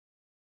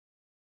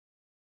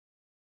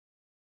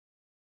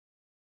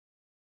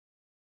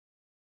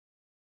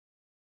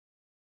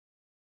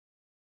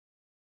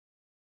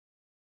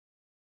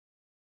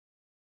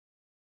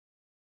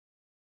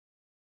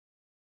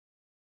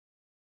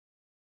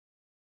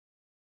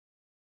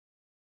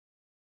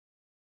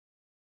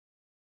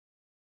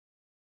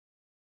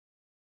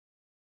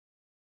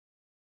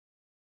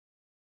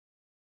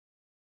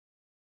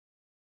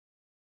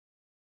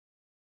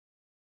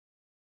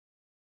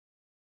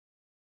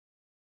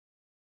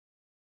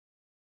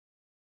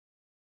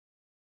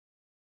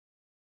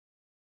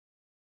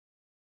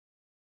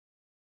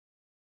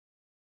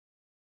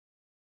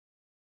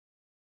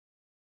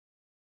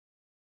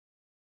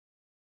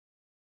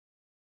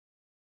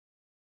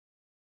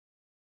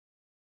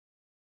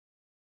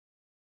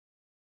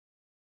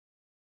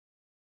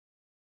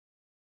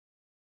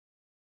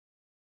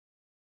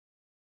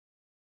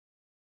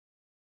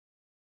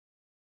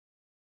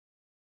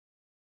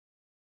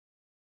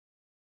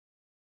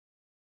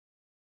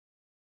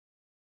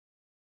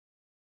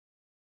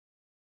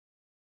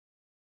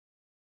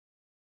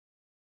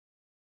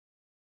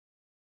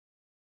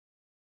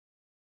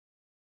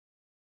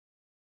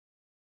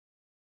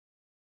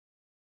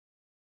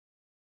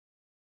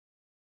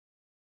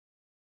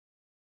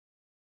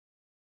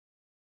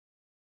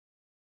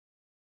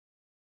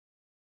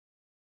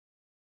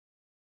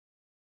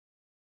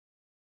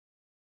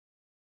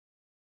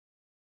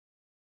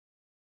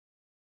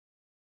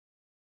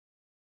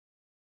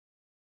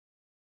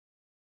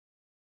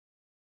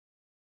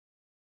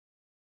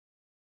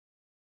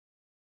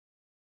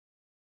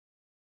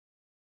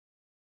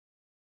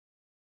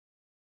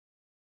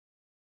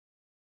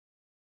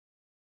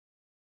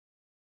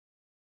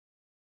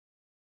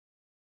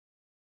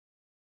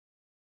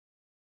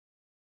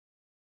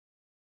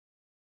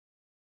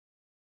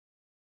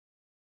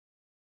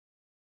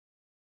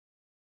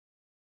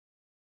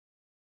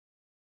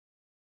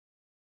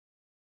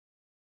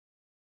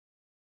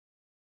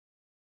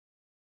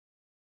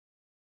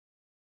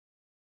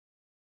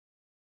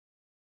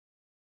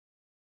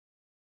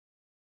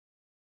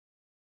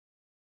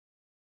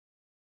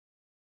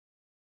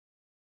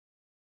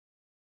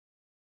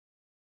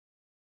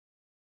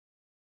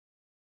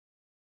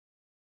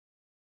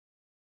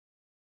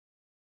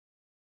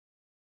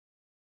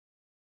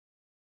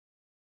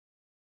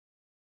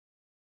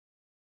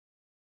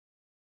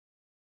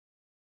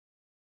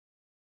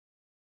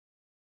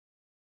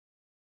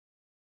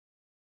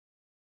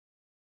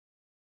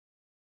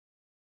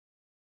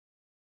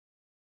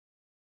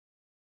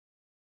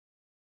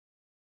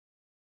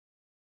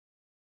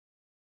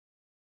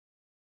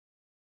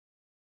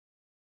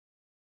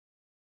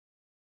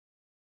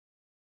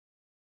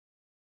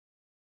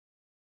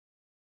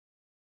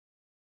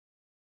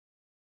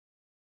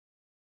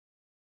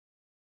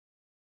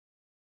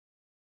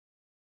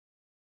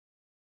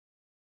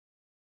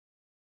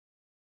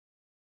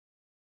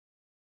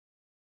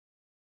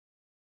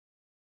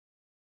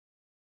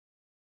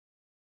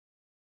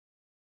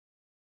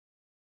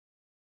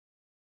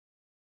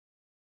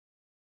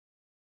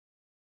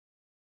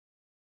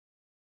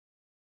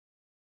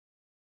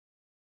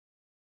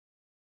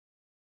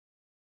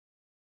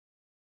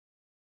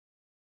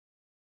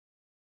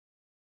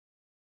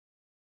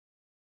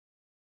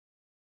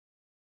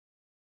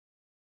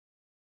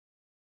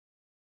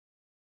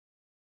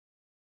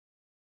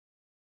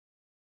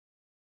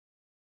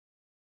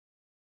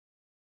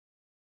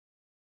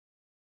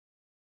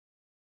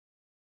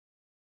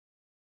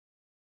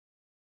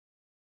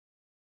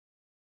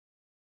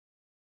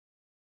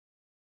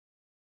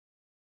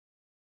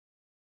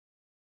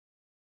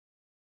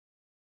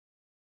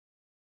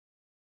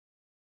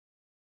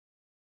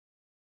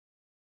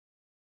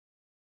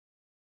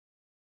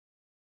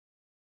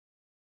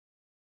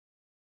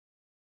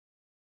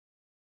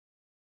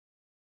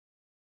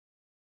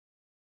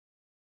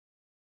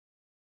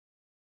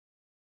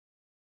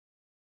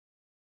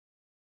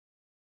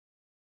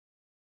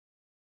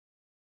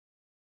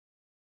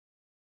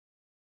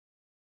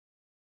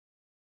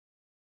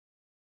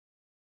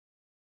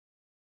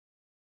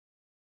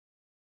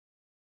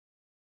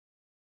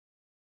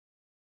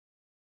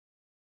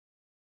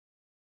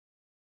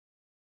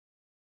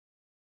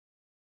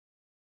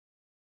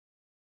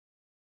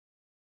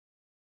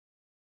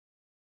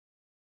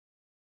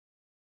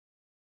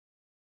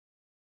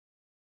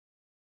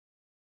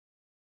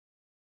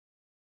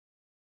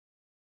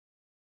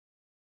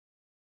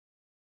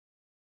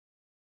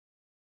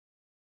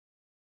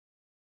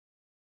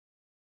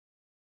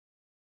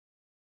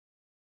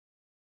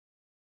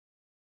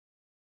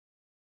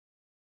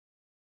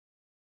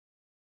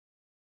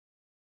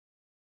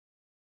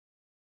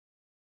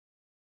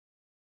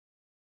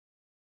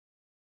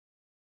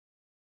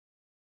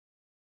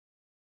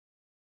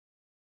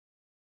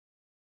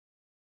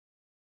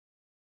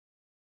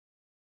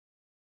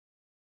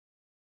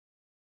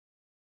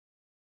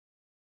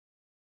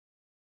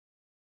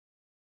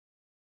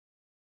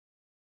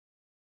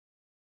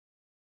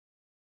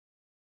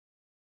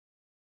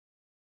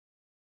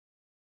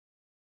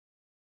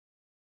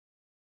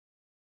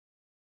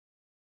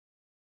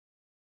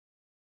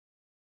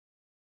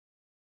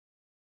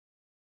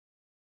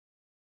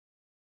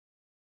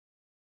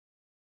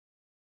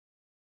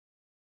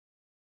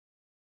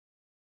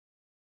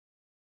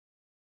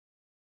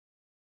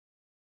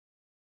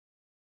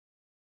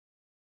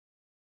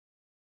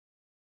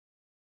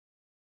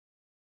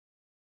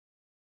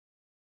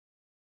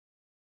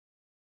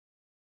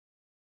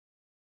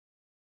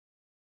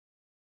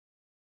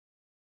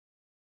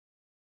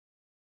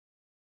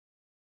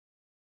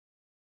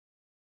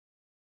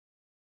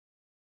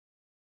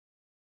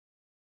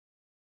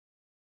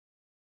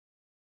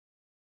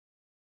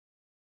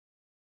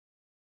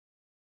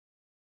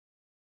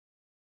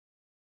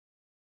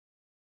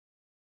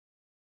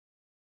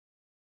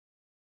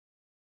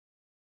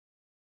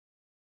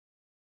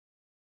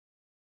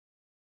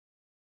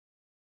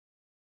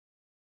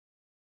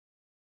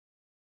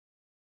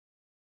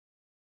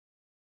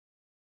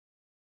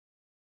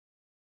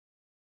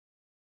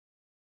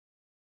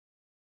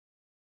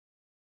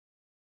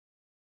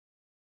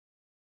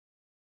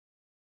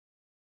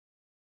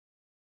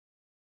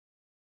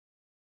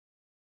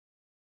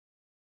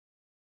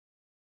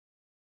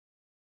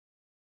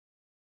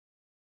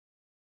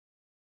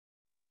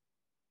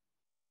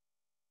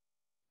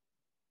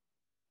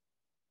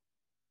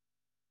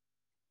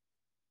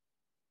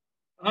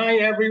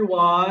Hi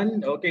everyone.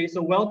 Okay, so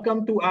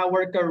welcome to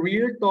our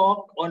career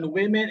talk on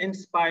women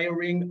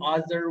inspiring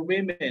other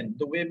women,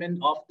 the women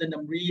of the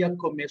NAMRIA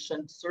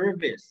Commission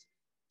Service.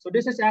 So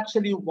this is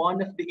actually one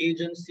of the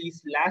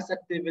agency's last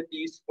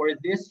activities for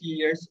this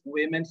year's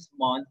Women's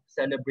Month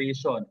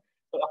celebration.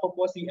 So ako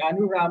po si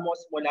Anu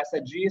Ramos mula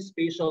sa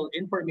Geospatial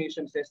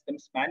Information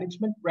Systems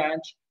Management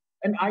Branch,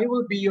 and I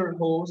will be your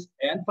host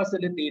and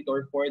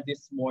facilitator for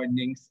this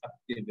morning's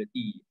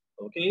activity.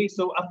 Okay,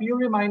 so a few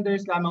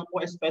reminders lamang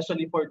po,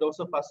 especially for those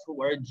of us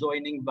who are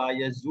joining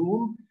via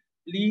Zoom.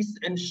 Please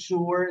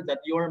ensure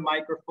that your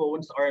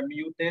microphones are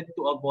muted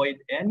to avoid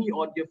any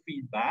audio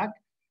feedback.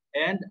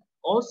 And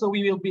also,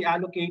 we will be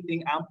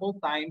allocating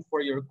ample time for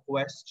your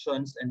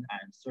questions and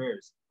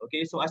answers.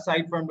 Okay, so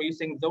aside from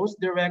raising those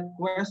direct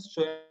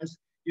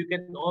questions, you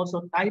can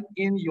also type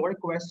in your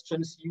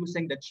questions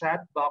using the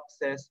chat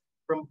boxes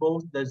from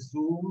both the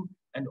Zoom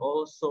and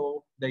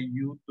also the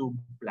YouTube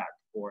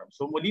platform.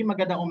 So muli,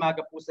 magandang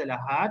umaga po sa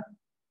lahat.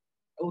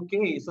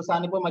 Okay, so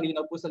sana po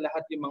malinaw po sa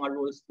lahat yung mga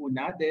rules po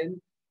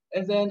natin.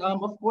 And then,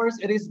 of course,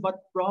 it is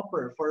but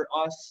proper for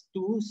us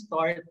to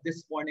start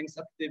this morning's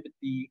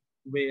activity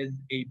with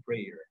a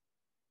prayer.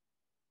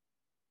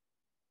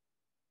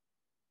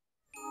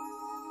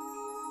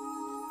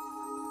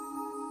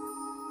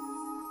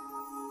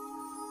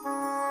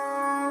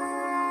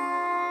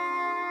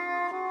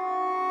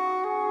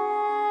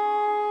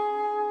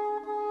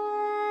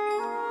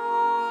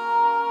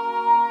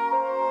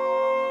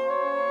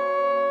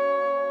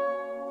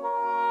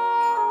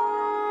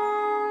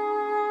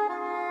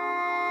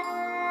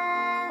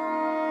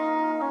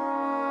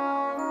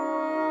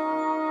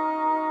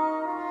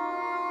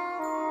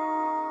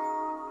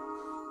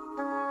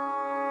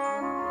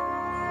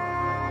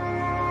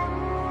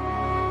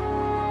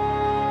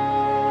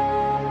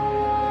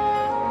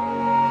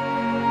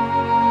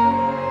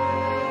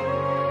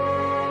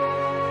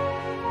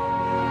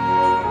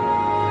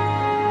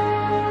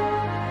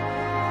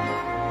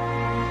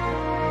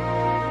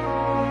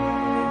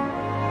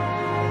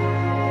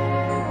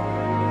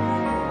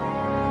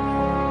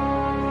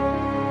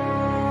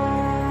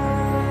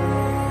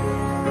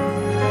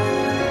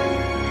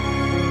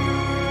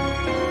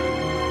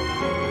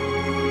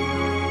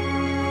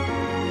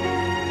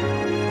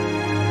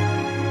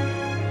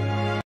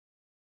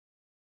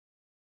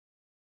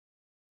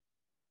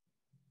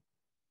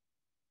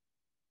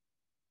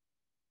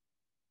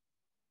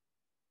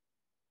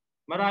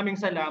 Maraming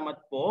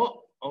salamat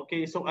po.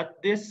 Okay, so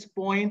at this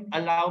point,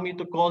 allow me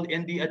to call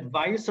in the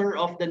advisor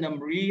of the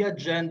NAMRIA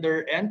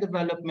Gender and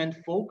Development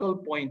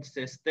Focal Point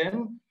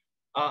System,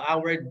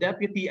 our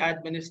Deputy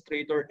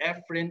Administrator,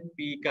 Efren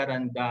P.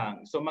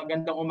 Carandang. So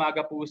magandang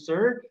umaga po,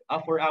 sir.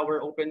 For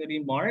our open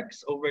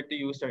remarks, over to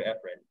you, Sir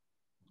Efren.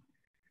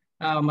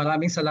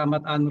 Maraming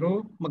salamat,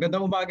 Andrew.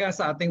 Magandang umaga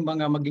sa ating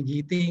mga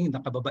magigiting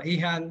na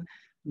kababaihan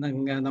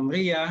ng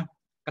NAMRIA.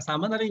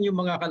 Kasama na rin yung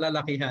mga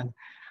kalalakihan.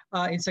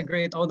 It's a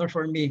great honor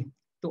for me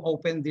to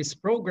open this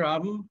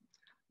program,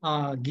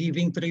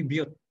 giving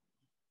tribute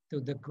to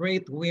the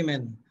great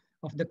women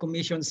of the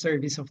Commission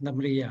Service of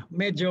NAMRIA.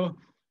 Medyo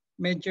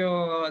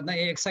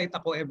na-excite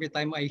ako every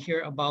time I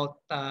hear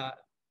about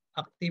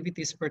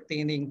activities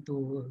pertaining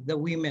to the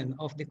women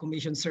of the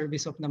Commission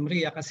Service of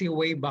NAMRIA kasi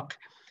way back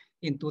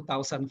in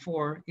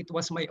 2004, it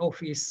was my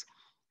office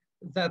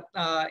that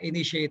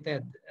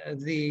initiated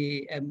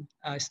the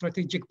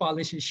strategic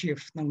policy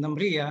shift ng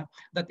NAMRIA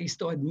that is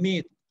to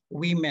admit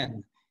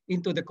women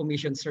into the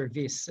Commission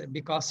Service,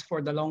 because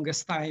for the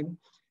longest time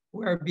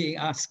we are being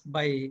asked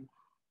by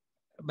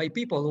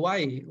people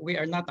why we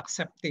are not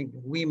accepting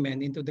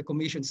women into the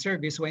Commission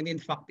Service when in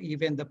fact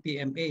even the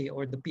PMA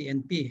or the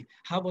PNP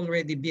have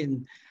already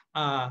been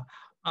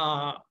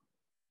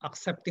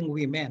accepting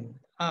women.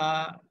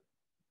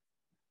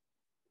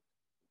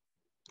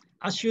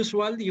 As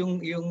usual,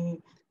 yung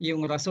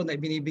rason na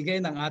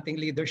binibigay ng ating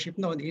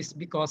leadership noon is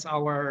because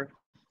our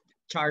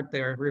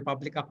Charter,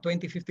 Republic Act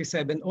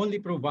 2057,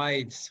 only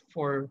provides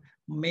for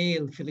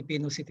male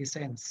Filipino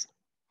citizens.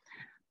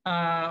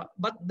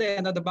 But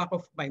then at the back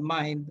of my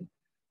mind,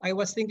 I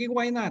was thinking,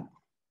 why not?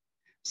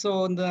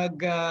 So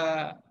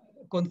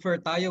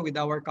nag-confer tayo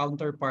with our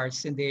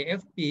counterparts in the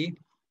AFP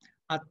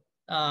at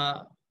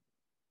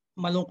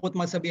malungkot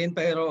man sabihin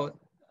pero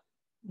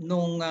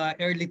nung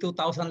early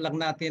 2000 lang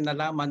natin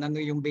nalaman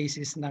ano yung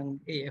basis ng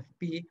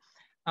AFP,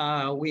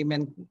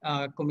 Women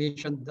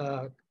Commissioned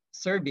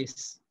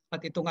Service.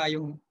 At ito nga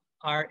yung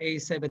RA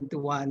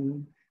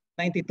 7192,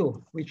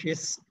 which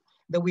is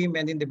the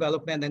Women in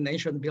Development and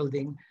Nation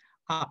Building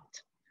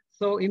Act.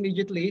 So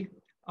immediately,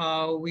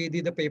 we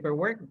did the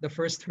paperwork. The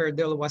first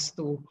hurdle was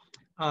to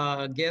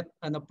get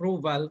an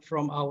approval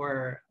from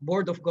our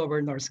Board of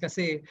Governors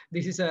kasi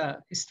this is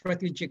a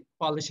strategic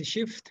policy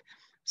shift.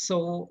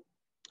 So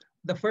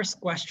the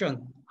first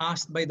question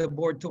asked by the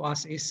board to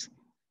us is,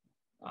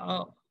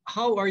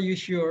 how are you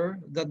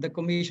sure that the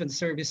Commission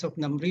Service of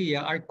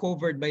NAMRIA are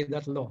covered by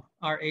that law,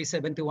 RA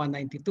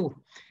 7192?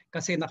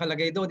 Kasi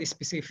nakalagay doon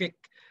specific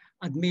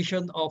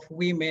admission of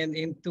women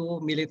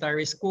into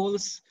military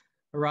schools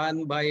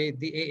run by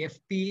the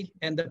AFP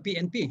and the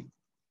PNP.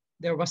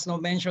 There was no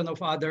mention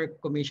of other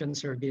commission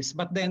service.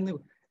 But then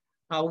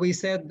we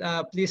said,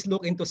 please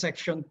look into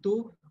section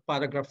 2,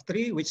 paragraph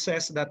 3, which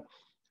says that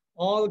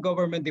all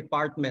government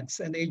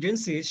departments and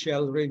agencies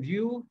shall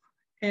review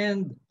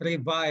and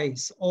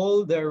revise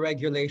all their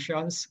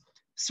regulations,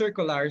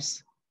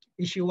 circulars,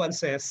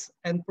 issuances,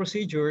 and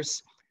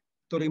procedures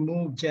to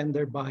remove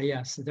gender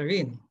bias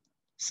therein.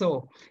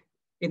 So,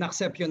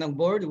 in-accept yun ng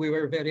board, we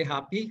were very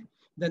happy.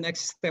 The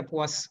next step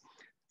was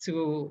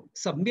to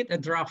submit a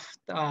draft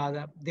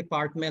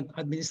department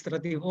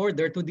administrative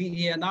order to the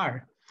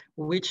DENR,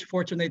 which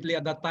fortunately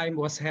at that time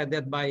was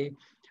headed by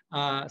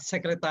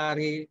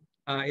Secretary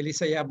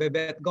Elisea G,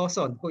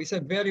 Gozun, who is a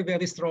very,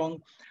 very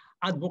strong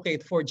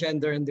advocate for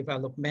gender and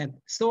development.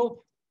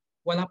 So,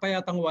 wala pa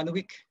yatang 1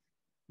 week,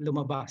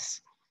 lumabas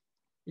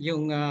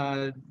yung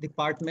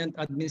Department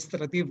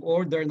Administrative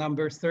Order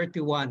number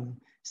 31,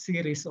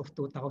 series of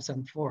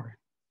 2004.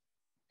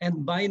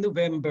 And by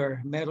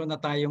November, meron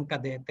na tayong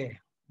kadete,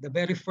 the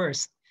very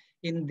first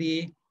in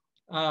the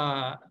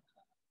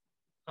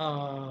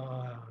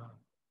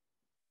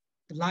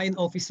line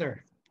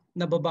officer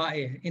na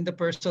babae in the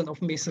person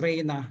of Miss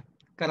Reyna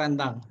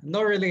Karandang.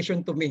 No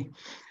relation to me.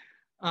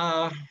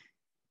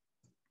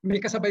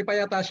 May kasabay pa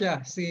yata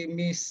siya, si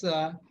Miss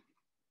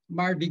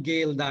Marby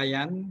Gail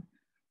Dayan.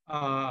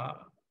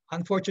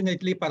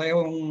 Unfortunately,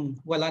 parehong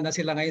wala na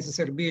sila ngayon sa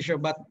serbisyo,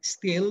 but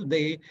still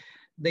they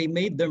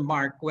made their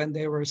mark when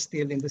they were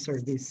still in the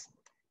service.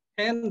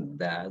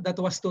 And that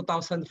was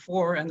 2004,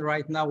 and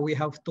right now we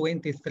have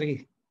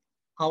 23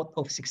 out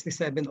of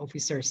 67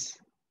 officers,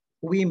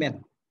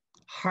 women,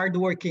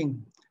 hardworking,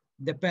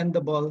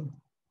 dependable,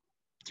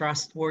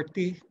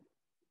 trustworthy,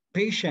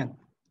 patient,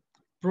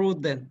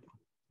 prudent,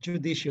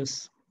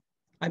 judicious.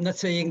 I'm not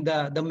saying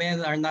the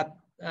men are not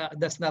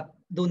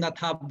do not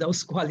have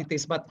those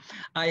qualities, but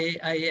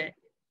I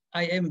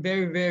am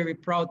very, very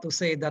proud to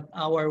say that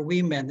our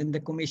women in the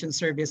commission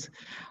service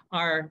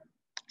are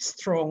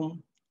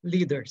strong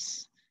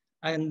leaders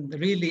and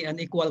really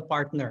an equal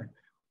partner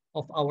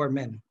of our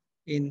men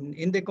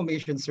in the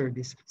commission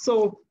service.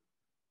 So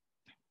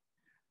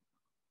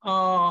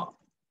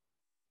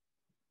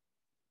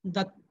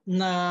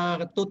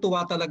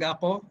natutuwa talaga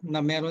ako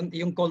na meron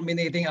yung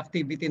culminating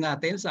activity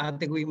natin sa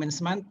ating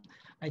Women's Month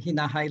ay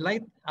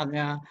hina-highlight ang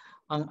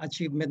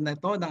achievement na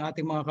ito ng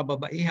ating mga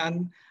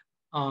kababaihan.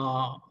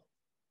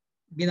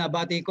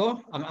 Binabati ko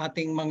ang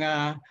ating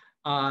mga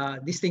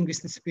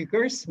distinguished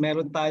speakers.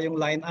 Meron tayong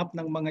line-up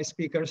ng mga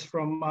speakers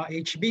from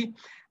HB,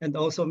 and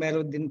also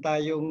meron din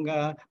tayong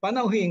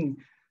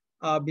panauhing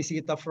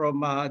bisita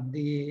from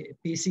the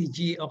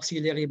PCG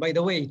Auxiliary. By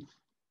the way,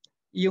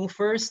 yung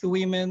first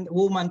woman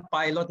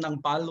pilot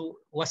ng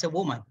PALU was a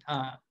woman.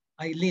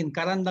 Eileen,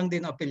 Karandang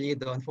din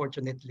apelyido,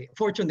 unfortunately.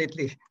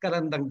 Fortunately,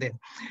 Karandang din.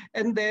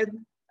 And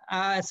then,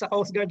 sa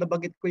Coast Guard,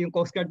 nabagit ko yung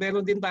Coast Guard,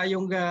 meron din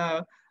tayong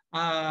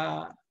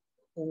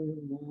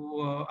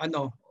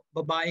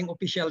babaeng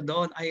official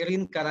doon,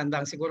 Irene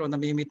Karandang, siguro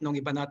namimit nung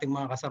iba nating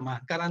mga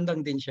kasama. Karandang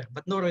din siya,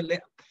 but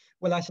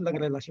wala silang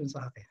relasyon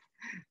sa akin.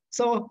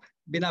 So,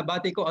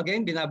 binabati ko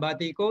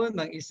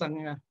ng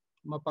isang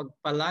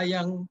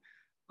mapagpalayang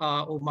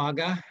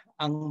umaga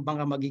ang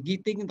mga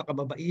magigiting na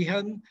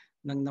kababaihan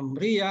ng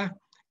NAMRIA,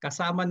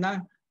 kasama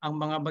na ang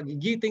mga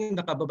magigiting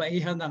na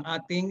kababaihan ng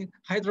ating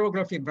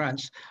Hydrography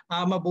Branch.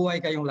 Mabuhay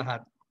kayong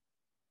lahat.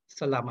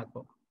 Salamat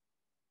po.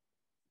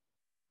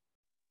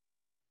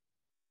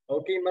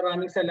 Okay,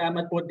 maraming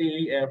salamat po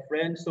DEF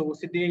friend. So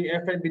si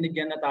DEF friend,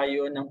 binigyan na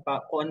tayo ng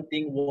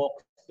konting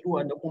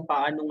walkthrough kung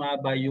paano nga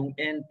ba yung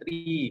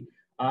entry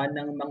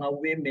ng mga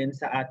women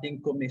sa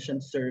ating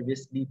commission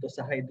service dito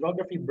sa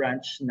Hydrography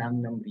Branch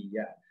ng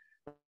NAMRIA.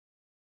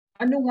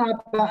 Ano nga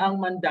ba ang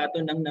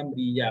mandato ng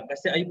NAMRIA?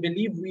 Kasi I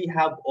believe we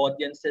have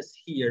audiences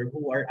here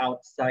who are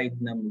outside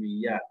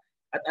NAMRIA.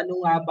 At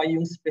ano nga ba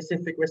yung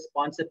specific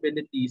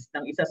responsibilities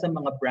ng isa sa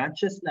mga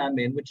branches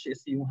namin, which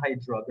is yung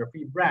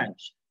Hydrography Branch,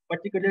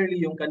 particularly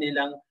yung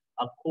kanilang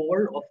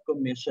core of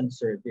commission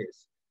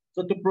service.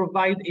 So to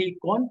provide a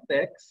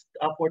context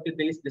for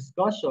today's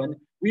discussion,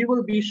 we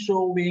will be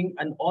showing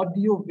an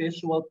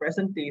audio-visual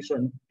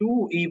presentation,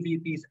 2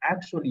 AVTs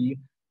actually,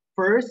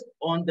 first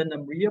on the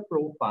NAMRIA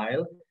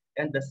profile,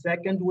 and the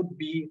second would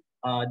be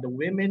the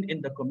women in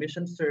the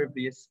commission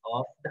service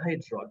of the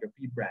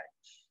Hydrography Branch.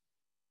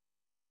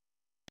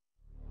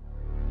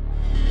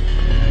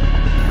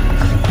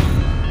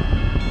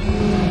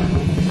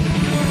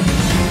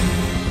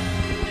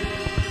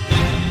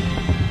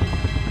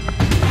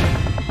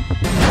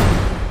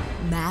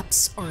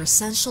 Maps are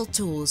essential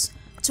tools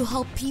to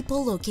help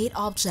people locate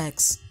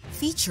objects,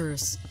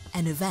 features,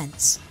 and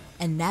events,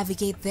 and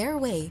navigate their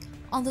way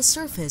on the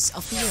surface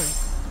of the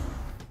Earth.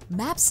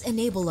 Maps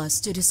enable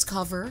us to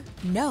discover,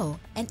 know,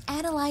 and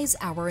analyze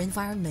our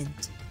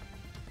environment.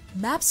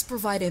 Maps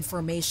provide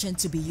information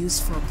to be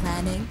used for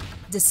planning,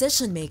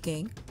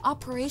 decision-making,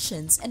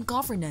 operations, and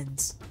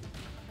governance.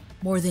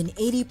 More than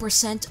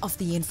 80% of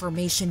the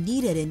information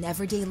needed in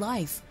everyday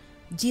life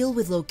deal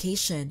with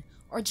location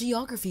or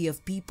geography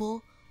of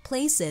people,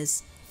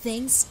 places,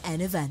 things,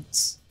 and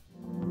events.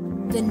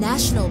 The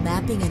National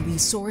Mapping and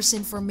Resource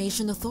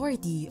Information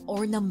Authority,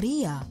 or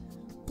NAMRIA,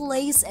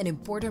 plays an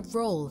important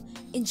role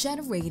in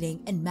generating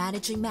and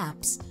managing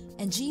maps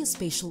and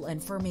geospatial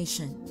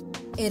information.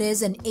 It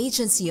is an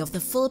agency of the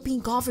Philippine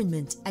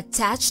government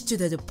attached to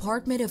the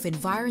Department of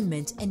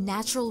Environment and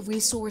Natural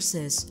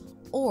Resources,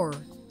 or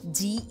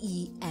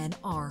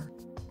DENR.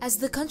 As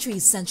the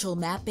country's central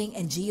mapping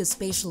and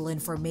geospatial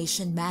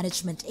information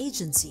management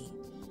agency,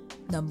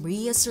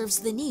 NAMRIA serves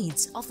the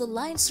needs of the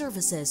line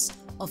services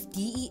of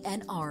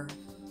DENR,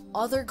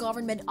 other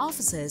government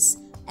offices,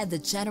 and the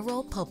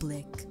general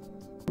public.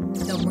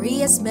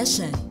 NAMRIA's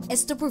mission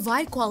is to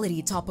provide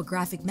quality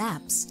topographic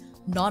maps,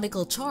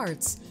 nautical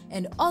charts,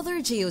 and other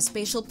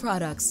geospatial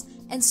products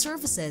and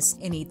services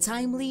in a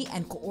timely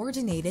and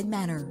coordinated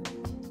manner.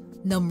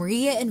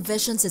 NAMRIA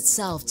envisions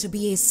itself to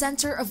be a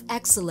center of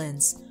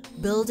excellence,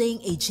 building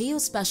a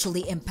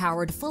geospatially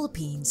empowered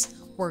Philippines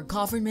where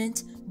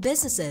government,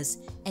 businesses,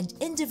 and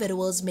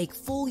individuals make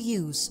full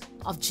use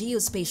of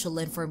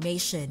geospatial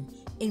information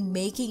in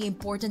making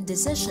important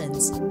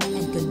decisions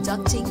and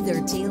conducting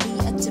their daily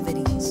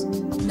activities.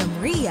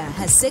 NAMRIA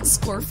has 6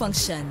 core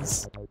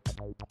functions.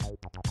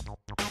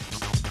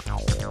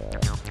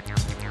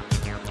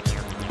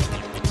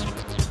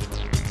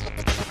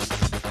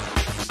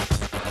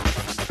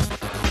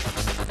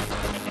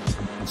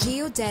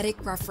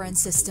 Geodetic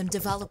Reference System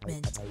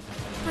Development.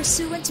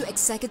 Pursuant to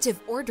Executive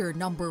Order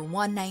No.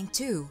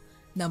 192,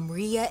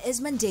 NAMRIA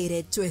is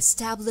mandated to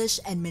establish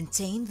and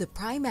maintain the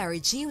primary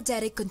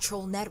geodetic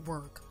control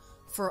network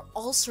for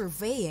all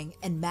surveying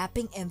and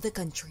mapping in the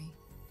country.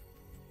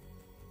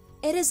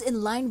 It is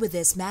in line with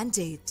this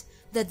mandate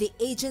that the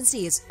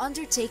agency is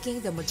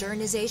undertaking the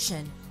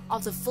modernization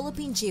of the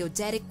Philippine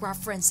Geodetic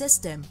Reference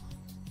System,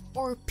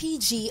 or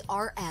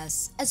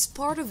PGRS, as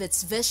part of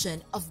its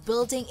vision of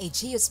building a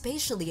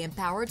geospatially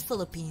empowered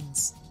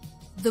Philippines.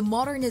 The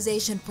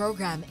modernization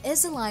program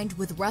is aligned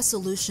with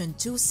Resolution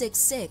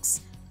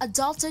 266,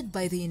 adopted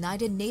by the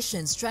United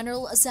Nations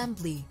General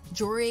Assembly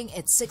during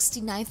its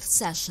 69th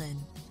session,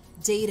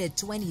 dated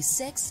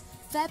 26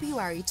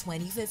 February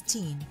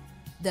 2015,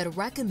 that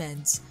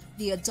recommends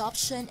the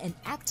adoption and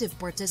active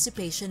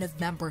participation of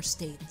member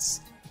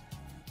states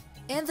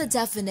in the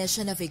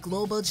definition of a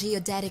Global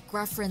Geodetic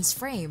Reference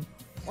Frame,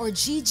 or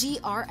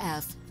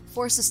GGRF,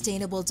 for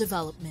sustainable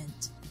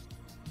development.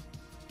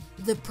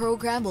 The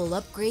program will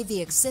upgrade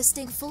the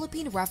existing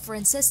Philippine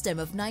reference system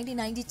of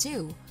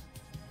 1992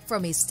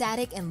 from a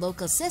static and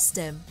local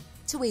system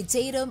to a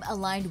datum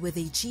aligned with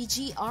a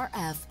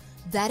GGRF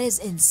that is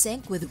in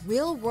sync with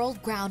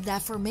real-world ground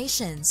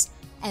deformations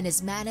and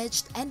is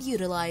managed and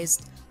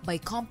utilized by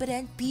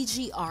competent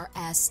PGRS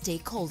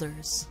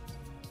stakeholders.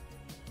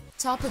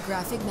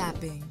 Topographic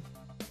mapping.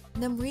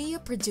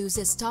 NAMRIA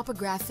produces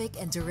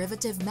topographic and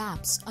derivative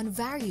maps on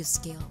various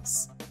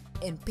scales,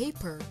 in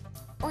paper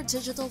or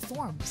digital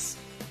forms.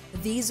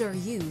 These are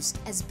used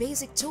as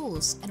basic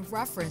tools and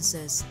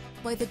references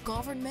by the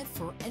government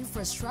for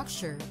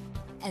infrastructure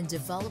and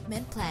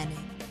development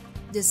planning,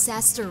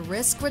 disaster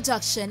risk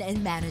reduction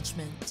and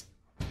management,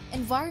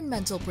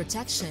 environmental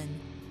protection,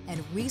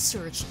 and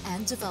research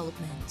and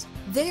development.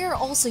 They are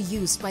also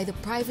used by the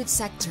private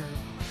sector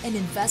in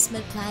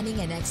investment planning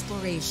and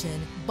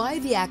exploration, by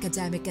the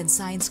academic and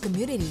science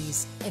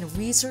communities in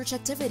research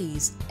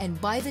activities, and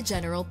by the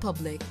general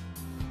public.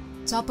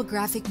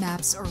 Topographic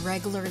maps are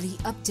regularly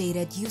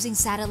updated using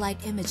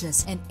satellite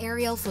images and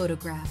aerial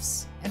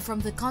photographs, and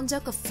from the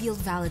conduct of field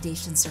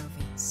validation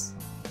surveys.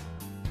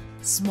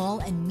 Small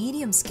and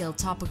medium-scale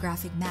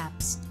topographic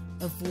maps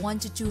of 1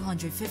 to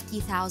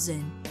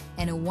 250,000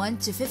 and a 1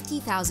 to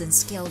 50,000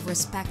 scale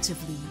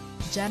respectively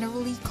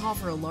generally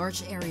cover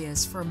large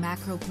areas for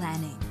macro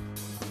planning.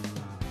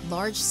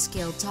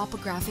 Large-scale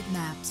topographic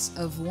maps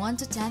of 1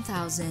 to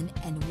 10,000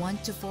 and 1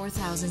 to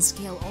 4,000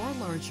 scale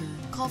or larger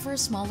cover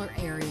smaller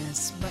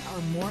areas but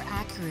are more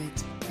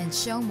accurate and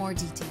show more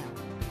detail.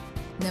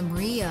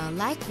 NAMRIA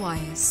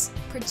likewise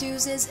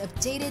produces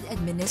updated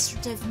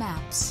administrative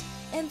maps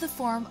in the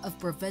form of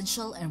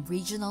provincial and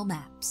regional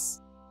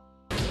maps.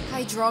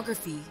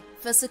 Hydrography,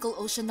 physical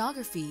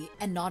oceanography,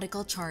 and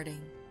nautical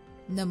charting.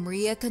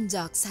 NAMRIA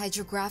conducts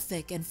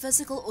hydrographic and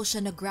physical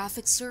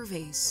oceanographic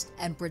surveys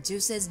and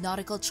produces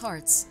nautical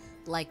charts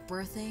like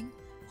berthing,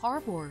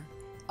 harbor,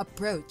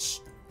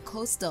 approach,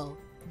 coastal,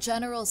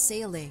 general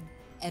sailing,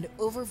 and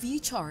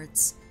overview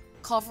charts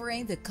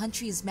covering the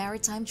country's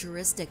maritime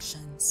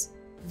jurisdictions.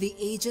 The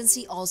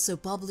agency also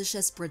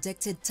publishes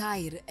predicted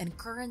tide and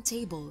current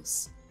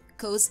tables,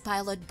 coast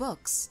pilot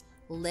books,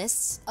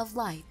 lists of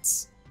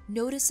lights,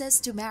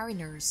 notices to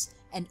mariners,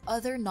 and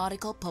other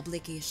nautical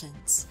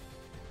publications.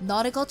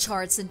 Nautical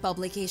charts and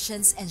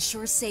publications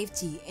ensure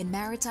safety in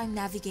maritime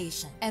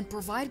navigation and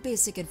provide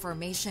basic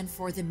information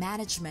for the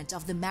management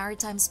of the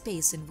maritime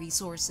space and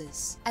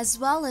resources, as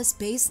well as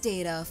base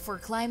data for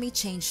climate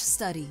change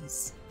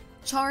studies.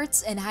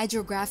 Charts and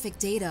hydrographic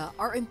data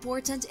are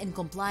important in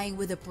complying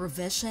with the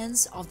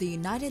provisions of the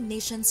United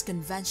Nations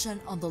Convention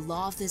on the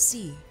Law of the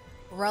Sea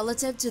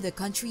relative to the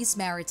country's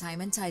maritime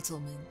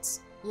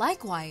entitlements.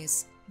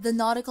 Likewise, The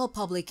nautical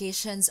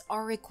publications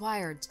are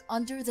required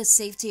under the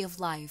Safety of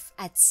Life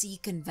at Sea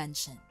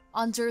Convention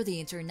under the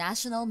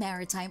International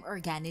Maritime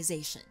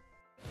Organization.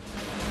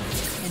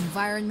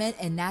 Environment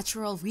and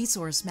Natural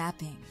Resource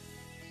Mapping.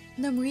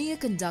 NAMRIA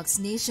conducts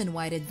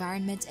nationwide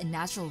environment and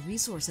natural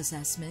resource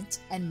assessment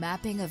and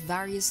mapping of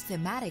various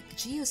thematic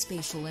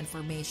geospatial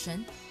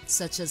information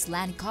such as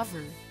land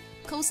cover,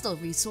 coastal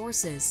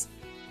resources,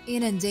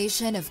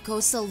 inundation of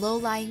coastal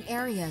low-lying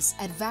areas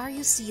at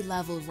various sea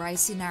level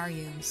rise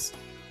scenarios,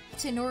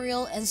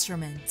 tenorial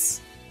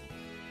instruments,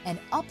 and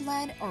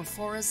upland or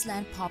forest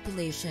land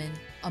population,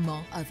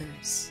 among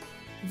others.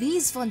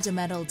 These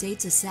fundamental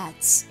data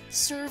sets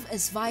serve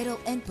as vital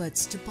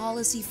inputs to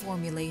policy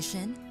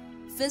formulation,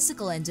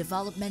 physical and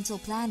developmental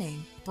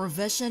planning,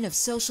 provision of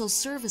social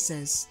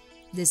services,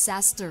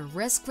 disaster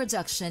risk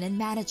reduction and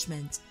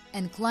management,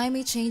 and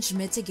climate change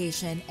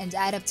mitigation and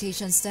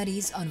adaptation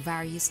studies on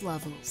various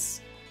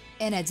levels.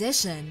 In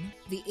addition,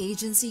 the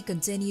agency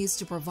continues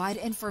to provide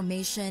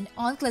information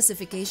on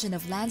classification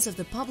of lands of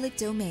the public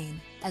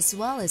domain, as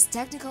well as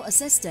technical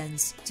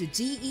assistance to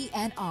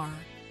DENR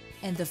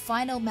and the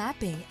final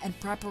mapping and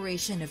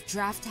preparation of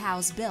draft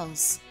House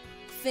bills,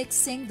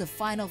 fixing the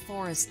final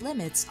forest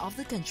limits of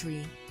the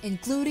country,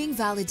 including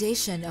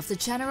validation of the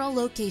general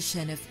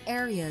location of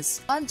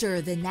areas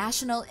under the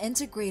National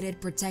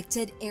Integrated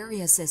Protected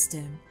Area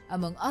System,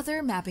 among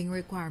other mapping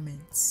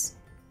requirements.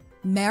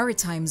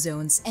 Maritime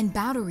zones and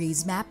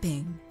boundaries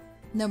mapping.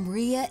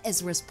 NAMRIA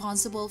is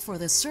responsible for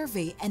the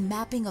survey and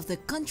mapping of the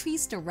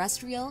country's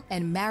terrestrial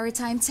and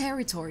maritime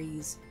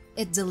territories.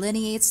 It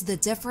delineates the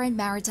different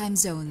maritime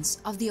zones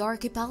of the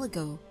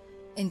archipelago,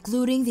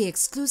 including the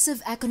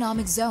exclusive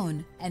economic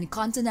zone and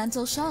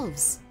continental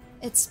shelves.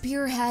 It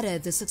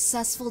spearheaded the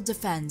successful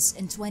defense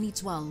in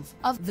 2012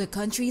 of the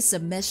country's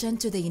submission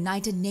to the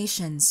United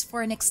Nations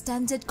for an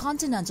extended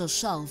continental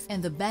shelf in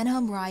the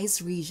Benham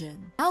Rise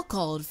region, now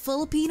called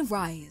Philippine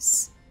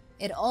Rise.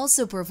 It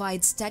also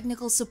provides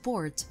technical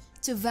support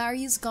to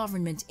various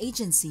government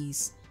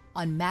agencies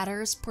on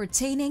matters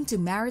pertaining to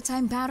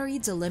maritime boundary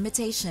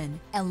delimitation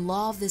and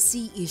law of the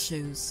sea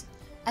issues,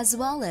 as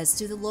well as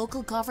to the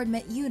local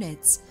government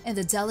units in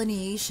the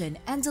delineation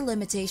and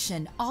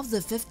delimitation of the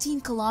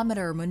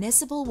 15-kilometer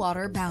municipal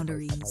water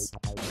boundaries.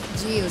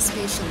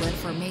 Geospatial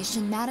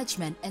Information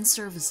Management and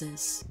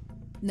Services.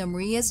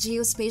 NAMRIA's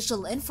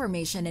Geospatial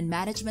Information and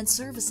Management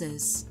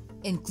Services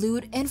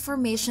include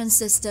Information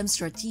System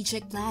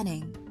Strategic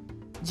Planning,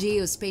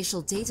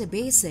 Geospatial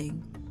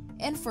Databasing,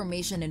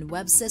 Information and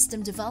Web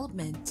System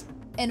Development,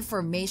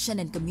 Information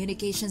and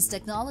Communications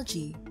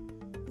Technology,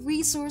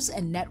 Resource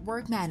and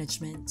Network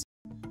Management,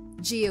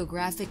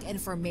 Geographic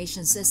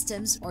Information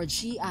Systems or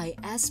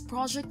GIS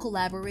Project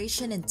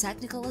Collaboration and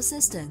Technical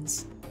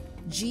Assistance,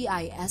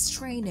 GIS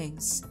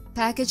Trainings,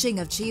 Packaging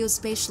of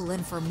Geospatial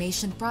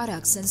Information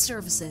Products and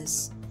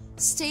Services,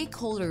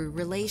 Stakeholder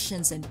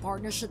Relations and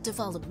Partnership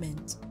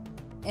Development,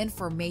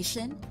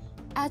 Information,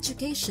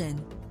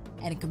 Education,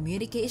 and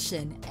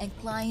Communication and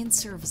Client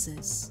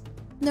Services.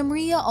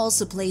 NAMRIA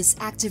also plays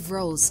active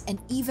roles and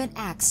even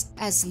acts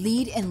as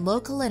lead in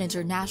local and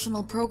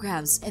international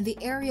programs in the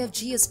area of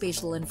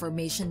geospatial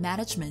information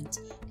management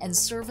and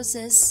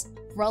services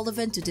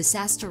relevant to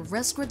disaster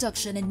risk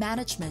reduction and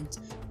management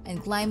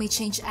and climate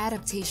change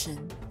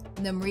adaptation.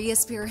 NAMRIA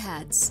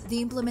spearheads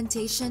the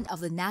implementation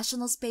of the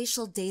National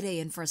Spatial Data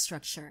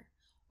Infrastructure,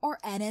 or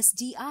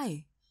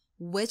NSDI,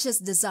 which is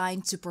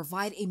designed to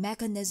provide a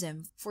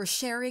mechanism for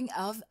sharing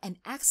of and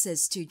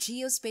access to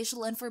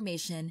geospatial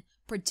information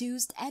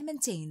produced and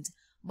maintained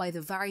by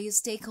the various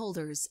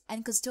stakeholders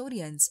and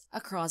custodians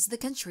across the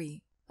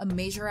country. A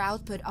major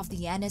output of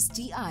the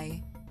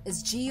NSDI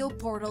is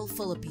GeoPortal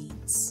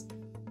Philippines.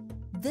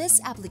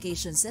 This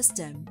application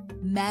system,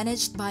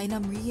 managed by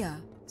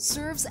NAMRIA,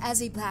 serves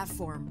as a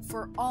platform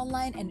for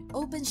online and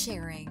open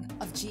sharing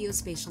of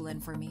geospatial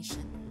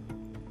information.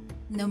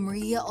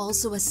 NAMRIA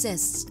also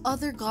assists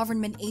other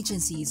government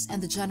agencies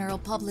and the general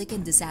public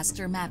in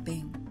disaster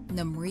mapping.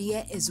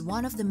 NAMRIA is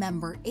one of the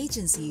member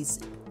agencies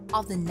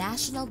of the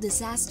National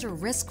Disaster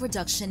Risk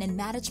Reduction and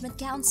Management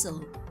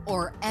Council,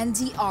 or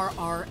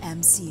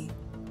NDRRMC.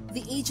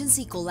 The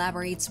agency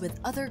collaborates with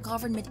other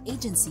government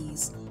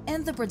agencies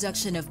in the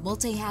production of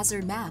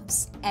multi-hazard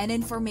maps and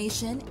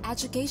information,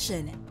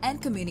 education, and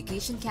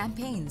communication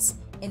campaigns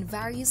in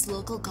various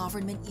local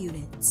government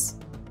units.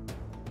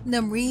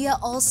 NAMRIA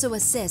also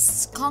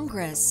assists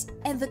Congress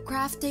in the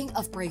crafting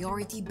of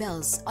priority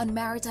bills on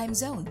maritime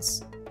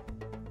zones,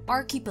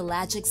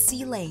 archipelagic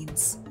sea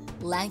lanes,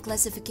 land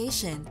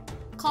classification,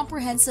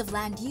 comprehensive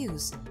land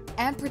use,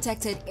 and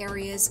protected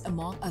areas,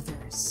 among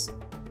others.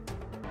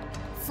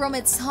 From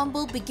its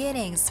humble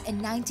beginnings in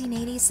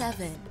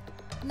 1987,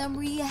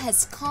 NAMRIA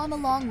has come a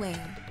long way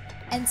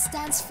and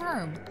stands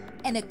firm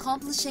in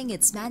accomplishing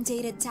its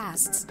mandated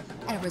tasks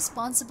and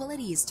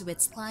responsibilities to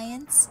its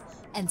clients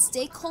and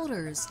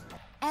stakeholders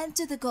and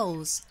to the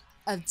goals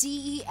of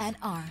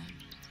DENR.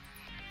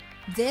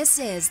 This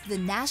is the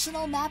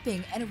National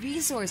Mapping and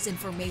Resource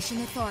Information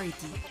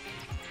Authority,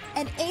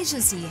 an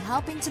agency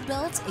helping to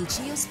build a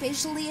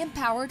geospatially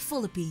empowered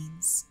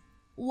Philippines.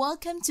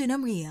 Welcome to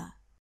NAMRIA.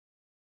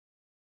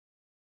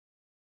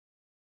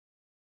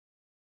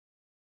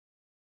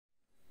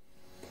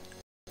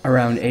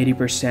 Around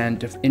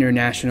 80% of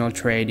international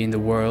trade in the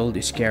world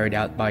is carried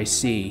out by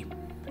sea.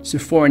 So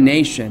for a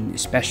nation,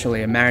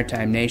 especially a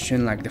maritime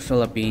nation like the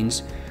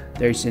Philippines,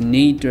 there is a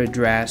need to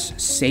address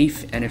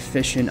safe and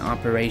efficient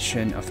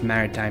operation of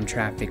maritime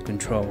traffic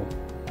control.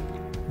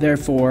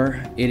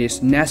 Therefore, it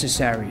is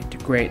necessary to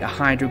create a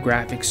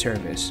hydrographic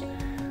service.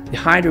 The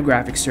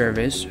hydrographic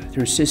service,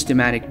 through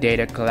systematic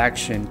data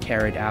collection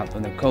carried out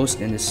on the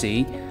coast and the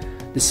sea,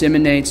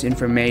 disseminates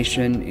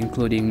information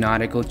including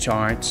nautical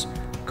charts,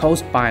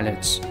 coast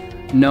pilots,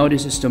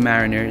 notices to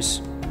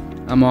mariners,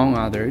 among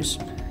others,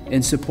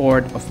 in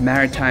support of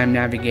maritime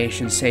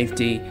navigation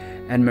safety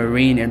and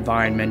marine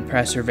environment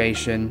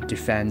preservation,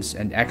 defense,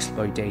 and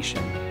exploitation.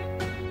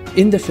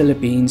 In the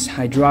Philippines,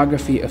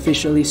 hydrography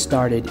officially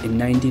started in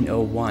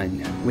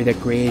 1901 with the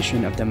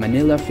creation of the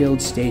Manila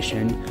Field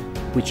Station,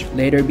 which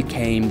later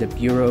became the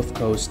Bureau of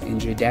Coast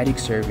and Geodetic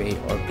Survey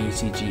or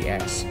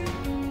BCGS.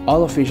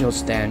 All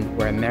officials then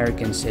were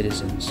American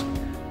citizens.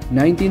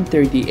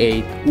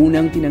 1938,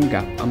 unang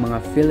tinanggap ang mga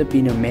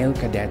Filipino male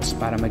cadets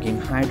para maging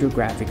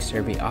hydrographic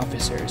survey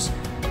officers.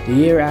 The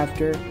year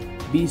after,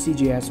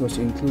 BCGS was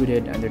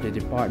included under the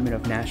Department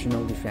of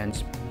National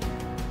Defense.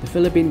 The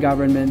Philippine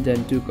government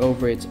then took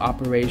over its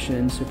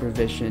operation,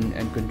 supervision,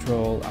 and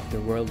control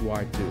after World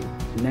War II.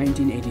 In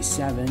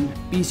 1987,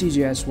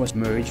 BCGS was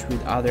merged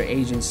with other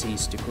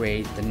agencies to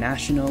create the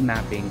National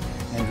Mapping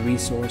and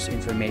Resource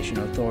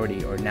Information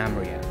Authority or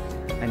NAMRIA,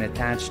 an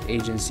attached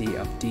agency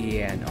of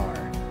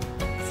DENR.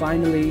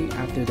 Finally,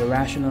 after the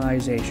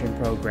rationalization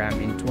program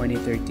in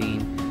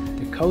 2013,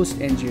 the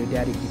Coast and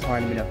Geodetic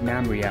Department of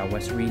NAMRIA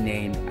was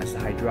renamed as the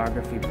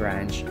Hydrography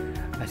Branch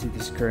as it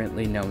is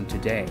currently known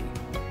today.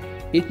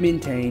 It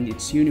maintained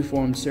its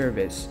uniformed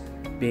service,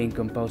 being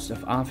composed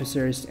of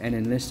officers and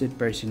enlisted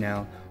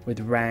personnel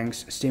with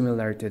ranks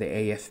similar to the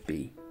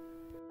AFP.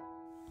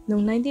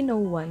 Noong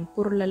 1901,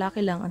 puro lalaki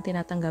lang ang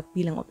tinatanggap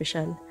bilang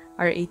opisyal.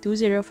 RA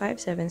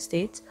 2057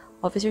 states,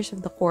 officers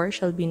of the Corps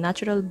shall be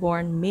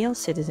natural-born male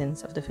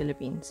citizens of the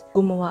Philippines.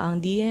 Gumawa ang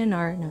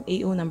DENR ng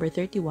AO No.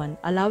 31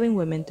 allowing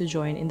women to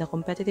join in the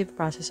competitive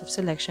process of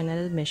selection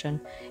and admission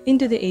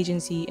into the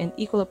agency and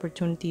equal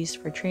opportunities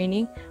for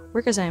training,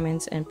 work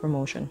assignments, and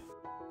promotion.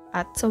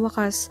 At sa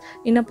wakas,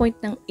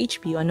 inappoint ng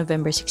HB on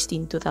November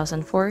 16,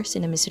 2004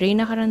 sina Ms.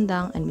 Reyna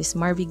Carandang and Ms.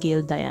 Marvy Gail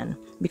Dayan,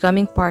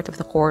 becoming part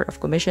of the Corps of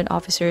Commissioned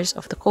Officers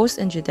of the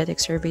Coast and Geodetic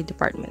Survey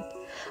Department.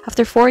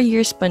 After 4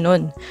 years pa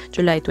nun,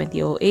 July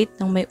 2008,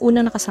 nang may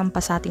unang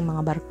nakasampa sa ating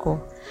mga barko,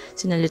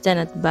 sina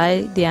Lieutenant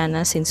Bay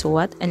Diana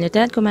Sinsuat and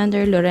Lieutenant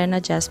Commander Lorena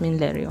Jasmine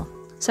Lerio.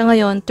 Sa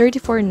ngayon,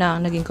 34 na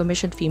ang naging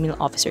commissioned female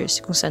officers,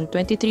 kung saan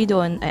 23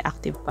 doon ay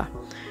active pa.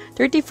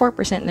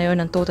 34% na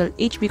yun ng total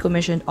HB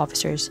commissioned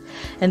officers,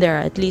 and there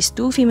are at least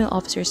 2 female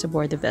officers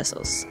aboard the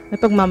vessels. May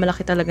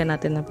pagmamalaki talaga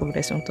natin ng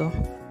progresong to.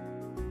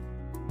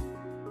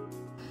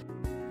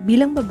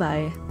 Bilang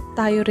babae,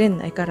 tayo rin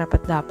ay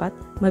karapat-dapat,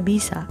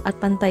 mabisa at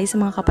pantay sa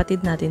mga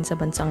kapatid natin sa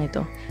bansang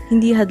ito.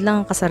 Hindi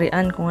hadlang ang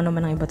kasarian kung ano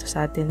man ang iba to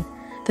sa atin.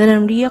 The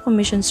NAMRIA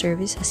Commission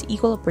Service has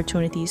equal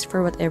opportunities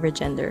for whatever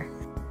gender.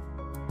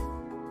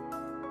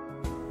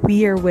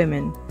 We are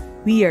women.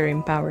 We are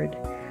empowered.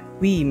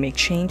 We make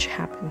change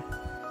happen.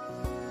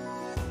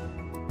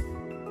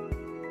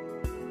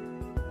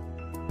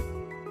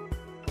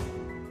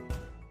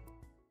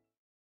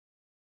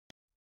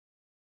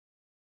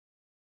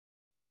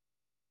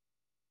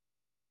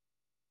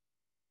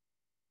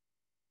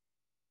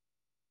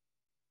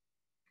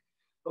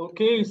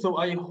 Okay, so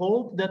I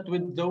hope that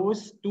with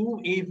those 2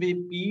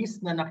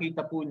 AVPs na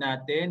nakita po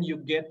natin, you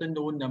get to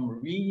know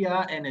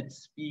NAMRIA and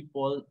its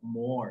people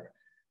more.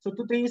 So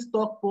today's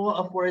talk po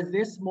for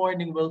this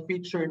morning will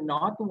feature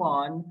not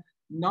 1,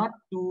 not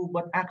 2,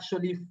 but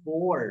actually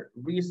 4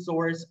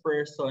 resource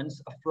persons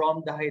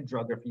from the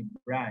Hydrography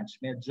Branch.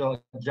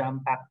 Medyo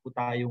jam-packed po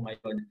tayo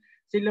ngayon.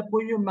 Sila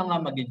po yung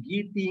mga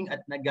magigiting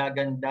at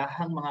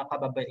nagagandahang mga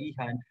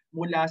kababaihan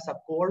mula sa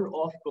Corps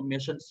of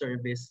Commission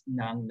Service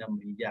ng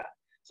NAMRIA.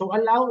 So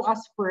allow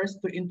us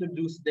first to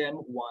introduce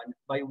them one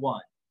by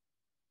one.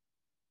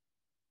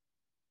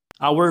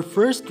 Our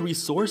first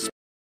resource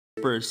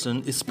person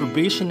is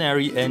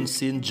Probationary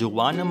Ensign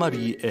Joanna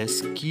Marie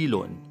S.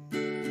 Quilon.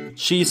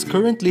 She is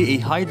currently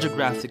a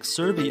Hydrographic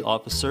Survey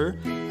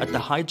Officer at the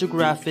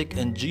Hydrographic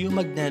and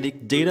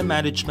Geomagnetic Data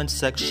Management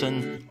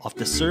Section of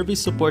the Survey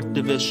Support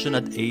Division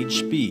at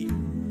HB.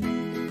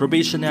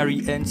 Probationary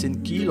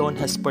Ensign Quilon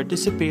has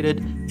participated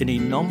in a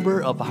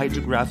number of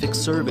hydrographic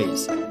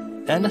surveys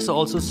and has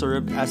also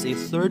served as a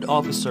 3rd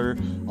officer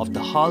of the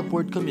Hull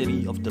Board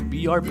Committee of the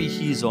BRP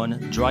Hizon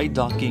Dry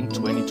Docking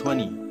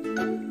 2020.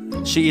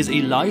 She is a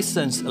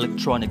licensed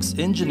electronics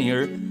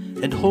engineer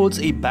and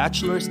holds a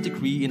bachelor's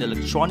degree in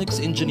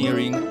electronics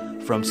engineering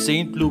from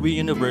St. Louis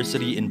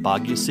University in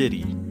Baguio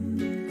City.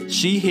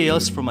 She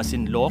hails from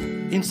Masinloc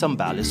in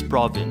Zambales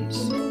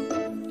Province.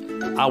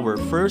 Our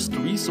first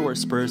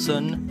resource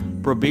person,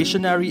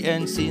 Probationary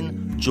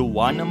Ensign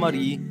Joanna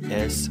Marie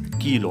S.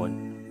 Quilon.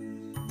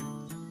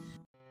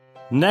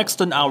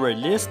 Next on our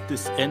list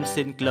is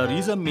Ensign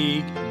Clarissa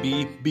May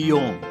B.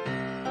 Biong.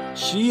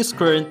 She is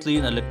currently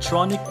an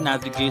electronic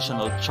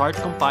navigational chart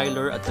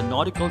compiler at the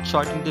Nautical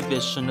Charting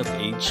Division of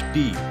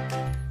HB.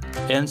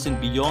 Ensign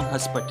Biong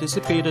has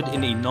participated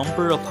in a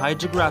number of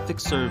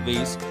hydrographic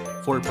surveys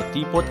for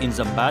Potipot in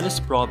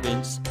Zambales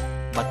Province,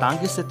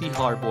 Batangas City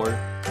Harbor,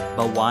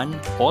 Bawan,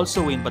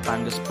 also in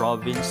Batangas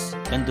Province,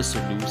 and the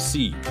Sulu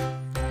Sea.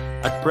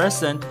 At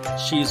present,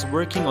 she is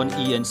working on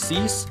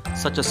ENCs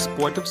such as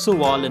Port of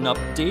Suwal and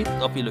update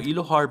of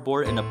Iloilo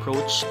Harbor and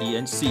approach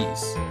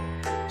ENCs.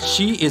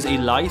 She is a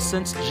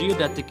licensed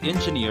geodetic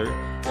engineer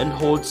and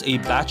holds a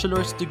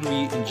bachelor's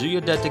degree in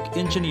geodetic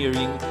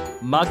engineering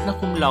magna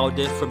cum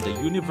laude from the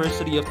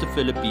University of the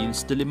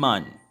Philippines,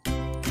 Diliman.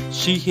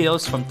 She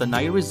hails from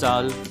Tanay,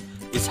 Rizal,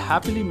 is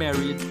happily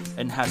married,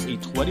 and has a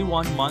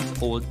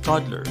 21-month-old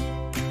toddler.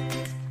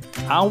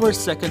 Our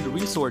second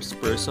resource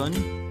person,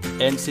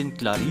 Ensign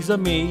Clarissa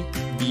May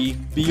B.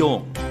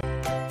 Biong.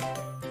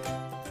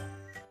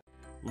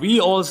 We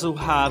also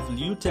have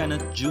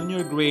Lieutenant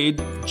Junior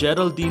Grade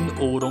Geraldine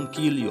O.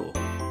 Ronquillo.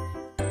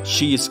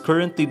 She is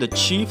currently the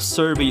Chief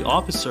Survey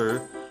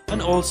Officer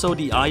and also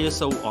the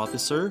ISO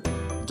Officer,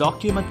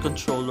 Document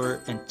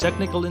Controller, and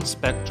Technical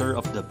Inspector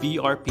of the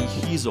BRP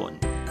Hizon.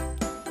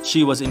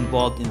 She was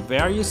involved in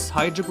various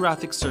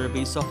hydrographic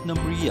surveys of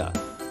NAMRIA,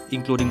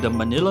 including the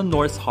Manila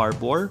North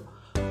Harbor,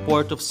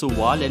 Port of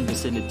Suwal and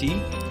vicinity,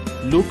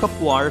 Lucap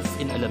Wharf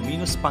in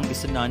Alaminos,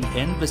 Pangasinan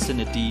and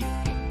vicinity,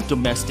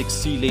 domestic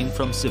sea lane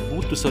from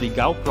Cebu to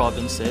Surigao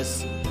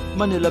provinces,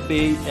 Manila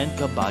Bay and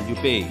Caballo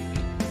Bay.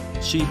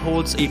 She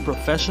holds a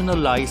professional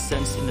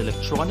license in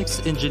electronics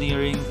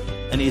engineering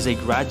and is a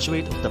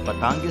graduate of the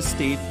Batangas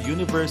State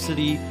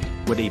University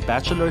with a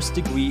bachelor's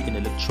degree in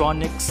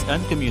electronics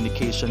and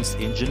communications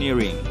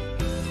engineering.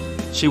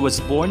 She was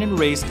born and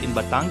raised in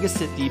Batangas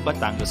City,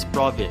 Batangas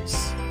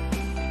Province.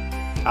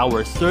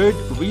 Our third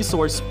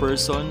resource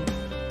person,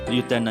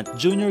 Lieutenant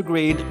Junior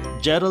Grade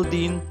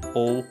Geraldine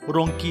O.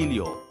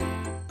 Ronquillo.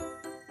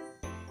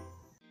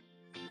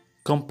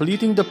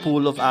 Completing the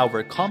pool of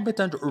our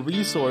competent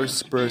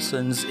resource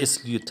persons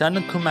is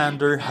Lieutenant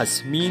Commander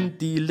Jasmine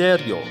D.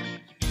 Lerio.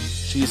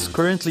 She is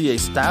currently a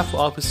staff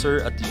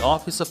officer at the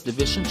Office of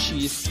Division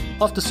Chief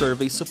of the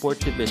Survey Support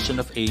Division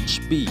of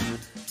HB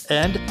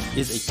and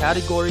is a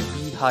Category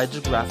B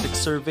hydrographic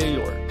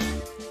surveyor.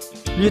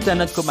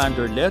 Lieutenant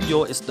Commander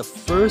Lerio is the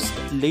first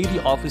lady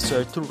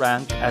officer to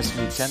rank as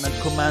Lieutenant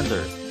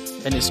Commander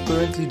and is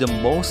currently the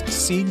most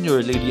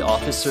senior lady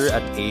officer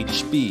at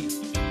HB.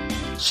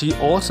 She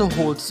also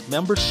holds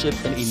membership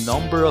in a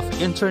number of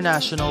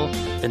international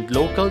and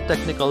local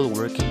technical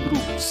working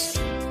groups,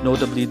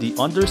 notably the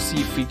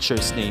Undersea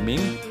Features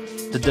Naming,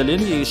 the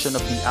delineation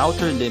of the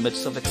outer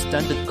limits of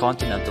extended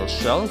continental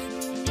shelf,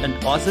 and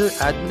other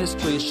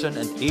administration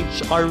and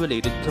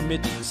HR-related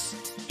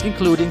committees,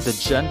 including the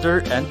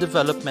Gender and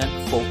Development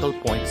Focal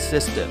Point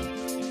System.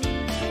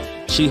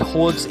 She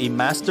holds a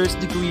master's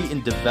degree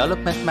in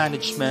Development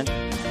Management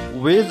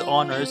with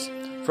honors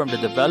from the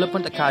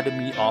Development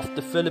Academy of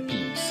the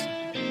Philippines.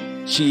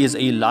 She is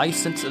a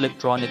licensed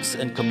electronics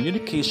and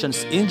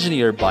communications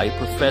engineer by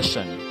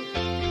profession.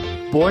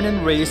 Born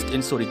and raised in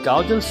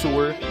Surigao del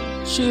Sur,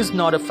 she is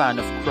not a fan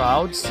of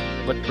crowds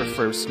but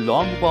prefers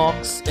long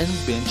walks and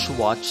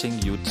binge-watching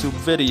YouTube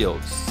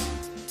videos.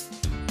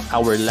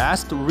 Our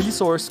last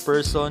resource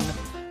person,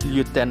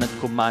 Lieutenant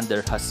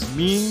Commander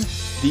Jasmine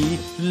D.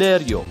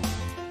 Lerio.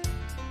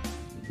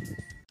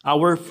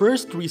 Our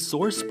first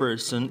resource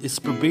person is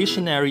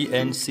Probationary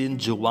Ensign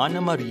Joanna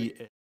Marie.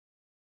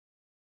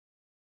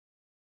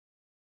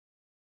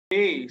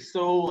 Okay,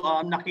 so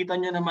nakita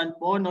nyo naman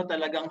po, no,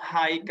 talagang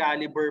high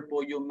caliber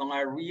po yung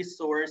mga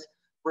resource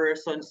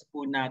persons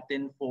po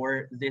natin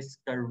for this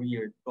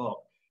career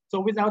talk. So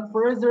without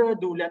further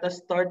ado, let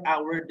us start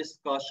our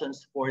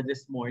discussions for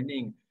this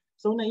morning.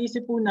 So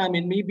naisip po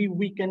namin, maybe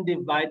we can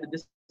divide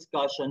the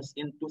discussions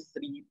into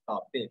three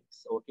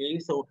topics. Okay,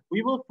 so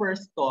we will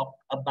first talk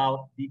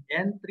about the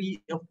entry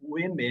of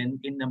women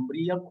in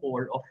NAMRIA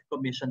Corps of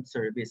Commissioned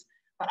Service.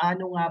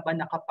 Paano nga ba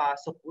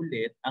nakapasok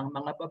ulit ang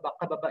mga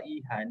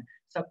kababaihan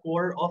sa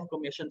Corps of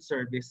Commissioned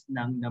Service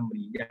ng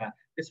NAMRIA?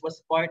 This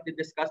was partly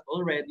discussed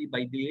already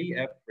by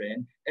DAF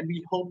friend, and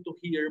we hope to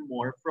hear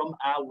more from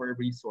our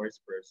resource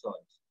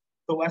persons.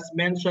 So as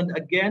mentioned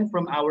again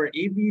from our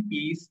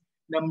AVPs,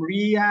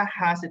 NAMRIA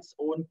has its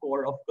own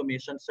Corps of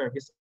Commissioned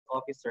Service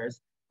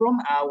officers from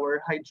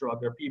our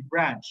hydrography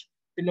branch.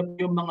 Sila po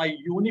yung mga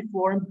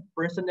uniformed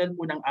personnel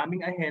po ng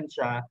aming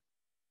ahensya,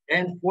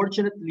 and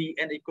fortunately,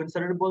 and a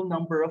considerable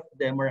number of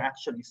them are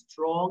actually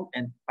strong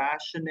and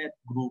passionate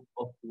group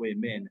of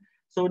women.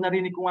 So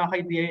narinig ko nga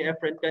kay DAF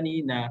friend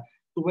kanina,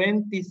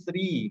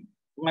 23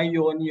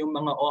 ngayon yung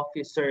mga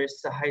officers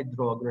sa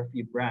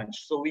hydrography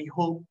branch. So we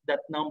hope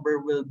that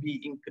number will be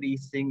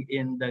increasing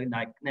in the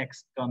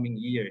next coming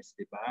years,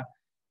 di ba?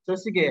 So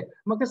sige,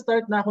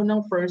 mag-start na ako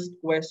ng first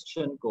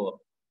question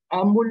ko.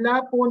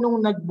 Mula po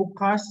nung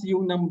nagbukas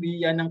yung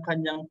NAMRIA ng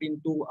kanyang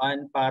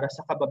pintuan para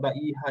sa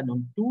kababaihan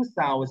noong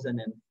 2004,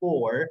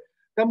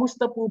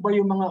 kamusta po ba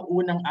yung mga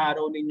unang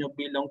araw ninyo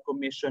bilang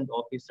commissioned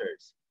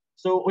officers?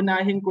 So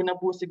unahin ko na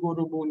po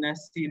siguro muna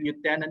si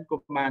Lieutenant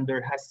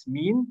Commander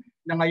Hasmin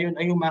na ngayon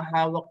ay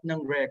humahawak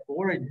ng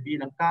record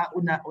bilang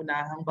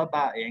kauna-unahang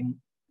babaeng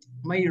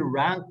may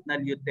rank na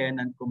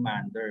Lieutenant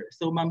Commander.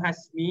 So Ma'am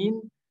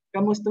Hasmin,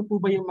 kamusta po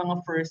ba yung mga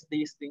first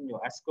days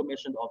ninyo as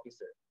commissioned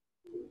officer?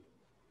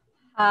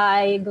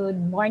 Hi, good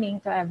morning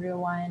to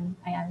everyone.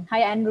 Ayan. Hi,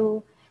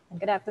 Andrew. And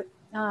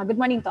good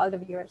morning to all the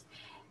viewers.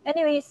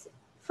 Anyways,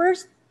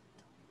 first,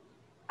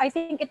 I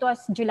think it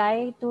was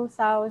July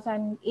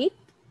 2008.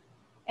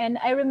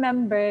 And I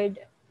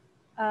remembered,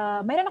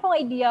 mayroon akong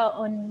idea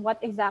on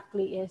what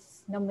exactly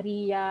is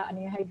NAMRIA,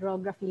 ano yung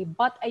hydrography,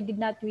 but I did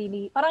not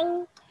really,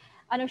 parang,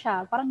 ano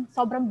siya, parang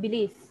sobrang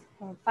bilis.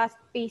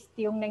 Fast-paced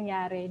yung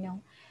nangyari.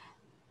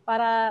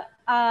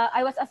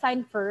 I was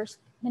assigned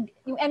first.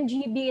 Yung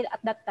MGB at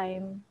that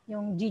time,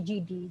 yung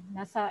GGD,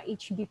 nasa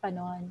HB pa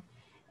noon.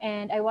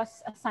 And I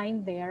was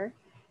assigned there.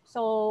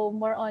 So,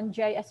 more on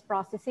GIS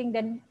processing.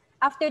 Then,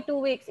 after 2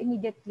 weeks,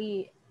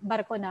 immediately,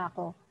 barko na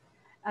ako.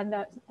 And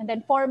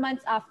then 4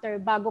 months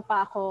after, bago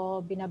pa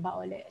ako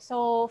binaba uli.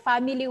 So,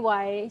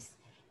 family-wise,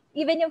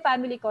 even yung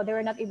family ko, they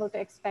were not able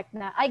to expect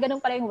na, ay, ganun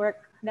pala yung work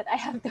that I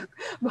have to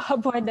go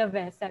aboard the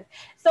vessel.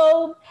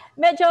 So,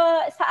 medyo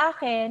sa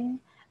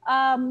akin,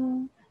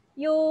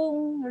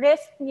 yung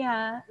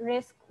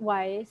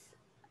risk-wise,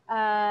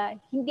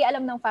 hindi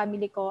alam ng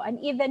family ko,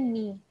 and even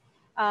me,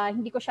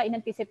 hindi ko siya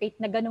in-anticipate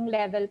na ganung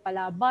level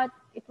pala, but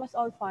it was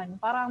all fun.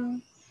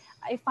 Parang,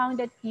 I found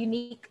it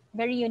unique,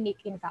 very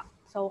unique in fact.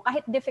 So,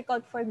 kahit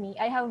difficult for me,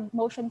 I have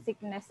motion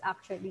sickness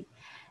actually.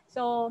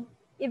 So,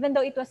 even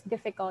though it was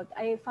difficult,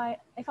 I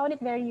found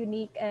it very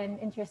unique and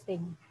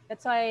interesting.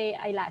 That's why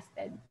I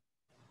lasted.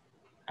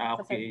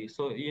 Okay,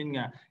 so yun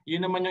nga.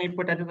 Yun naman yung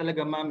importante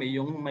talaga, ma'am,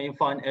 yung may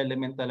fun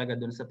element talaga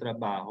dun sa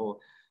trabaho.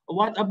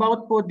 What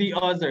about po the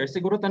other?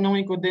 Siguro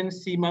tanungin ko din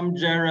si Ma'am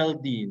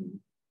Geraldine.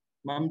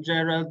 Ma'am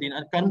Geraldine,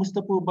 at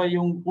kamusta po ba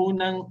yung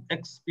unang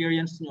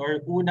experience niyo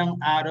or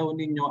unang araw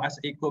ninyo as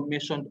a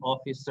commissioned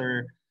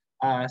officer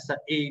sa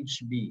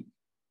HB?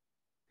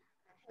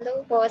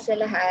 Hello po sa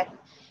lahat.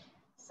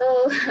 So,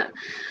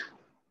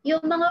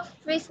 yung mga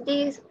first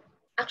days,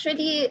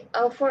 actually,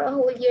 for a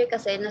whole year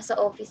kasi nasa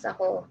office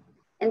ako.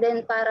 And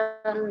then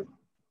parang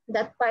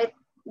that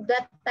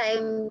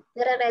time,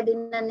 nire-ready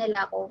na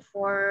nila ako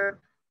for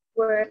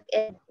work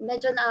and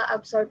medyo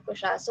na-absorb ko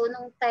siya. So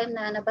nung time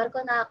na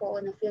nabarko na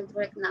ako, na field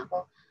work na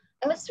ako,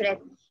 I was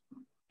ready.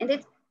 And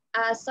it's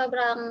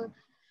sobrang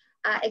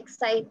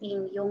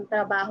exciting yung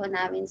trabaho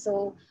namin.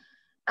 So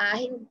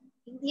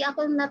hindi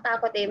ako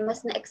natakot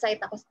mas na-excite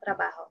ako sa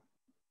trabaho.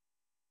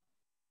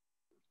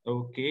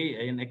 Okay,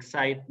 ayun,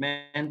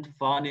 excitement,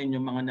 fun, yun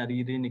yung mga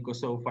naririnig ko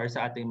so far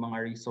sa ating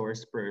mga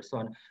resource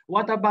person.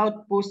 What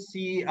about po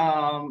si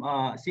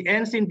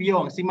Ensign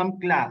Biong, si Ma'am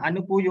Cla?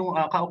 Ano po yung,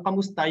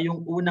 kamusta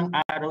yung unang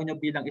araw nyo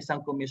bilang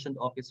isang commissioned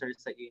officer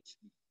sa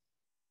HB?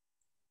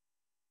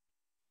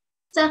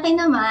 Sa akin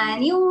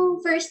naman,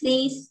 yung first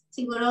days,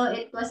 siguro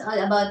it was all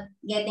about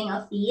getting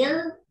a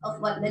feel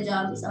of what the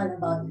job is all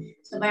about.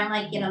 So parang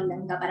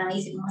nakikiramdam ka, parang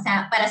isip mo,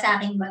 para sa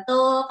akin ba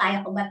to? Kaya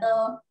ko ba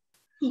to?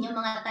 Yun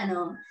yung mga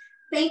tanong.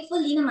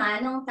 Thankfully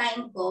naman, nung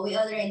time ko, we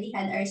already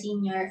had our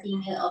senior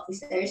female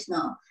officers,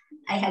 no?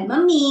 I had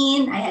Ma'am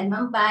Min, I had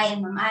Ma'am Bai,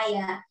 and Ma'am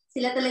Aya.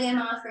 Sila talaga yung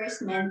mga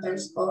first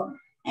mentors ko.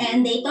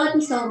 And they taught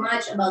me so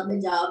much about the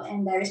job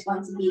and the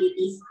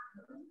responsibilities.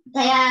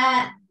 Kaya,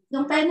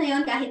 nung time na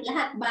yun, kahit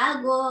lahat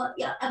bago,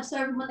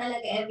 absorb mo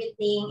talaga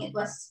everything. It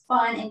was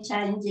fun and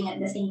challenging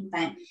at the same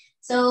time.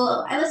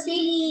 So, I was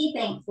really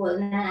thankful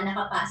na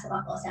nakapasok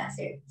ako sa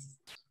service.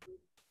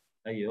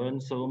 Ayun,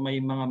 so may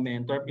mga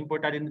mentor.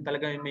 Importante din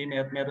talaga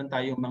meron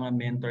tayong mga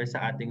mentor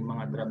sa ating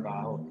mga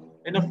trabaho.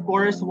 And of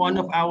course, one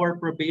of our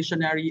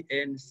probationary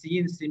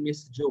ensigns, si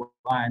Miss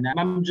Joanna.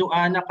 Ma'am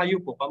Joanna,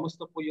 kayo po,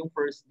 kamusta po yung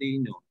first day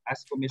nyo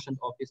as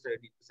commissioned officer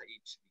dito sa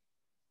HB?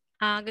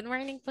 Good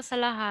morning po sa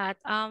lahat.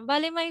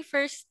 Bali, my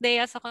first day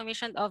as a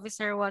commissioned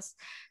officer was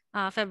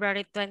November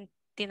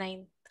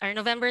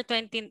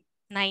 29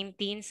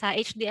 sa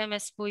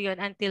HDMS po yun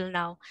until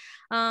now.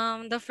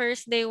 The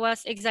first day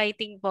was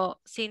exciting po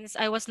since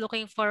I was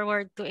looking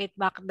forward to it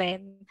back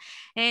then.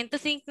 And to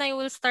think na I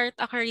will start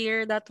a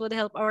career that would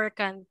help our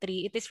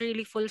country, it is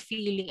really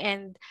fulfilling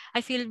and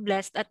I feel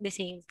blessed at the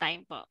same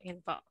time po.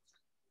 Yun po.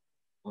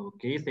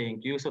 Okay,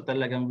 thank you. So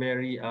talagang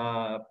very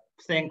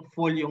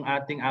thankful yung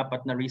ating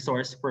apat na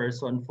resource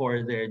person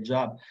for their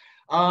job.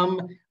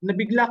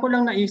 Nabigla ko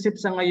lang naisip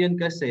sa ngayon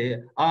kasi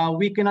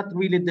we cannot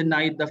really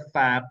deny the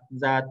fact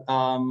that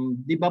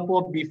di ba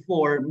po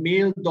before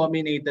male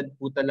dominated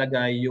po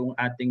talaga yung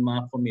ating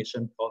mga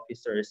commissioned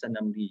officers sa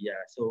NAMRIA.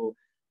 So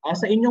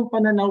sa inyong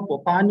pananaw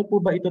po, paano po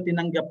ba ito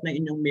tinanggap na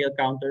inyong male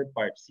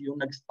counterparts yung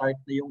nag-start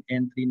na yung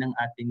entry ng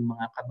ating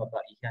mga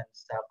kababaihan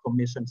sa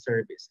commission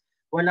service?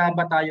 Wala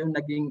ba tayong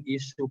naging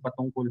issue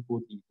patungkol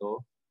po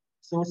dito?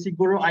 So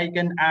siguro I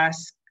can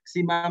ask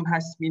Si Ma'am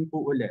Hasmin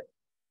po ulit.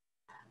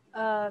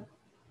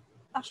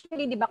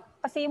 Actually, di ba,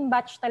 kasi yung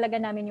batch talaga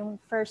namin yung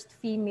first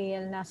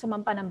female na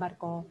sumampa ng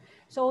barko.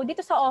 So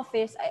dito sa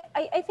office,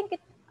 I think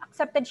it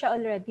accepted siya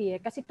already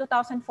kasi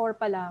 2004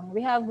 pa lang,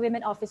 we have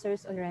women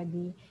officers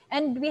already.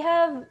 And we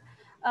have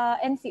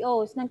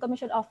NCOs,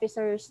 non-commissioned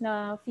officers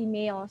na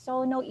female.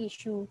 So no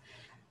issue.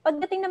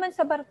 Pagdating naman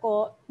sa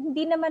barko,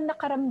 hindi naman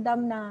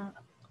nakaramdam na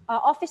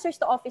officers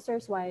to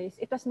officers wise,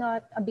 it was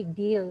not a big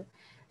deal.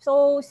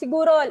 So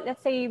siguro,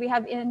 let's say we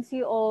have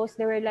NCOs,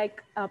 they were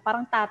like,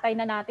 parang tatay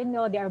na natin,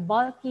 no? They are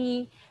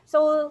bulky.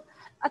 So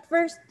at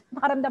first,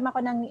 nakaramdam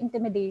ako ng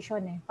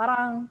intimidation eh.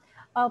 Parang,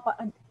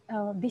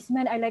 this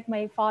man are like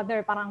my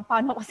father. Parang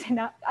paano kasi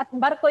na, at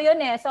barko yun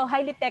eh. So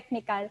highly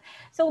technical.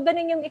 So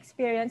ganun yung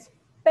experience.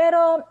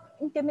 Pero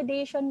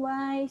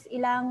intimidation-wise,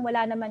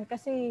 wala naman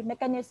kasi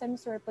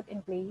mechanisms were put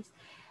in place.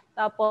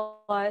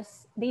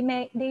 Tapos, they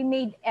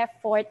made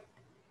effort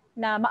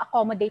na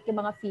ma-accommodate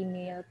yung mga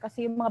female.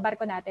 Kasi yung mga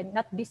barko natin,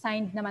 not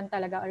designed naman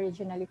talaga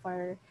originally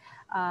for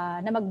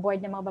na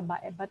mag-board ng mga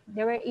babae. But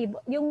they were able,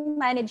 yung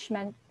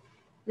management,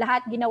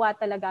 lahat ginawa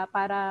talaga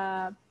para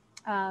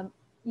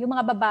yung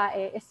mga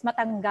babae is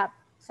matanggap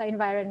sa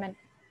environment.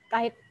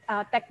 Kahit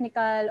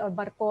technical or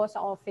barko sa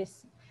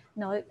office,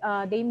 no,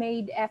 they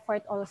made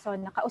effort also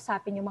na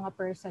kausapin yung mga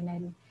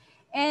personnel.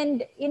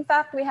 And in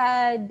fact, we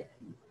had,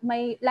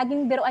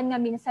 laging biruan nga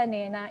minsan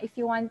na if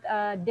you want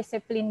a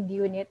disciplined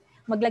unit,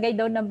 maglagay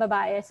daw ng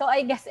babae. So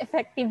I guess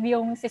effective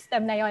yung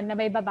system na yon na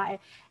may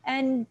babae.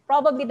 And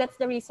probably that's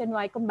the reason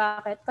why kung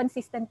bakit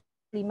consistently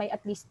may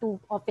at least 2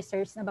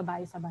 officers na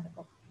babae sa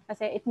barko.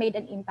 Kasi it made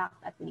an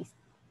impact at least.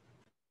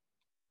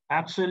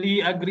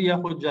 Actually, agree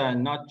ako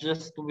dyan, not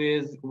just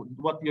with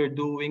what you're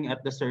doing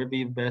at the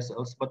survey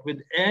vessels, but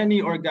with any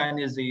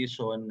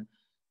organization,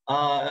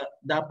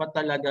 dapat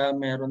talaga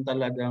meron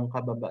talagang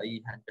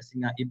kababaihan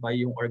kasi nga iba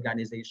yung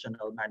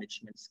organizational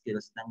management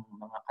skills ng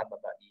mga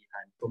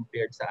kababaihan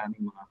compared sa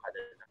aming mga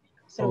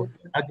kalalakihan. So,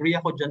 agree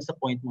ako dyan sa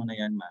point mo na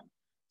yan, ma'am.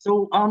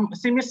 So,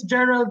 si Miss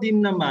Geraldine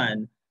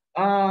naman,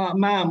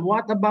 ma'am,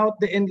 what about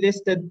the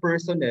enlisted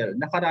personnel?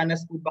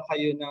 Nakaranas po ba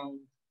kayo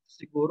ng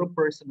siguro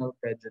personal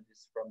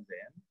prejudice from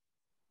them?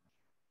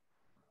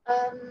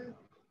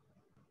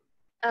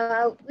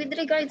 With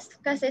regards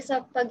kasi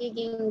sa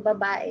pagiging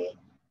babae,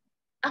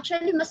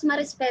 actually mas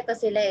marespeto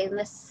sila eh.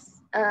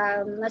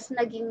 Mas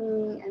naging,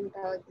 ano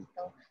tawag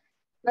dito,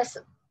 mas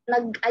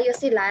nag-ayos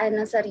sila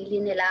ng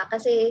sarili nila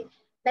kasi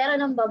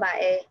meron ng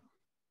babae.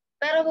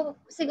 Pero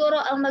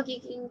siguro ang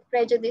magiging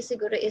prejudice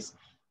siguro is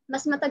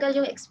mas matagal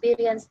yung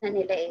experience na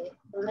nila eh.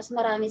 Mas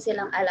marami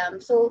silang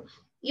alam. So,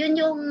 yun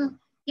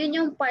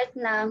yung part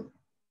na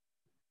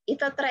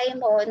itatry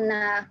mo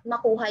na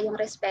makuha yung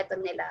respeto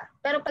nila.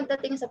 Pero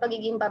pagdating sa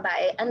pagiging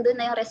babae, andun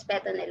na yung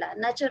respeto nila.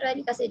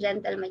 Naturally kasi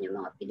gentleman yung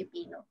mga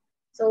Pilipino.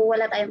 So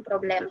wala tayong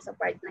problema sa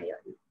part na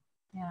yun.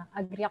 Yeah,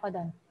 agree ako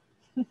doon.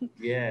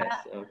 Yes,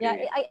 okay. Yeah,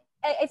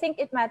 I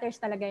think it matters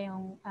talaga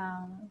yung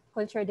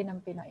culture din ng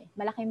Pinoy.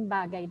 Malaking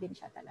bagay din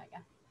siya talaga.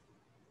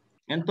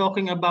 And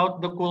talking about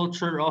the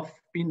culture of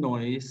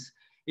Pinoys,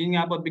 yun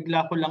nga po,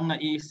 bigla ko lang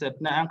naisip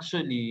na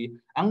actually,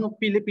 ang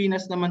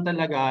Pilipinas naman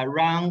talaga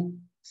ranks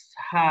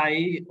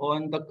high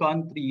on the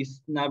countries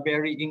na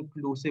very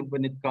inclusive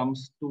when it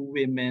comes to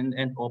women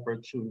and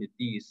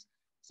opportunities.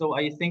 So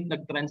I think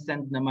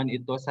nag-transcend naman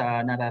ito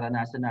sa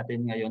nararanasan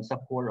natin ngayon sa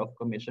core of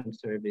commission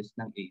service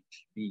ng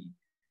HB.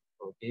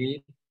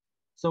 Okay?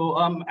 So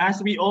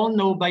as we all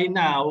know by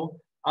now,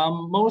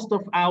 most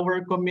of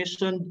our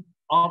commissioned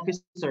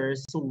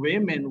officers,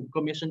 women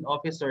commissioned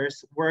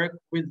officers, work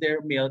with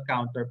their male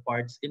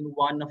counterparts in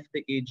one of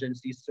the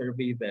agency's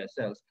survey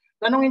vessels.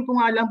 Tanungin ko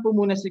nga lang po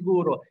muna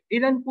siguro,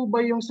 ilan po ba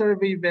yung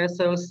survey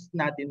vessels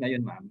natin ngayon,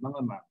 ma'am? Mga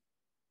ma'am?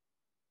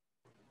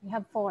 We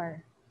have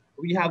 4.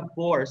 We have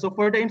 4. So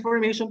for the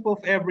information po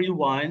of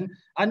everyone,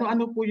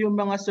 ano-ano po yung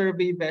mga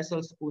survey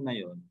vessels po na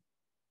yun?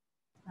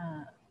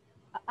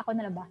 Ako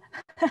na lang ba?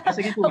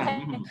 Sige po,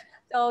 ma'am. Okay.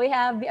 So we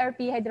have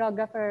BRP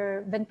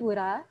Hydrographer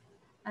Ventura,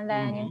 and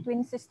then yung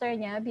twin sister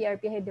niya,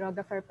 BRP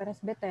Hydrographer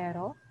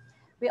Presbitero.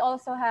 We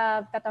also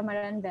have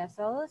catamaran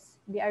vessels,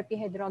 BRP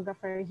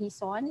Hydrographer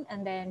Hison,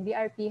 and then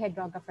BRP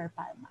Hydrographer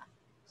Palma.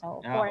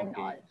 So 4 in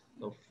all.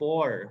 So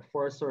 4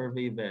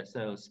 survey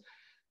vessels.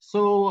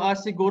 So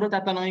siguro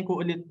tatanungin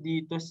ko ulit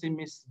dito si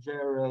Miss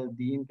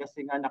Geraldine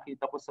kasi nga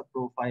nakita ko sa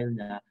profile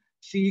niya.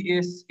 She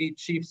is a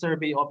Chief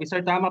Survey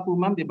Officer. Tama po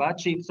ma'am, di ba?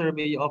 Chief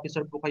Survey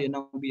Officer po kayo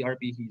ng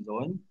BRP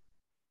Hison?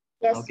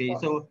 Yes okay, po.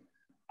 So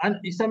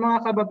sa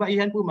mga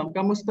kababaihan po ma'am,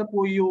 kamusta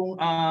po yung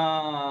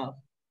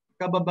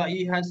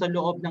kababaihan sa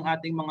loob ng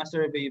ating mga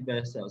survey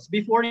vessels?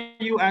 Before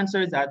you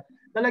answer that,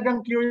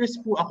 talagang curious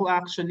po ako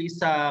actually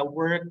sa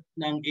work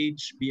ng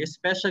HB,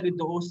 especially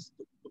those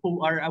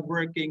who are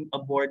working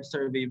aboard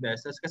survey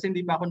vessels kasi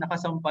hindi pa ako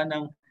nakasampa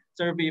ng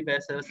survey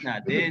vessels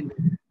natin.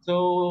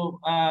 So,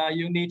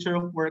 yung nature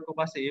of work ko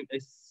kasi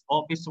is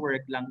office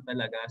work lang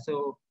talaga.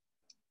 So,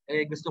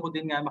 gusto ko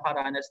din nga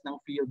makaranas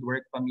ng field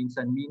work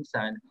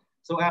paminsan-minsan.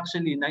 So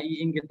actually,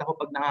 naiinggit ako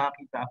pag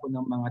nakakita ako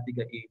ng mga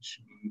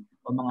tiga-HB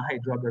o mga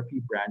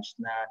hydrography branch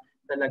na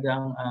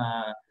talagang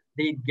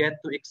they get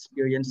to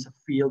experience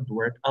field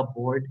work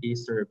aboard a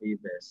survey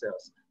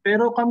vessels.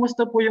 Pero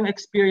kamusta po yung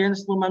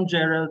experience mo, Ma'am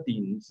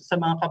Geraldine, sa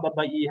mga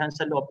kababaihan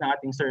sa loob ng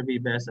ating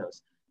survey vessels?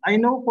 I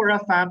know for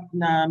a fact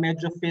na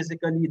medyo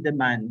physically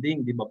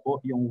demanding, di ba po,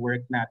 yung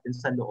work natin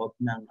sa loob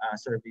ng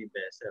survey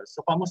vessels.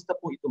 So kamusta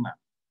po ito, Ma'am?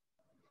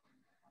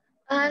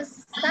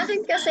 Sa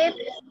akin kasi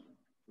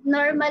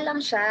normal lang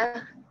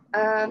siya.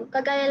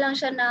 Kagaya lang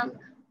siya ng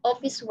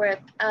office work.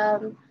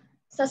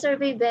 Sa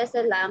survey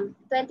vessel lang,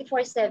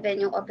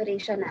 24/7 yung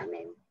operation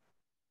namin.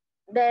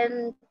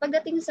 Then,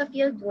 pagdating sa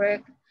field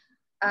work,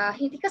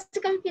 hindi kasi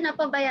kami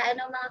pinapabayaan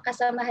ng mga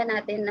kasamahan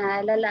natin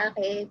na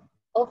lalaki,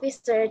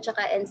 officer,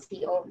 tsaka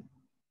NCO.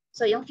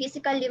 So, yung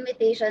physical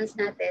limitations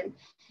natin,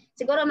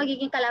 siguro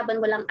magiging kalaban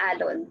mo lang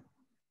alon.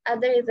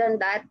 Other than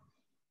that,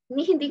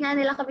 hindi nga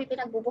nila kami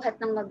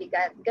pinagbubuhat ng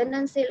mabigat.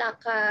 Ganun sila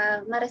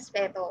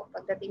marespeto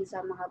pagdating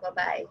sa mga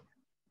babae.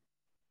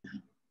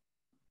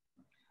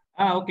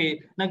 Okay.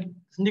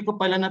 Hindi ko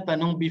pala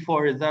natanong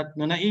before that.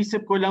 No,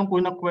 naisip ko lang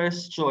po na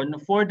question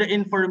for the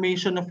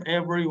information of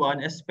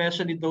everyone,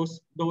 especially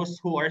those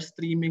who are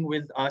streaming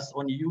with us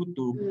on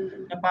YouTube,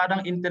 na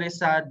parang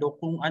interesado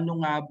kung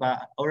ano nga ba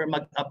or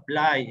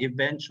mag-apply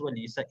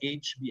eventually sa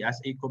HB as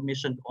a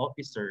commissioned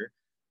officer.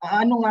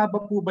 Ano nga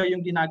ba po ba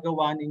yung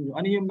ginagawa ninyo?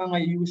 Ano yung mga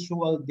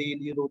usual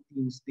daily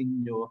routines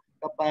ninyo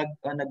kapag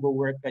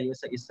nag-work kayo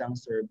sa isang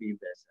survey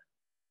vessel?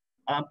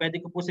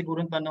 Pwede ko po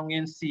siguro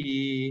tanongin si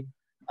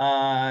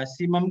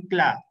Ma'am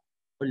Cla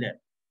ulit.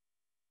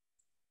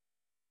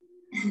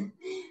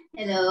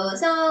 Hello.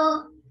 So,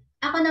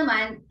 ako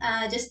naman,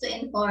 just to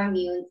inform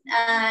you,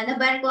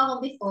 nabarko ako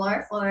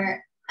before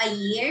for a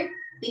year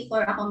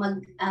before ako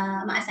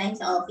ma-assign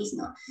sa office,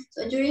 no?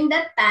 So, during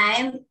that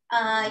time,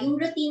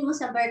 yung routine mo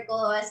sa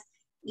barko was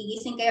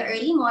gigising kayo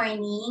early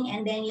morning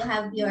and then you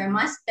have your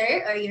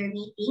muster or your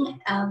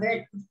meeting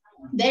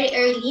very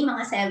early,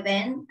 mga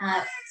 7.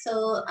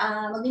 So,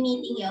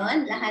 mag-meeting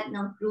yon lahat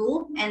ng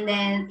crew. And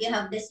then, you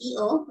have the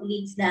CO who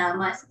leads the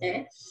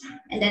muster.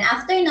 And then,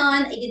 after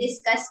nun,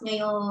 i-discuss nyo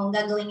yung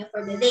gagawin nyo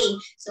for the day.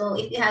 So,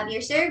 if you have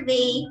your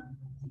survey,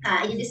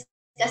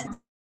 i-discuss ng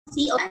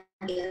CO,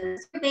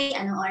 survey,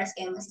 anong oras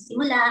kayo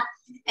masisimula.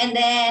 And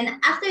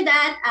then, after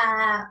that,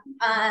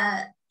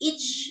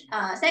 each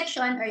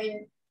section or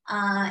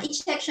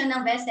each section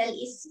ng vessel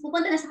is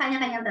pupunta na sa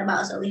kanya-kanyang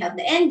trabaho. So we have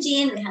the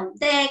engine, we have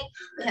deck,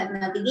 we have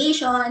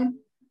navigation.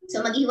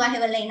 So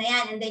maghiwa-hiwalay na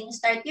yan. And then you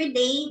start your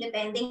day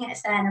depending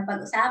sa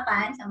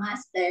napag-usapan sa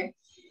master.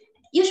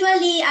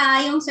 Usually,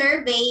 yung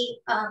survey,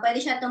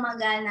 pwede siya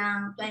tumagal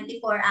ng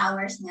 24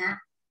 hours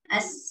nga.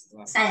 As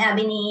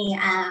sabi ni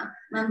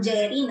Ma'am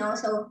Jerry, no?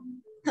 So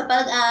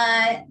kapag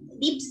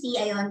deep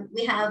sea, ayun,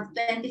 we have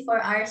 24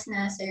 hours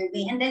na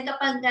survey. And then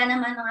kapag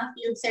naman mga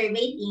field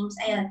survey teams,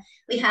 ayun,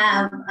 we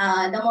have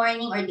the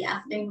morning or the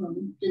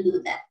afternoon to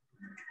do that.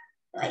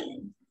 So,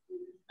 ayun.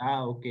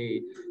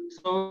 Okay.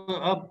 So,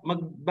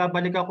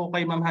 magbabalik ako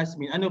kay Ma'am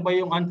Hasmin. Ano ba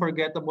yung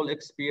unforgettable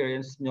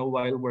experience nyo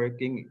while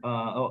working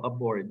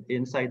aboard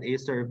inside a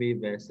survey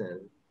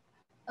vessel?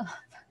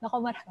 Naku,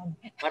 marami.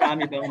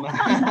 Marami bang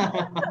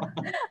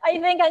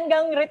I think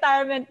hanggang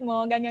retirement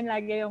mo, ganyan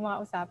lagi yung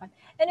mga usapan.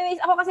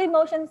 Anyways, ako kasi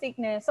motion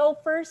sickness. So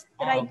first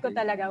ride ko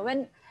talaga,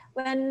 when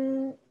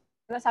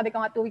sabi ko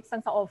nga 2 weeks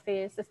lang sa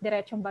office, tapos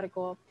diretsong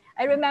barko,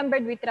 I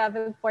remembered we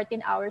traveled 14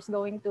 hours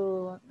going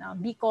to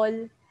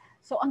Bicol.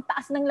 So ang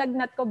taas ng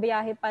lagnat ko,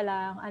 biyahe pa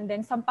lang. And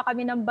then sampa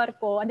kami ng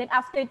barko. And then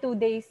after 2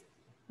 days,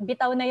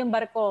 bitaw na yung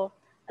barko.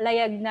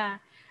 Layag na.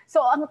 So,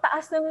 ang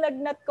taas ng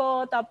lagnat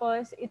ko,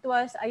 tapos it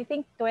was, I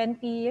think,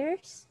 20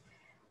 years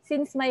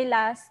since my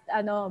last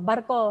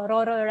barko,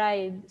 Roro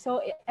ride. So,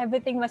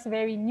 everything was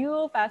very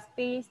new,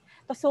 fast-paced.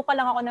 Tapos, suka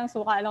lang ako ng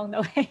suka along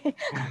the way.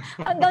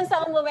 Hanggang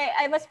sa umuwi,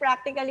 I was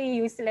practically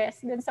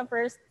useless dun sa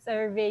first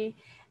survey.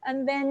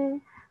 And then,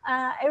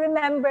 I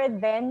remember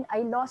then,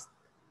 I lost,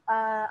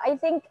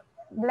 I think,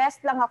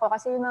 blessed lang ako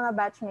kasi yung mga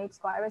batchmates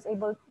ko, I was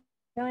able to,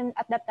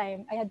 at that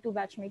time, I had 2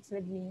 batchmates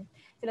with me.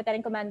 Si Lieutenant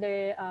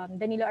Commander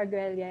Danilo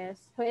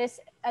Arguelles, who is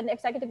an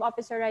executive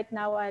officer right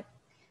now at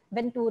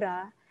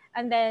Ventura.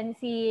 And then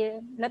si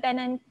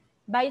Lieutenant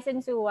Bison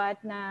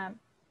Suwat na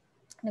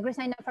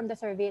nag-resign na from the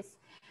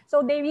service. So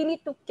they really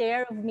took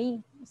care of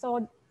me.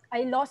 So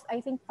I lost,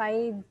 I think,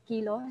 5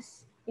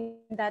 kilos in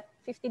that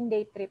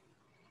 15-day trip.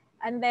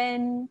 And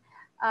then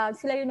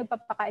sila yung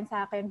nagpapakain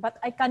sa akin. But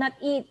I cannot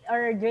eat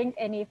or drink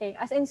anything.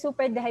 As in,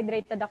 super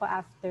dehydrated ako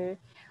after.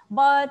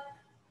 But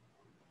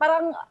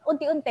parang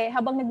unti-unti,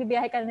 habang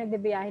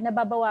nagbibiyahe,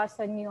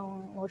 nababawasan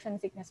yung motion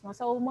sickness mo.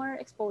 So, more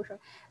exposure.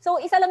 So,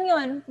 isa lang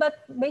yun.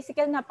 But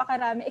basically,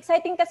 napakarami.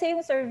 Exciting kasi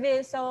yung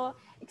service. So,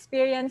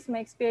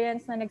 may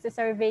experience na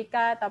nagsisurvey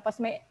ka.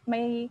 Tapos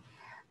may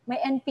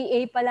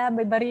NPA pala,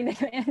 may barilan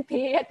yung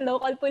NPA at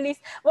local police.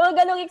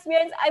 Mga ganong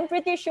experience. I'm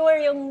pretty sure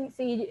yung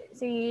si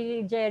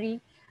Jerry,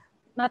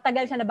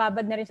 matagal siya,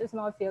 nababad na rin sa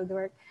mga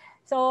fieldwork.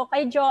 So,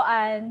 kay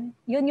Joanne,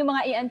 yun yung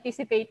mga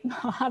i-anticipate mo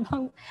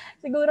habang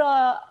siguro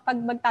pag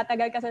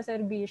magtatagal ka sa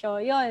serbisyo.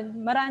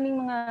 Yun, maraming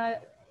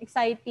mga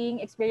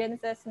exciting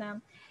experiences na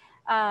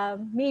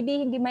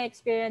maybe hindi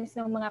ma-experience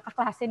ng mga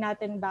kaklase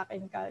natin back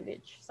in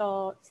college.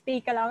 So,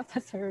 stay ka lang sa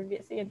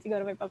service. Yan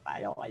siguro may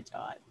papayo ko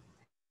dyan.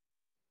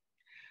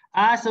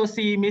 So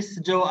si Miss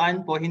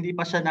Joanne po, hindi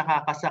pa siya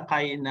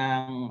nakakasakay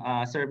ng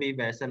survey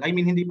vessel. I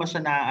mean, hindi pa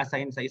siya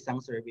na-assign sa isang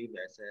survey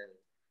vessel.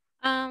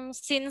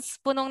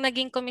 Since po nung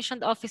naging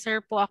commissioned officer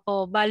po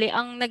ako, bali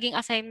ang naging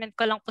assignment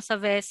ko lang po sa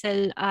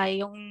vessel ay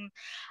yung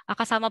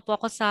kasama po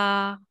ako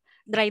sa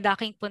dry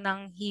docking po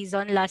ng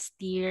Hizon last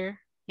year.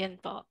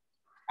 Yun po.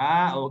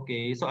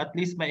 Okay. So at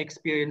least may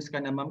experience ka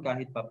naman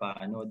kahit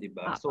papaano, di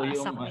ba? So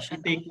yung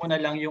i-take mo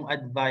na lang yung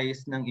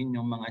advice ng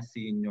inyong mga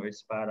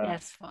seniors para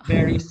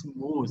very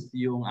smooth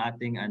yung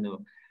ating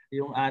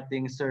yung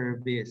ating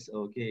service.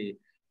 Okay.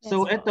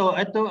 So ito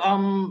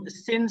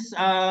since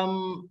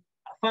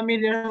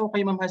familiar ako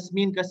kay Ma'am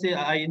Hasmin kasi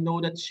I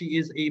know that she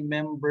is a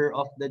member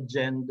of the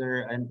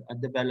Gender and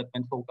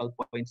Development Focal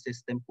Point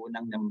System po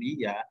ng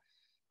NAMRIA.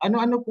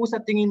 Ano-ano po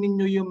sa tingin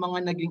ninyo yung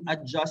mga naging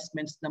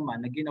adjustments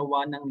naman na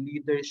ginawa ng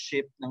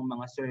leadership ng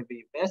mga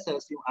survey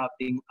vessels, yung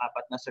ating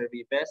 4 na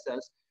survey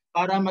vessels,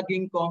 para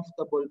maging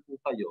comfortable po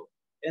kayo?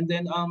 And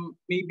then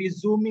maybe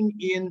zooming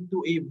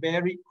into a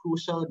very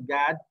crucial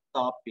GAD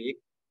topic,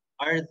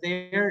 are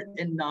there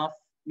enough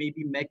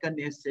maybe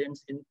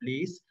mechanisms in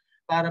place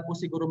para po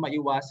siguro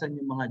maiwasan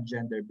yung mga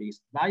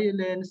gender-based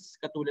violence,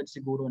 katulad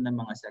siguro ng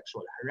mga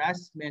sexual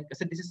harassment,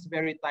 kasi this is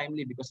very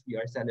timely because we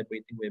are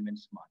celebrating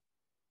Women's Month.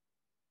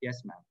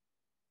 Yes, ma'am.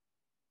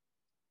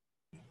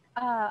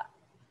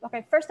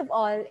 Okay, first of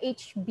all,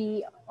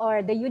 HB or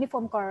the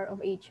Uniform Corps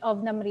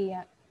of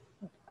NAMRIA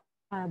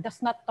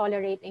does not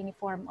tolerate any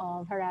form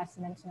of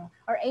harassment, no,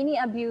 or any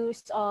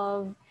abuse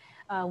of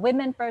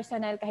women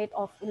personnel, kahit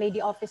lady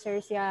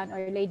officers yan,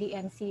 or lady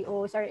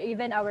NCOs, or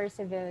even our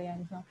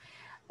civilians, no,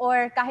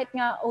 or kahit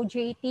nga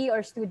OJT or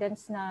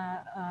students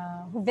na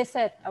who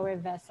visit our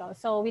vessel.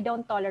 So we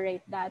don't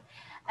tolerate that.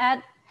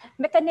 And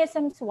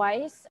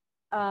mechanisms-wise,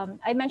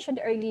 I mentioned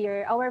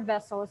earlier, our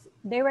vessels,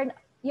 they were,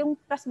 yung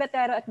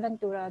Presbitero at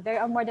Ventura, they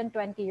are more than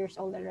 20 years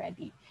old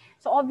already.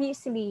 So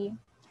obviously,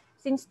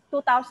 since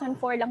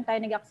 2004 lang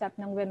tayo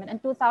nag-accept ng women and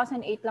 2008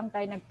 lang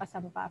tayo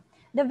nagpasampa,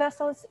 the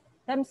vessels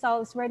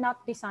themselves were not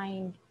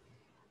designed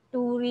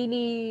to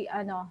really,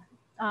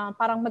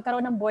 parang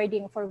magkaroon ng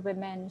boarding for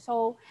women.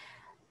 So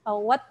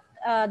what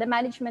the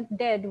management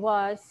did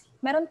was,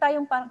 meron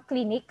tayong parang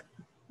clinic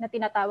na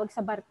tinatawag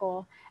sa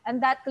barko, and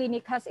that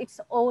clinic has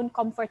its own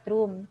comfort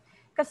room.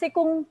 Kasi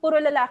kung puro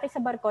lalaki sa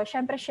barko,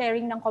 syempre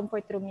sharing ng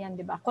comfort room yan,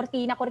 di ba?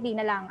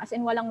 Kortina lang, as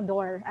in walang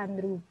door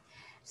and roof.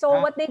 So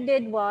what they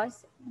did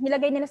was,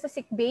 nilagay nila sa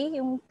sick bay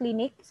yung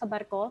clinic sa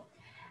barko.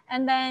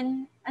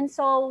 And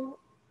so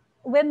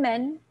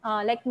women,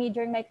 like me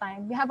during my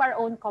time, we have our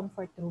own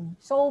comfort room.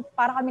 So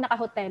para kami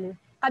naka-hotel.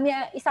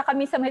 Isa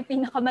kami sa may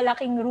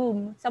pinakamalaking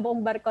room sa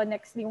buong barko,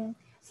 next yung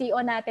CEO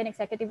natin,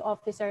 executive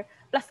officer,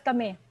 plus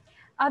kami.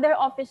 Other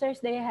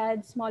officers, they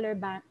had smaller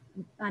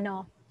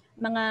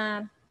mga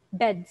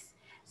beds.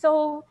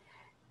 So,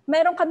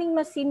 meron kaming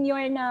mas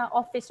senior na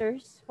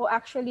officers who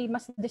actually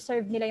mas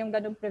deserve nila yung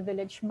ganung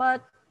privilege,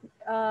 but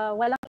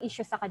walang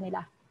issue sa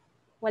kanila.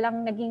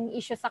 Walang naging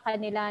issue sa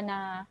kanila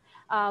na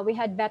we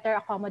had better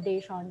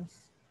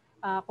accommodations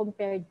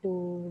compared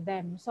to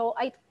them. So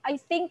I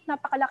think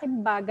napakalaking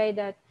bagay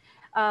that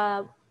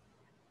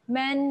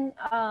men,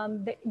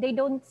 they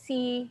don't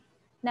see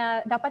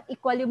na dapat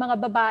equal yung mga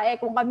babae.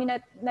 Kung kami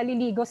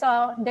naliligo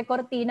sa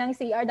dekortina ng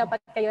CR,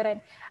 dapat kayo rin.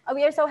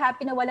 We are so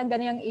happy na walang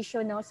ganyan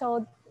issue, no?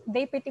 So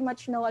they pretty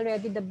much know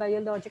already the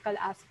biological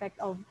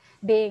aspect of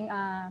being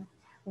a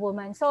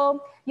woman. So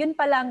yun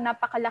pa lang,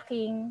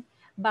 napakalaking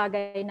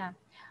bagay na.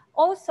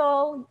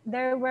 Also,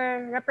 there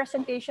were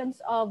representations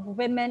of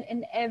women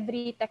in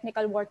every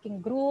technical working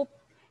group,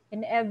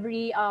 in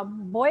every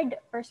board,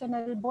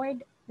 personal board.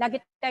 Lagi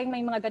tayong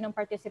may mga ganong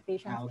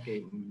participations.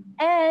 Okay.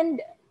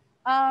 And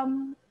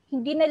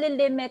hindi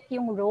nalilimit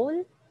yung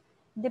role,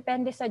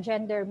 depende sa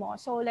gender mo.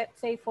 So let's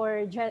say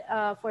for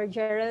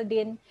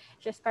Geraldine,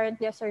 she's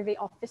currently a survey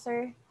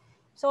officer.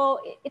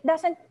 So it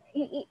doesn't,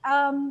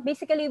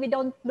 basically we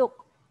don't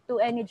look to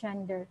any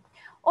gender.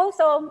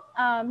 Also,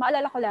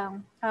 maalala ko lang,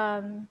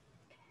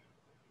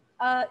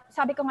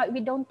 sabi ko nga,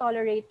 we don't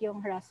tolerate yung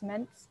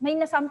harassments. May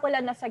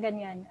nasampulan na sa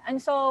ganyan. And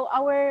so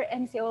our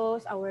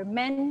NCOs, our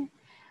men,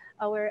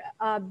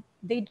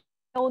 they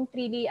don't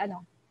really,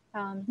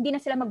 hindi na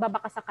sila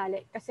magbabaka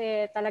sakali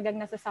kasi talagang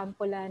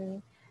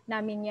nasasampulan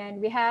namin yan.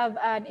 We have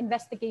an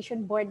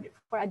investigation board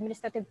for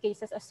administrative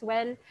cases as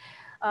well,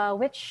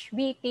 which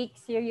we take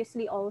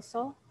seriously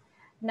also,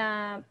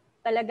 na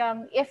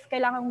talagang if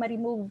kailangang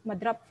ma-remove,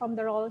 ma-drop from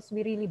the rolls,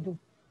 we really do.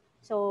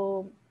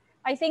 So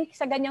I think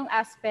sa ganyang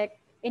aspect,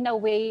 in a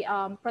way,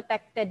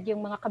 protected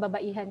yung mga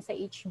kababaihan sa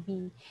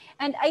HB.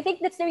 And I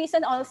think that's the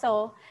reason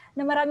also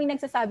na maraming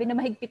nagsasabi na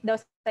mahigpit daw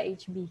sa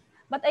HB.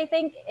 But I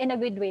think in a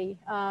good way.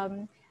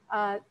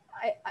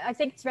 I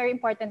think it's very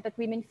important that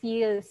women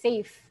feel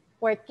safe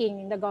working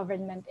in the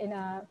government in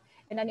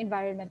an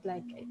environment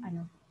like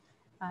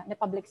the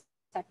public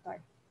sector.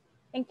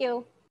 Thank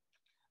you.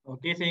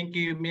 Okay, thank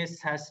you,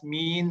 Miss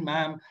Hasmin.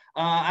 Ma'am,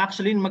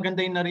 actually maganda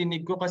yung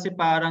narinig ko kasi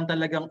parang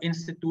talagang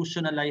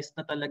institutionalized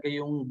na talaga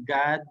yung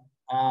GAD,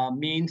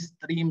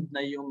 mainstreamed na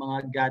yung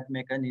mga GAD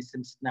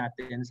mechanisms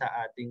natin sa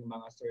ating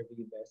mga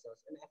survey vessels.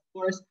 And of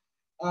course,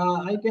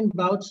 I can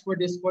vouch for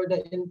this for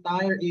the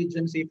entire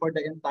agency, for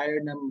the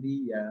entire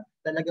NAMRIA.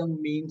 Talagang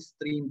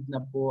mainstreamed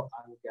na po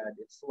ang GAD.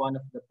 It's one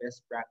of the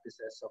best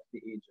practices of the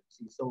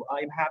agency. So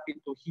I'm happy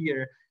to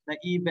hear na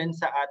even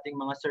sa ating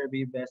mga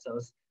survey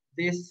vessels,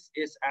 this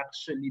is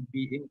actually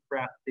being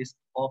practiced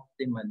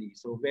optimally.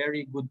 So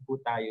very good po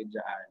tayo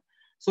dyan.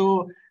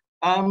 So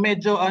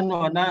medyo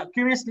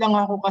curious lang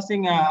ako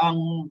kasi nga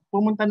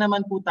pumunta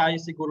naman po tayo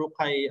siguro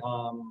kay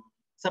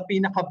sa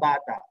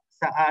pinakabata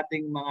sa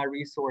ating mga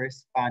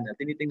resource panel.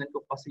 Tinitingnan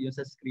ko kasi yun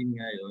sa screen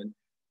ngayon.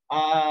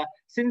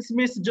 Since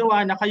Miss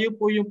Joanna, kayo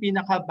po yung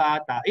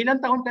pinakabata. Ilang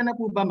taon ka na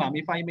po ba, ma'am,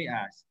 if I may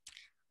ask?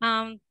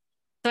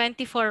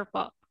 24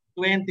 po.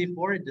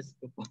 24, just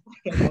po.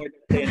 More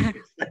than 10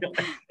 years.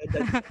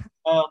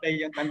 Okay,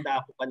 yung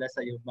tanda ko pala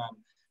sa iyo, ma'am.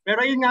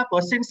 Pero yun nga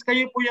po, since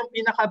kayo po yung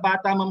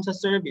pinakabata, ma'am, sa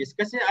service,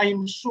 kasi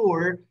I'm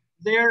sure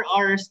there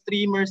are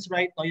streamers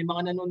right now, yung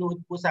mga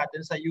nanonood po sa atin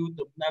sa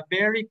YouTube na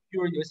very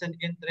curious and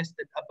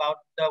interested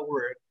about the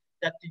work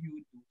that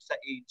you do sa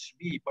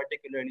HB,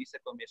 particularly sa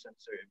commission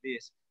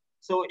service.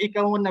 So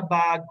ikaw na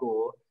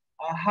bago,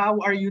 how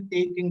are you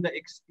taking the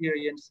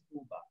experience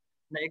po ba?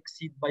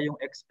 Na-exceed ba yung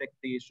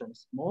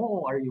expectations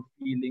mo? Or are you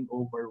feeling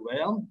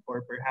overwhelmed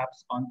or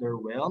perhaps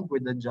underwhelmed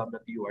with the job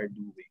that you are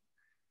doing?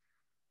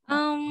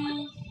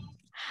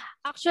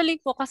 Actually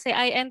po kasi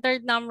I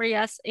entered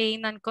NAMRIA as a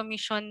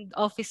non-commissioned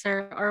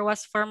officer or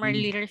was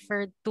formerly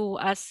referred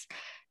to as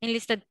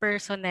enlisted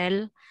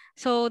personnel.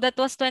 So that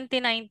was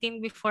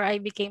 2019 before I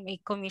became a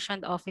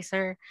commissioned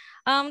officer.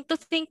 To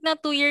think na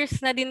 2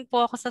 years na din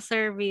po ako sa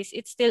service,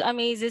 it still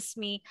amazes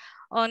me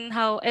on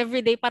how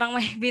everyday parang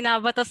may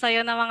binabato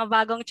sa'yo na mga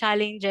bagong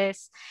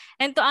challenges.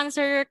 And to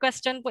answer your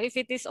question po if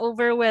it is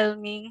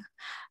overwhelming,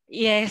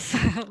 yes,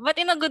 but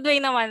in a good way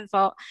naman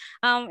po.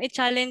 It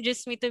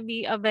challenges me to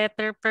be a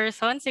better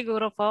person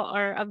siguro po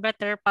or a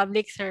better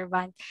public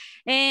servant.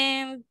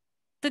 And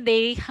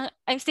today,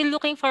 I'm still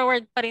looking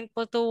forward pa rin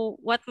po to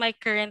what my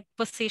current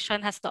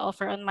position has to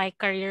offer on my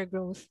career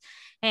growth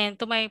and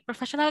to my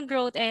professional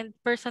growth and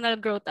personal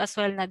growth as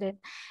well na din.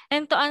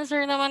 And to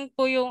answer naman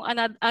po yung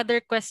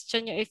other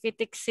question nyo if it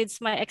exceeds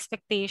my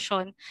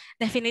expectation,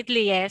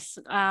 definitely yes.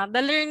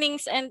 The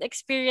learnings and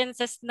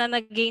experiences na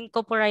nag-gain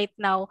ko po right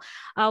now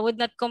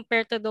would not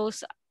compare to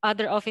those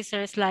other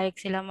officers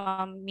like sila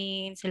Ma'am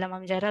Min, sila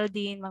Ma'am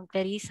Geraldine, Ma'am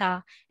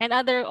Clarissa, and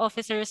other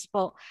officers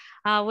po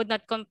would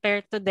not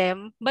compare to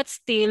them. But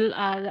still,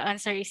 the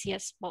answer is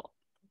yes po.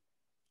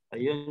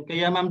 Ayun.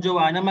 Kaya Ma'am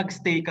Joanna,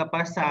 magstay ka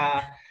pa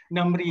sa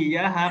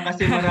NAMRIA ha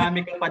kasi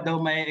marami ka pa daw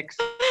may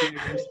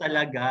experience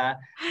talaga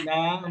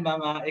na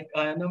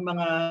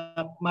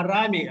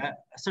marami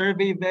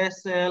survey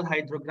vessel,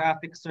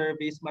 hydrographic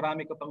service,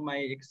 marami ka pang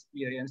may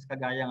experience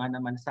kagaya nga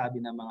naman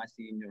sabi ng mga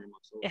senior mo.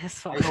 So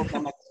yes, I hope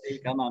na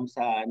magstay ka ma'am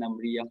sa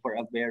NAMRIA for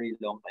a very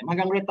long time.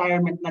 Hanggang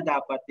retirement na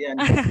dapat yan.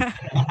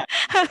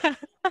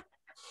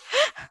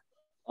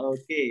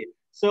 Okay.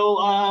 So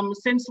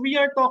since we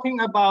are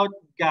talking about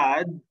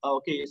GAD,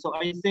 okay, so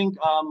I think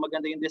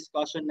maganda yung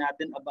discussion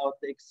natin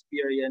about the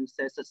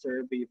experiences sa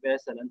survey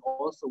vessel and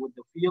also with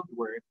the field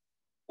work.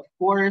 Of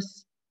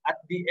course, at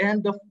the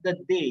end of the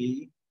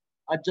day,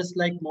 just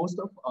like most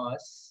of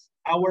us,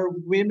 our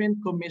women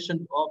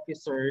commissioned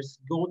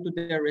officers go to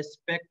their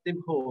respective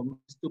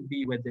homes to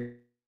be with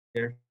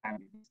their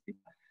families.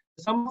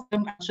 Some of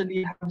them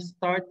actually have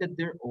started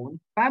their own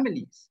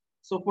families.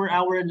 So for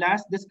our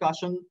last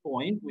discussion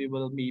point, we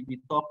will maybe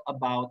talk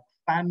about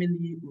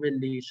family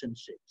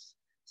relationships.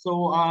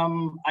 So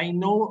I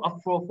know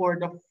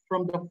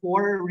from the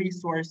 4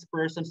 resource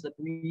persons that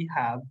we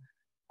have,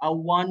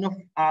 one of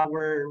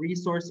our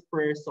resource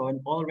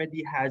person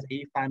already has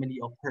a family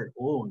of her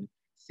own,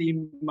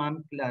 si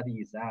Ma'am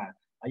Clarissa.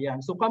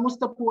 Ayan. So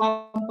kamusta po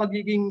ang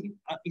pagiging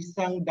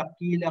isang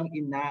dakilang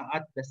ina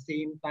at the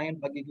same time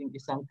pagiging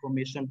isang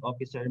commissioned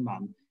officer,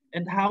 ma'am?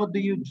 And how do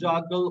you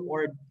juggle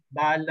or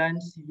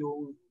balance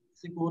yung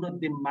siguro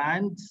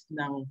demands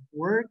ng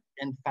work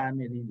and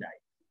family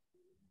life?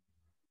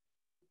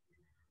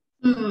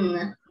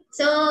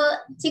 So,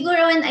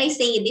 siguro when I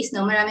say this,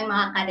 no, maraming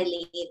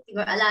makaka-relate.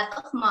 Siguro a lot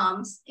of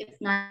moms, if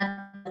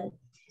not,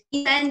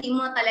 minsan hindi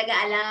mo talaga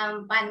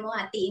alam paano mo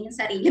hatiin yung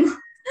sarili mo.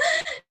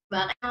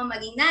 Diba? Kailangan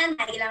maging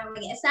nanay, kailangan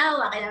maging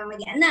asawa, kailangan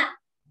maging anak.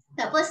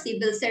 Tapos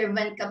civil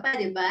servant ka pa,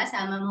 di ba?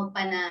 Sama mo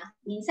pa na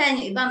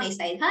minsan yung iba may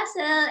side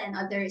hustle and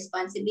other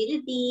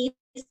responsibilities.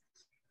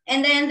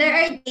 And then there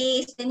are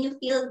days when you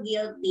feel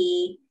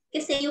guilty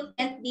kasi you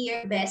can't be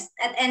your best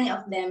at any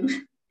of them.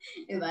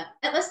 Diba?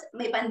 Tapos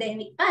may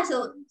pandemic pa,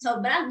 so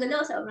sobrang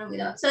gulo.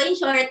 So in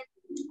short,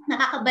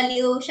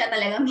 nakakabaliw siya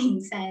talaga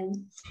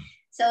minsan.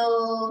 So,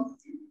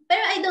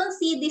 pero I don't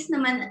see this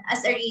naman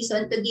as a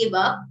reason to give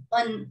up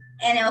on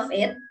any of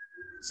it.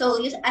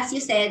 So as you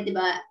said,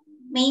 diba,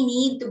 may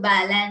need to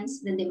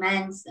balance the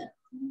demands.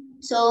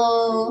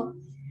 So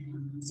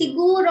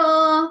Siguro,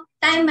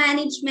 time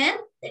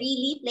management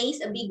really plays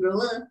a big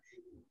role.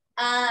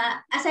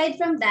 Aside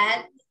from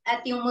that,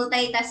 at yung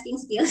multitasking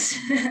skills,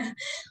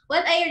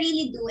 what I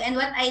really do and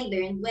what I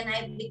learned when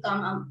I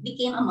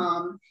became a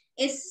mom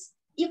is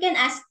you can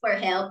ask for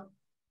help.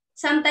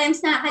 Sometimes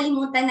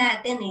nakakalimutan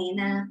natin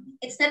na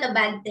it's not a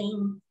bad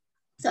thing.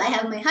 So I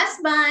have my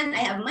husband,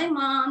 I have my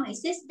mom, my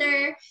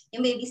sister,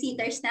 yung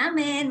babysitters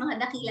namin,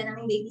 mga dakila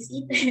naming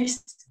babysitters.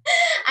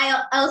 I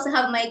also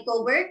have my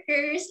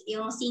co-workers,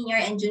 yung senior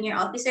and junior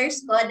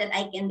officers ko that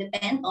I can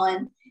depend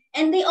on.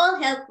 And they all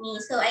help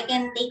me so I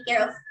can take care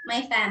of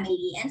my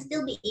family and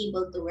still be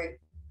able to work.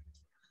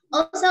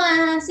 Also,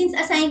 since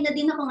assigned na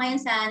din ako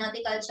ngayon sa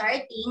nautical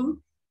charting,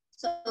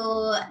 so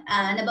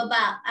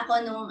nababa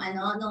ako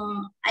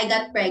nung I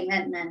got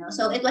pregnant na. No?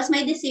 So it was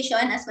my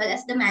decision as well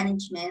as the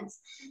management's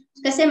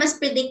kasi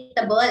mas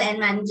predictable and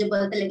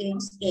manageable talaga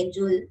yung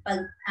schedule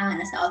pag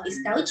nasa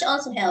office ka, which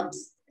also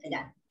helps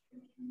talaga.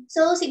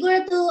 So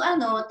siguro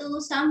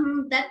to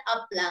sum that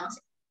up lang,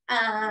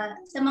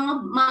 sa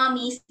mga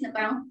mommies na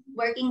parang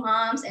working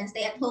moms and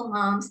stay-at-home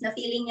moms na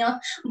feeling nyo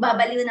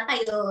babaliw na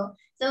kayo.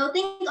 So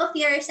think of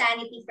your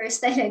sanity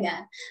first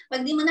talaga.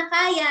 Pag di mo na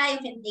kaya, you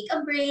can take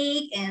a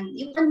break and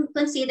you can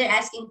consider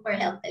asking for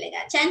help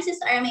talaga. Chances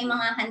are may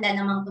mga handa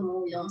namang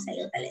tumulong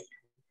sa'yo talaga.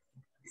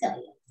 So,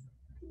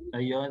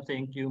 Ayun,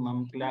 thank you,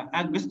 Ma'am Cla.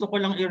 Gusto ko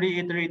lang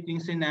i-reiterate yung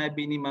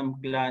sinabi ni Ma'am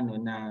Cla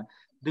na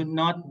do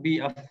not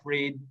be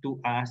afraid to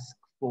ask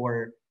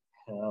for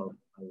help.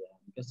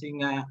 Kasi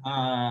nga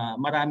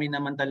marami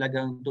naman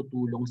talagang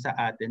tutulong sa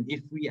atin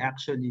if we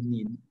actually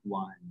need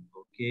one.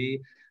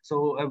 Okay?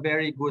 So a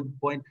very good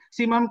point.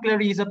 Si Ma'am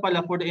Clarissa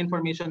pala, for the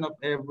information of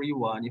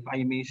everyone, if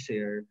I may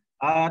share,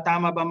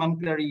 tama ba Ma'am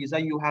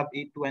Clarissa, you have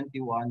a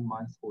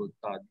 21-month-old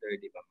toddler,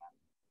 di ba Ma'am?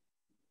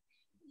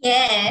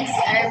 Yes,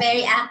 are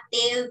very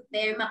active,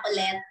 very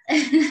makulit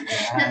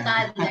na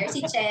toddler,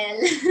 si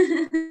Chel.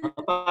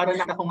 Parang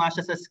nakakunga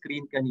siya sa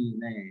screen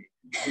kanina eh.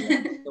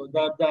 So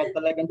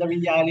talagang the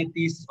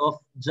realities of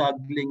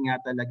juggling nga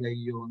talaga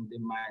yung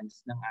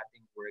demands ng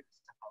ating work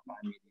sa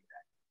family.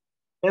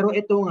 Pero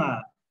ito nga,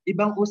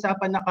 ibang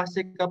usapan na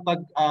kasi kapag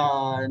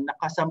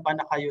nakasampa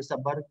na kayo sa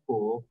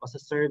barko o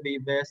sa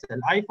survey vessel.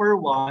 I for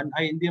one,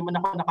 hindi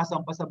man ako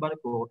nakasampa sa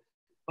barko,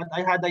 but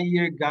I had a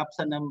year gap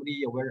sa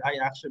NAMRIA where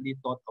I actually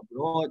taught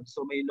abroad.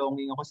 So may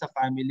longing ako sa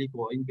family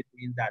ko in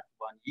between that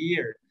 1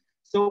 year.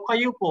 So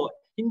kayo po,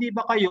 hindi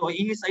ba kayo,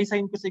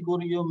 i-assign ko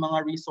siguro yung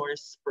mga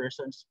resource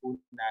persons po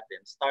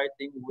natin,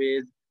 starting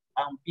with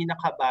ang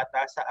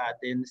pinakabata sa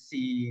atin,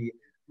 si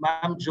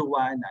Ma'am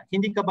Joanna.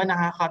 Hindi ka ba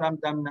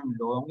nakakaramdam ng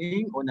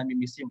longing o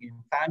namimiss yung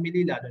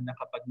family, lalo na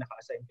kapag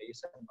naka-assign kayo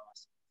sa mga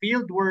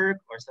field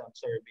work or some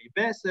survey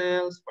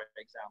vessels, for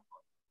example?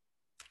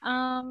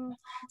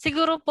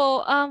 Siguro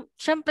po,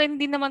 syempre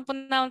hindi naman po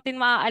natin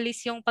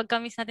maaalis yung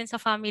pagka-miss natin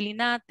sa family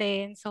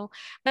natin. So,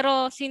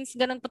 pero since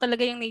ganun po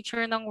talaga yung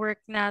nature ng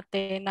work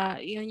natin, na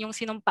yun yung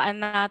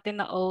sinumpaan natin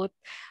na oath,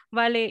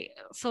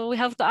 so we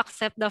have to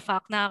accept the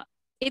fact na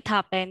it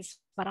happens.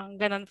 Parang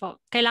ganun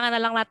po. Kailangan na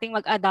lang nating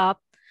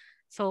mag-adapt.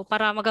 So,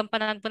 para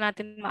magampanan po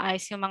natin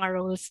maayos yung mga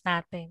roles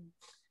natin.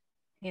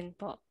 Yun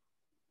po.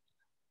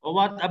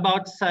 What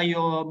about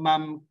sa'yo,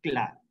 Ma'am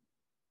Cla?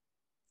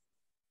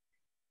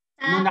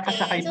 Nung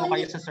nakasakay po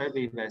kayo sa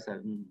survey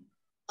vessel.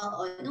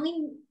 Oo.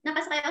 Nung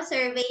nakasakay ako sa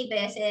survey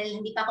vessel,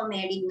 hindi pa ako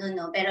married noon,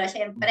 no? Pero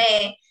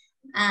syempre,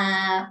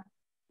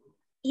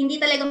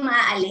 hindi talaga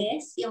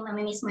maaalis yung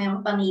namimiss mo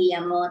yung pamilya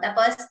mo.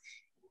 Tapos,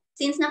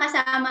 since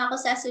nakasama ako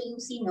sa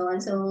Sulusi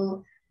noon, so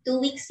 2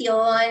 weeks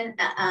yon,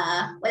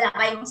 wala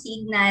kayong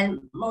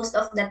signal most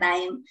of the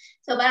time.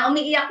 So parang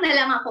umiiyak na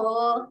lang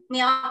ako.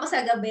 Umiiyak ako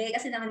sa gabi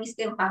kasi namimiss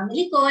ko yung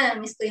family ko,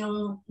 namimiss ko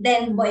yung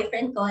then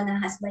boyfriend ko,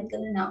 na husband ko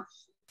na.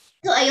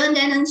 So, ayun,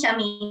 ganun siya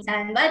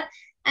minsan. But,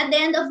 at the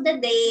end of the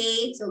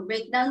day, so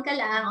breakdown ka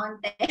lang,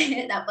 onte,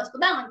 tapos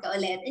pabangon ka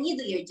ulit, and you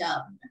do your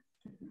job.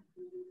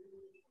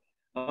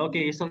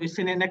 Okay, so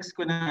isinenext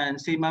ko na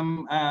si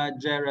Ma'am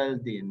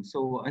Geraldine.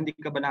 So, hindi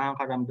ka ba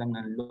nakakaramdam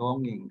ng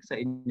longing sa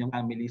inyong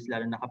families,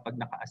 lalo na kapag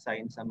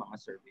naka-assign sa mga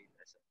survey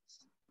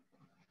vessels?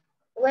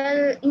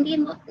 Well,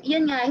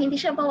 yun nga, hindi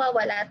siya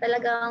mawawala.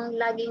 Talagang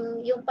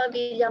laging yung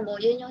pamilya mo,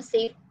 yun yung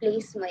safe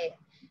place mo eh.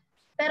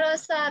 Pero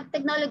sa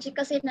technology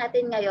kasi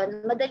natin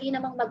ngayon, madali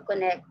namang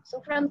mag-connect.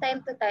 So from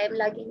time to time,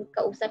 laging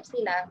kausap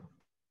sila.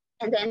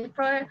 And then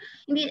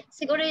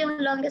siguro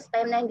yung longest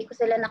time na hindi ko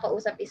sila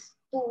nakausap is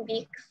 2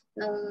 weeks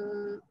nung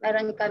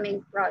meron kaming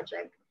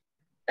project.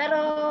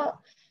 Pero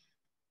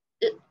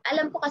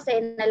alam ko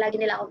kasi na lagi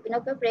nila akong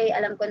pinag-pray,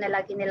 alam ko na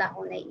lagi nila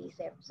akong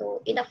naiisip.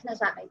 So enough na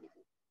sa akin.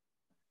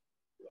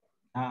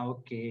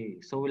 Okay.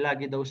 So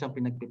lagi daw siyang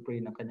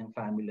pinagpipray ng kanyang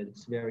family.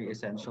 It's very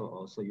essential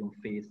also yung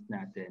faith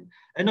natin.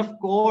 And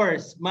of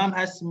course, Ma'am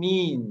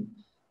Hasmin,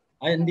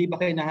 hindi ba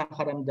kayo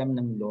nakakaramdam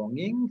ng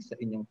longing sa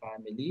inyong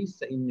family,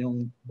 sa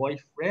inyong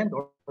boyfriend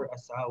or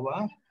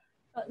asawa?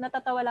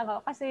 Natatawa lang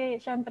ako kasi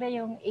syempre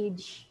yung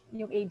age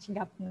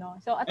gap, no.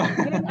 So at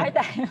during our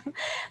time,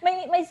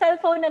 may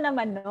cellphone na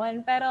naman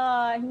noon, pero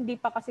hindi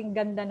pa kasing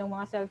ganda ng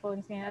mga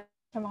cellphones ngayon.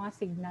 sa mga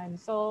signal.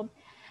 So,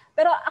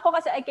 pero ako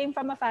kasi I came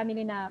from a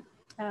family na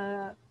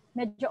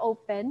medyo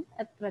open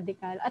at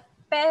radical. At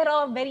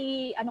pero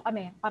very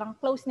kami, parang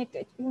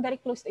very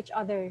close to each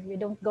other. We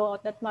don't go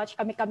out that much,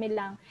 kami-kami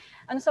lang.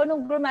 And so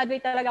nung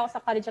graduate talaga ako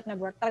sa college at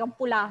nag-work, talagang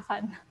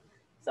pulasan.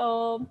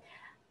 So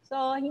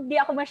hindi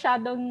ko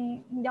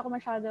masyadong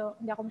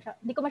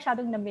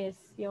na-miss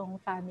yung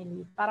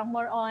family. Parang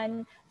more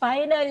on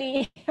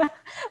finally.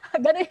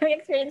 Ganun yung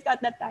experience ko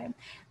at that time.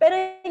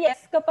 Pero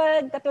yes,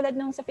 kapag katulad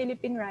nung sa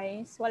Philippine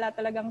Rise, wala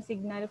talagang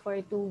signal for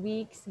 2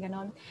 weeks,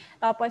 ganon.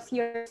 Tapos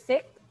you're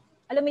sick.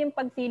 Alam mo yung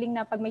pag-feeling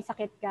na pag may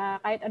sakit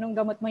ka, kahit anong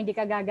gamot mo, hindi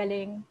ka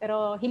gagaling.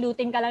 Pero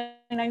hilutin ka lang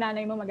ng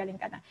nanay mo, magaling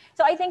ka na.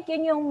 So I think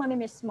yun yung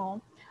mamimiss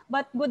mo.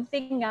 But good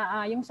thing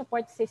nga, yung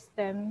support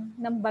system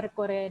ng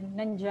barko rin,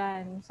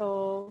 nandyan.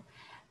 So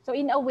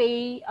in a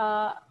way,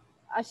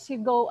 as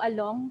you go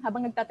along,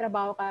 habang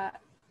nagtatrabaho ka,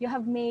 you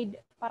have made,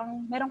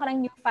 parang meron ka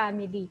ng new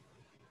family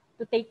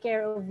to take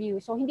care of you.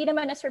 So hindi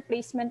naman as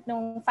replacement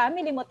ng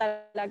family mo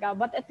talaga,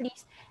 but at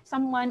least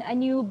a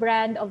new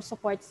brand of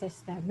support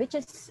system, which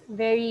is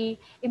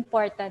very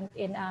important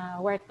in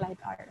work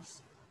like ours.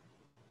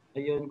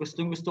 Ayun,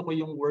 gustong-gusto ko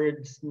yung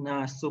words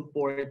na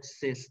support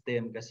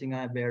system kasi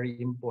nga very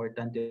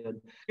important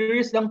yun.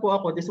 Curious lang po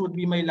ako, this would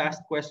be my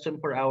last question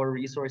for our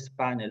resource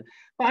panel.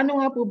 Paano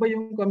nga po ba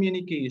yung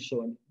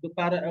communication?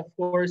 Para of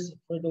course,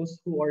 for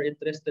those who are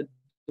interested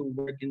to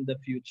work in the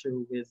future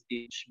with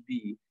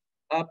HB,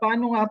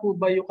 paano nga po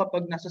ba yung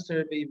kapag nasa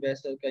survey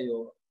vessel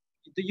kayo,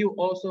 do you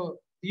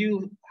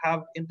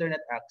have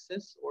internet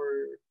access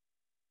or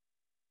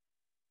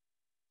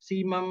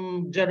si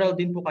Ma'am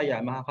Geraldine po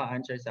kaya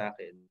makaka-answer sa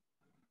akin?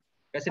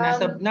 Kasi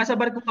nasa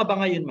barko ka ba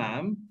ngayon,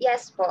 ma'am?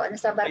 Yes po,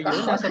 nasa barko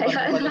ako. Nasa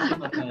barko pala si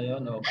ma'am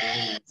ngayon,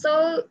 okay. So,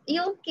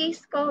 yung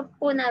case ko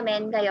po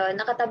namin ngayon,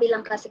 nakatabi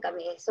lang kasi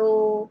kami.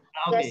 So,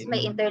 yes,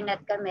 may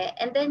internet kami.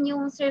 And then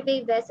yung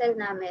survey vessel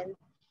namin,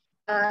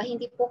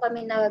 hindi po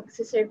kami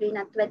nagsisurvey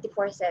ng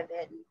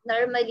 24/7.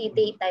 Normally,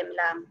 daytime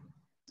lang.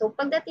 So,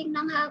 pagdating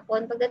ng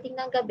hapon, pagdating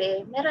ng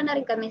gabi, meron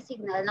na rin kami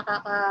signal,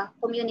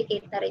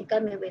 nakaka-communicate na rin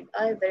kami with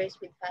others,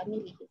 with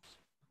families.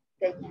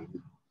 Ganyan.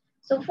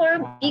 So for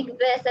big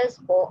vessels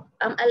po,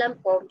 ang alam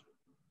ko,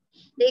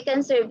 they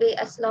can survey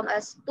as long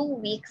as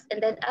 2 weeks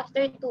and then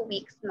after 2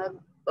 weeks,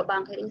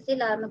 magbabunkering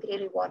sila,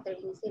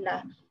 magre-rewatering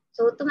sila.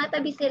 So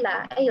tumatabi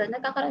sila, ayun,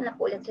 nagkakaroon na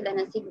po ulit sila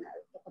ng signal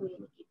to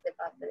communicate with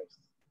others.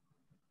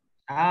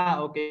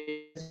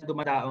 Okay.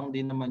 Dumadaong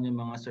din naman yung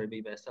mga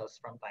survey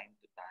vessels from time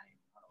to time.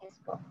 Yes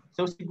po.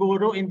 So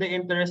siguro in the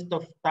interest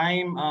of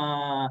time,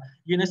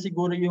 yun na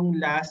siguro yung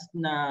last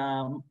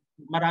na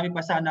marami pa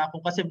sana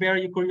ako kasi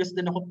very curious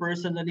din ako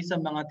personally sa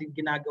mga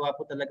ginagawa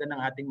po talaga ng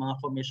ating mga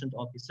commissioned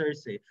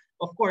officers.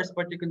 Of course,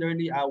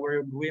 particularly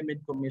our women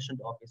commissioned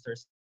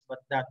officers,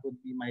 but that would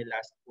be my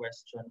last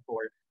question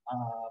for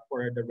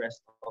the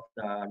rest of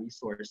the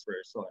resource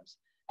persons.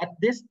 At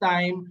this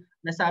time,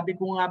 nasabi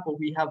ko nga po,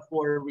 we have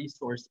 4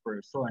 resource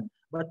person.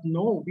 But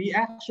no, we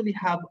actually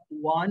have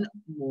 1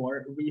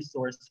 more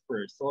resource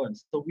person.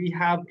 So we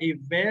have a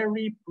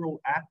very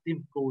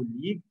proactive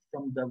colleague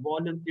from the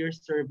volunteer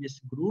service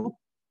group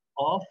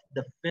of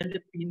the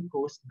Philippine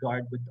Coast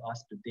Guard with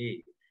us today.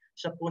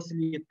 Siya po si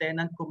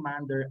Lieutenant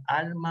Commander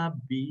Alma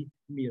B.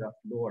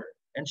 Miraflor.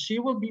 And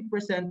she will be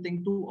presenting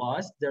to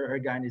us their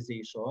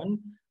organization,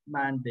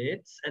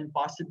 mandates, and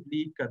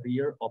possibly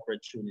career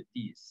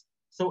opportunities.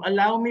 So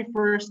allow me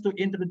first to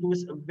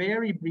introduce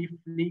very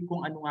briefly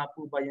kung ano nga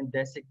po ba yung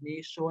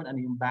designation, ano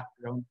yung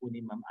background po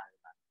ni Ma'am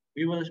Alma.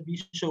 We will be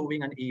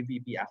showing an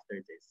AVP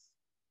after this.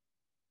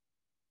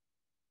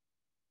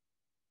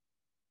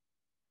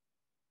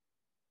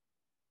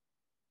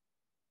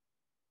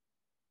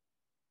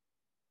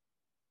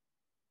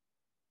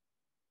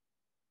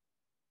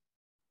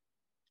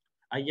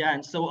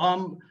 Ayan, so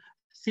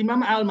si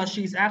Ma'am Alma,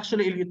 she's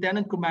actually a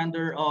Lieutenant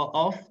Commander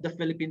of the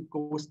Philippine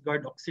Coast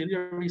Guard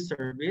Auxiliary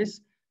Service.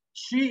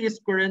 She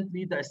is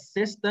currently the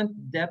Assistant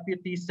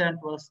Deputy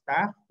Central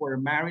Staff for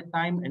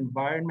Maritime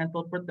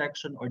Environmental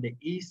Protection or the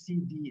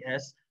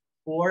ACDS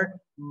for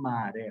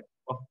MARE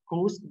of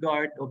Coast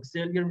Guard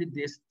Auxiliary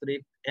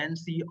District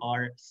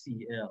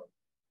NCRCL.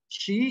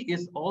 She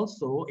is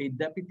also a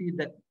Deputy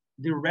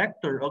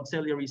Director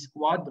Auxiliary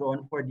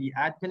Squadron for the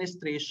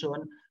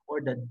Administration or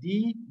the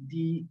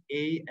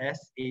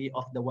DDASA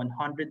of the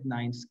 109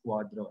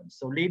 Squadron.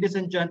 So ladies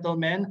and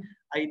gentlemen,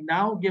 I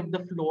now give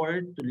the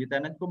floor to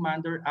Lieutenant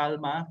Commander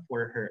Alma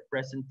for her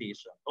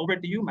presentation. Over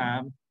to you,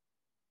 ma'am.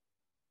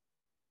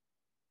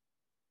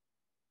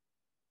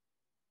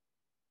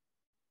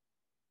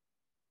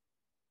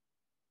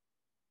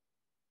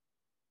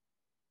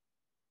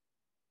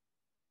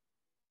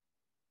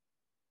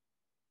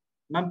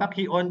 Ma'am,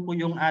 paki-on po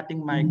yung ating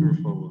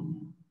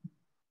microphone.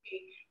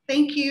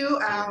 Thank you.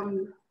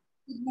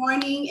 Good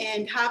morning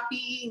and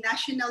happy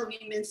National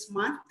Women's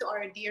Month to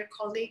our dear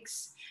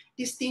colleagues,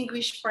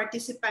 distinguished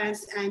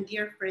participants, and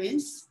dear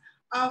friends.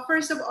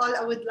 First of all,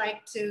 I would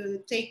like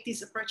to take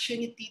this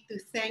opportunity to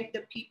thank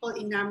the people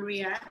in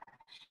NAMRIA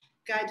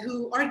God,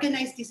 who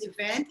organized this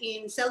event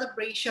in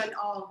celebration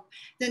of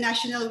the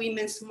National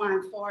Women's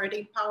Month for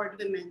the Empowered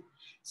Women.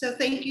 So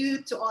thank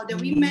you to all the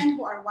women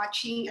who are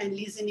watching and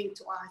listening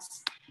to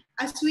us.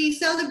 As we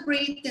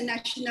celebrate the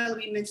National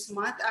Women's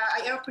Month,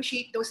 I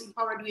appreciate those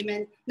empowered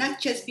women,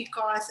 not just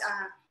because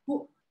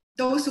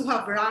those who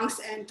have ranks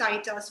and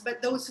titles,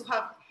 but those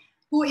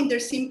who in their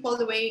simple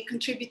way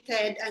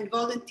contributed and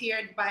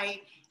volunteered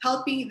by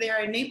helping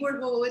their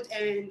neighborhood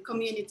and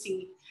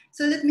community.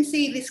 So let me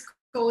say this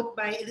quote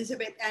by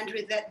Elizabeth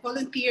Andrew, that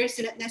volunteers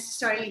do not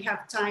necessarily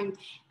have time,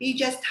 they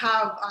just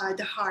have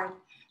the heart.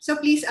 So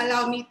please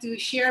allow me to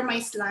share my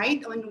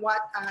slide on what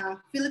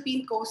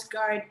Philippine Coast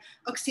Guard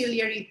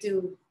Auxiliary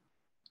do.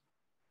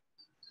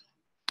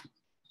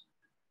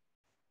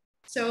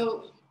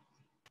 So,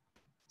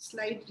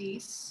 slide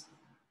please.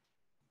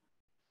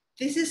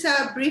 This is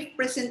a brief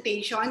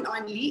presentation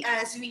only,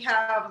 as we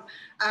have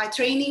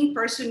training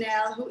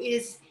personnel who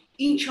is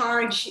in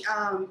charge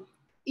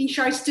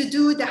to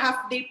do the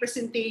half-day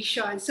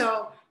presentation.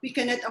 So we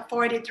cannot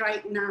afford it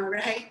right now,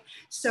 right?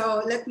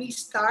 So let me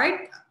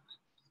start.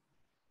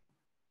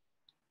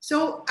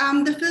 So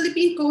the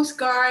Philippine Coast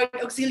Guard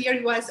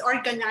Auxiliary was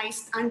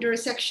organized under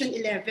Section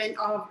 11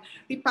 of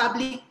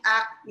Republic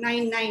Act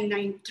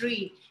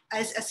 9993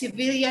 as a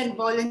civilian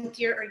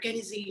volunteer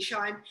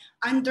organization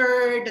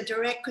under the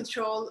direct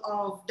control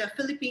of the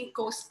Philippine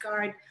Coast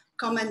Guard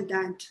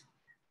Commandant.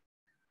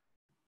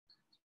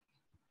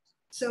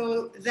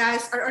 So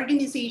thus our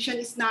organization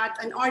is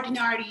not an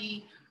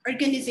ordinary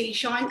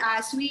organization,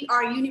 as we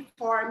are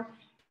uniform,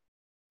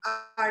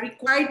 are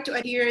required to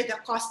adhere the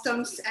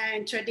customs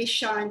and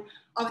tradition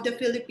of the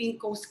Philippine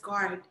Coast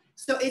Guard.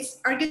 So its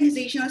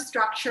organizational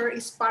structure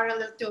is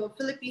parallel to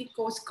Philippine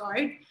Coast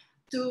Guard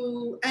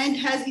and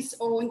has its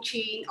own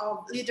chain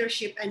of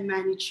leadership and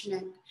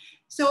management.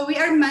 So we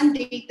are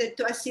mandated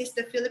to assist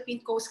the Philippine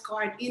Coast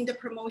Guard in the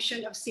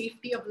promotion of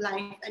safety of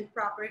life and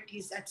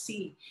properties at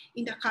sea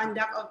in the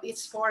conduct of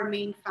its four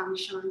main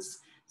functions.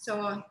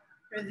 So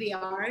here they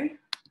are.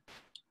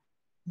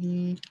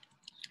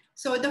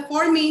 So the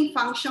four main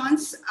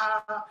functions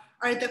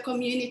are the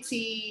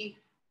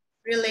community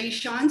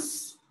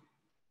relations,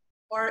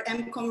 or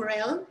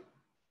MCOMREL,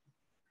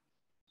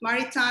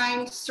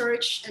 maritime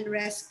search and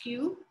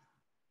rescue,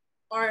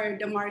 or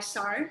the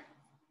MARSAR,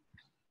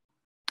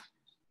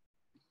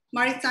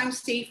 maritime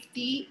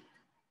safety,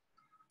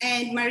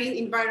 and marine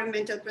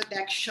environmental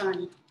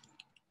protection.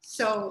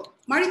 So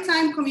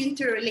maritime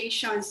community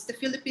relations, the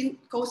Philippine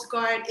Coast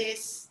Guard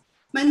is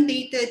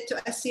mandated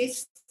to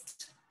assist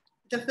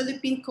the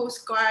Philippine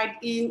Coast Guard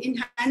in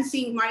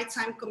enhancing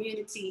maritime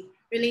community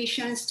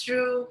relations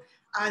through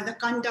the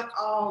conduct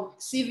of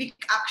civic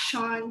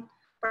action,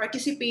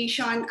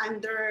 participation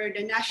under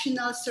the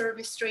National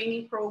Service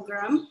Training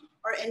Program,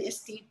 or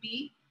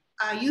NSTP,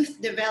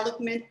 youth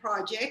development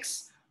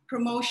projects,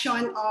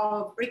 promotion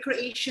of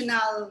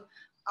recreational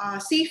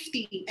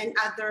safety, and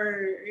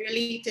other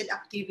related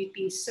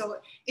activities. So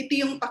ito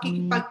yung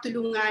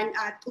pakikipagtulungan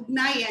at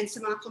ugnayan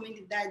sa mga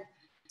komunidad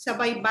sa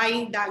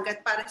baybaying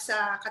dagat para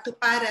sa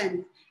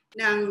katuparan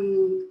ng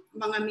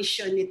mga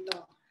misyon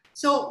nito.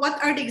 So what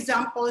are the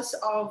examples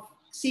of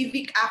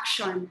civic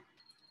action?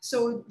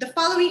 So the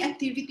following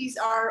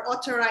activities are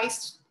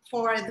authorized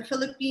for the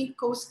Philippine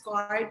Coast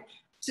Guard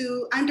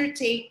to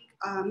undertake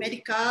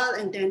medical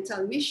and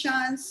dental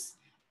missions,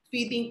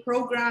 feeding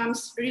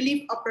programs,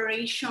 relief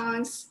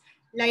operations,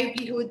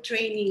 livelihood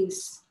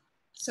trainings.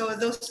 So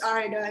those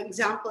are the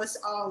examples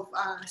of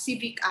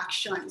civic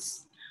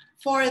actions.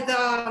 For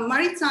the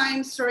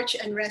Maritime Search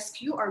and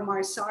Rescue, or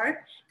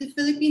MARSAR, the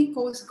Philippine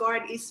Coast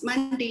Guard is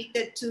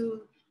mandated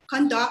to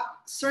conduct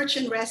search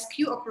and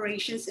rescue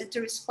operations and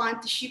to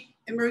respond to ship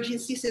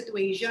emergency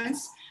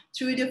situations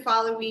through the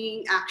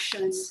following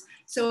actions.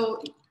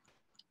 So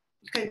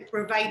you can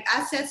provide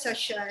assets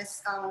such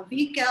as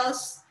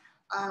vehicles,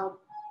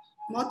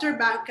 motor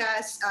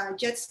bankas,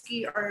 jet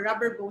ski or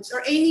rubber boats,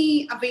 or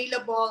any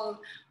available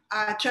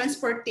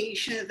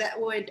transportation that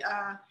would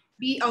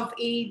be of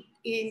aid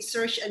in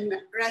search and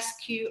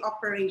rescue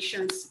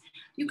operations.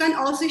 You can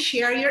also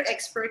share your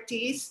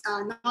expertise,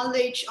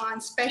 knowledge on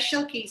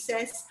special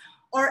cases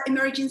or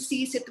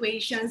emergency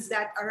situations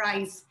that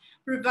arise.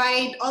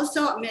 Provide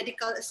also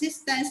medical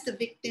assistance to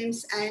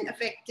victims and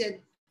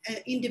affected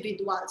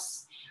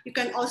individuals. You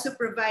can also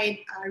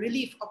provide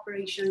relief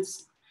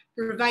operations,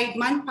 provide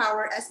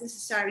manpower as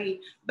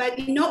necessary, but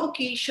in no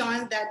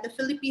occasion that the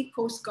Philippine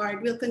Coast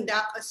Guard will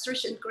conduct a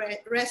search and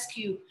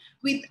rescue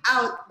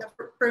without the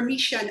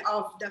permission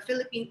of the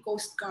Philippine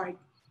Coast Guard.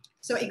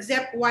 So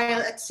except while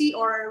at sea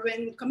or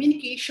when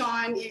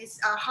communication is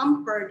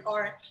hampered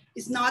or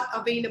is not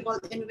available,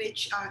 in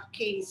which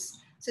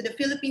case. So the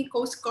Philippine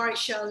Coast Guard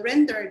shall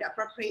render the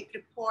appropriate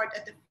report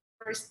at the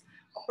first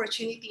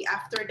opportunity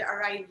after the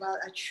arrival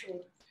at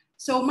shore.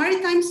 So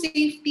maritime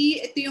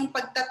safety, ito yung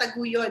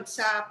pagtataguyod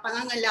sa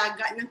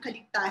pangangalaga ng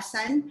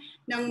kaligtasan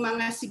ng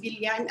mga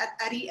sibilyan at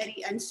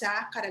ari-arian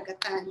sa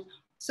karagatan.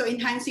 So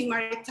enhancing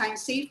maritime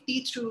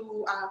safety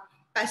through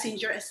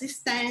passenger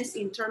assistance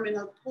in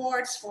terminal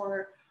ports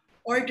for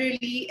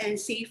orderly and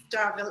safe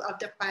travel of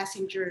the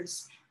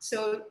passengers.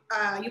 So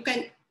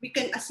we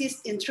can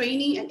assist in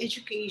training and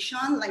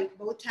education like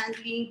boat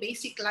handling,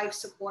 basic life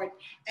support,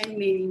 and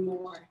many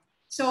more.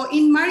 So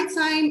in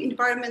Maritime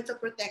Environmental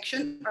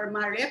Protection or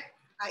MAREP,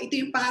 ito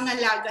yung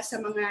pangangalaga sa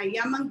mga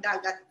yamang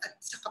dagat at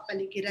sa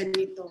kapaligiran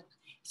nito.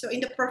 So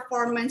in the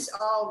performance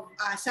of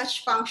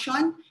such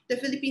function, the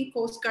Philippine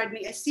Coast Guard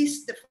may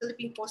assist the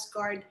Philippine Coast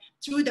Guard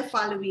through the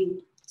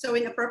following. So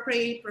when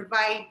appropriate,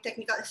 provide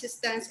technical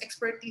assistance,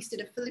 expertise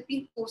to the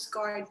Philippine Coast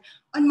Guard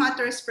on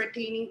matters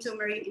pertaining to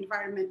marine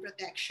environment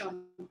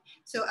protection.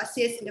 So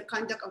assist in the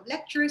conduct of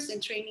lectures and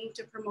training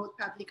to promote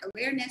public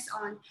awareness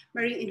on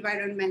marine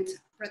environment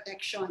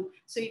protection.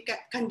 So you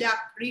can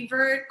conduct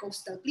river,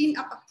 coastal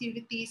cleanup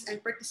activities and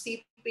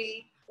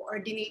participate,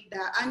 coordinate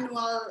the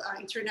annual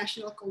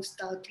international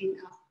coastal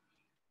cleanup.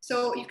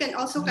 So you can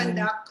also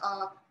conduct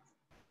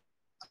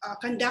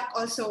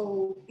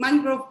also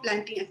mangrove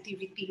planting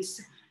activities,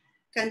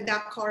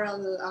 conduct coral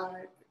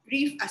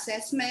reef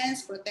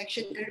assessments,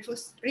 protection and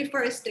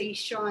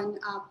reforestation,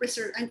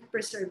 and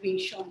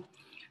preservation.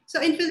 So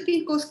in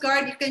Philippine Coast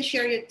Guard, you can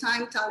share your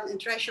time, talent, and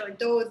treasure,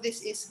 though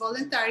this is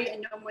voluntary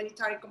and no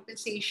monetary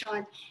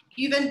compensation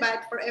given,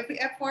 but for every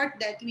effort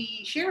that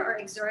we share or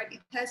exert,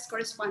 it has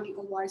corresponding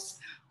awards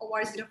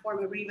in the form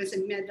of ribbons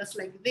and medals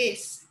like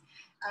this.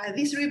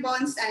 These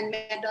ribbons and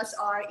medals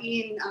are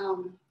in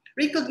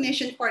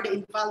recognition for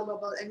the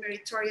invaluable and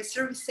meritorious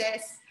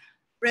services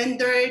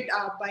rendered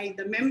by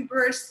the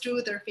members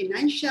through their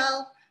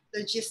financial,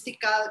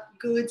 logistical,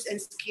 goods,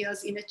 and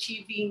skills in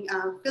achieving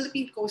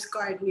Philippine Coast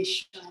Guard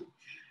mission.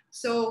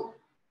 So,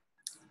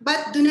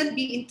 but do not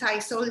be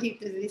enticed solely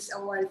to this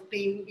award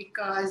thing,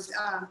 because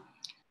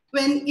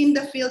when in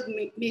the field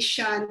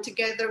mission,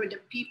 together with the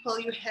people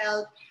you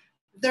help,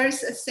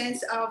 there's a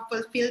sense of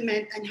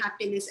fulfillment and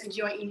happiness and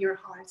joy in your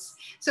hearts.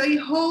 So I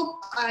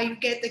hope you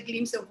get a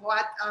glimpse of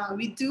what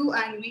we do,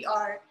 and we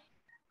are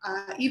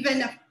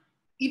even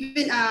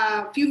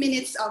a few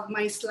minutes of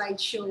my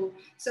slideshow.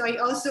 So I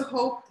also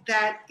hope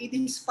that it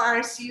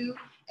inspires you,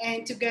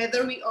 and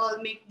together we all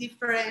make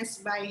difference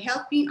by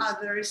helping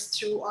others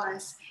through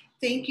us.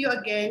 Thank you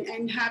again,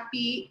 and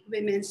happy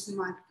Women's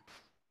Month.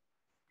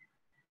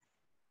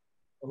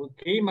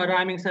 Okay,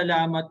 maraming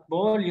salamat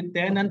po,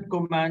 Lieutenant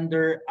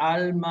Commander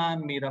Alma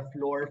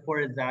Miraflor,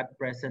 for that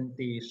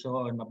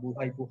presentation.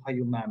 Mabuhay po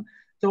kayo, ma'am.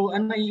 So,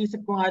 ang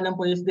naiisip ko nga lang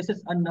po is this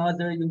is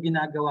another yung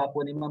ginagawa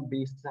po ni ma'am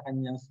based sa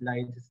kanyang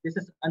slides. This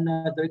is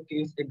another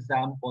case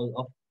example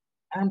of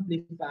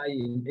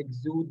amplifying,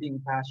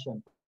 exuding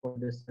passion for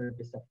the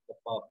service of the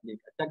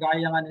public. At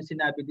kagaya nga ng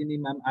sinabi din ni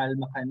Ma'am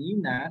Alma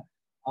kanina,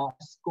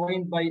 as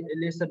coined by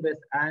Elizabeth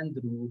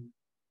Andrew,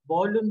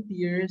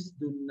 volunteers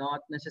do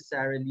not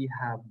necessarily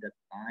have the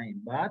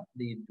time, but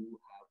they do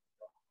have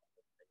the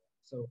time.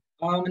 So,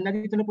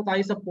 nandito na po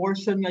tayo sa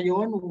portion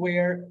ngayon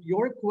where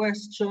your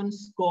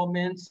questions,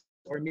 comments,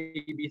 or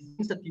maybe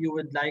things that you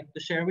would like to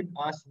share with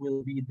us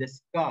will be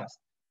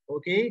discussed.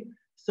 Okay?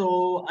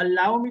 So,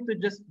 allow me to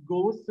just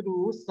go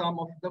through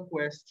some of the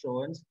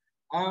questions.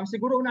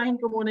 Siguro unahin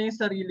ko muna yung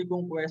sarili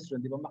kong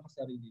question, di ba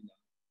makasarili lang.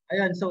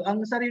 Ayan, so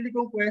ang sarili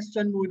kong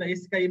question muna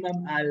is kay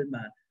Ma'am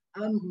Alma.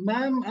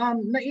 Ma'am,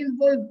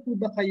 na-involve po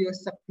ba kayo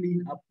sa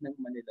cleanup ng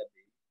Manila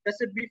Bay?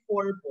 Kasi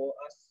before po,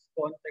 as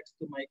context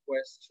to my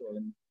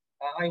question,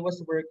 I was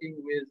working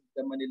with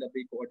the Manila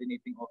Bay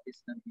Coordinating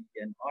Office ng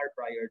DENR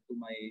prior to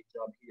my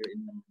job here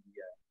in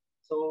NAMRIA.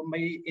 So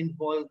may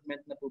involvement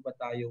na po ba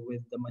tayo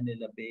with the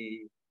Manila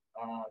Bay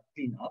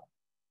cleanup?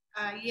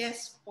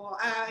 Yes po.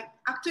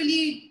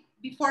 Actually,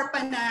 before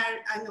pa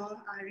na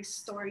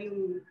restore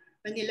yung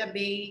Manila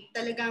Bay,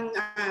 talagang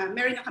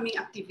meron na kaming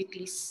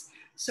activities.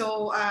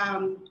 So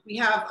we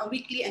have a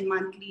weekly and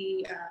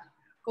monthly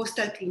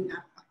coastal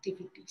cleanup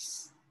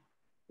activities.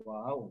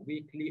 Wow,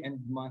 weekly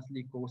and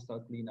monthly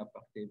coastal cleanup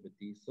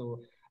activities. So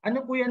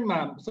ano po yan,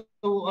 ma'am? So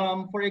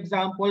for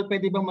example,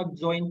 pwede ba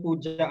mag-join po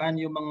dyan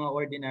yung mga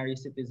ordinary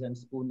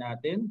citizens po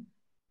natin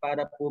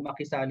para po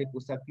makisali po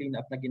sa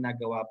cleanup na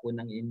ginagawa po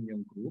ng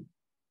inyong group?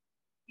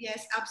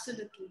 Yes,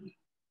 absolutely.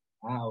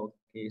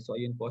 Okay. So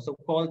ayun po. So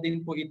call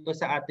din po ito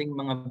sa ating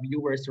mga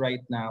viewers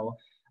right now.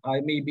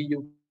 Maybe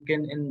you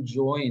can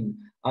enjoy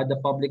the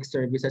public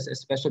services,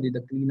 especially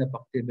the cleanup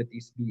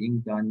activities being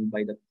done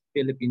by the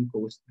Philippine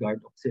Coast Guard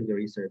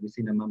Auxiliary Service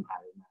na Ma'am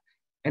Alma.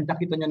 And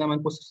nakita nyo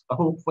naman po,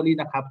 hopefully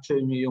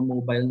na-capture nyo yung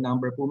mobile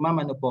number po.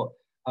 Ma'am, ano po,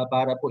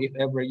 para po if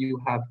ever you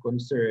have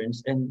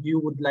concerns and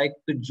you would like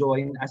to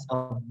join as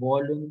a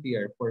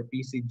volunteer for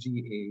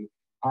PCGA,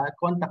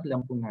 contact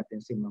lang po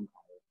natin si Ma'am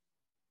Alma.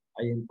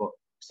 Ayun po.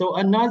 So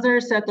another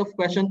set of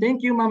questions.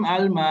 Thank you, Ma'am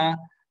Alma.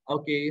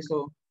 Okay,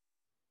 so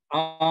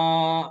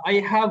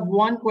I have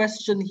one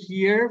question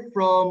here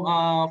from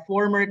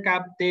former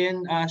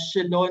Captain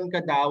Shilon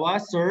Kadawa.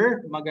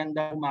 Sir,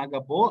 magandang umaga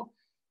po.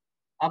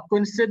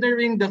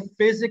 Considering the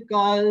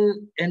physical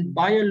and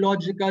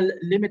biological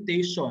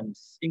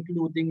limitations,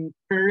 including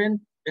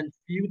current and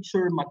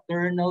future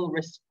maternal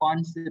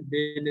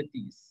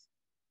responsibilities,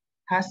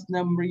 has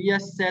NAMRIA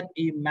set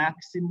a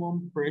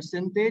maximum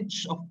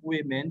percentage of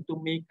women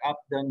to make up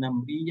the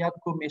NAMRIA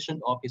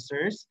commissioned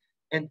officers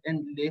and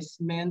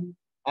enlisted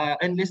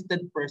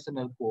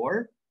personnel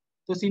corps?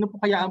 So sino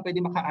po kaya ang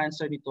pwede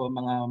maka-answer dito,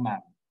 mga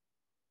ma'am?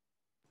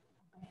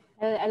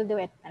 I'll do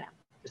it.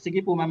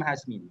 Sige po, Ma'am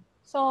Hasmin.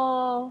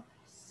 So,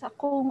 sa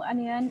kung ano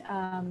yan,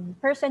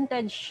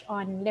 percentage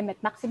on limit,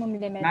 maximum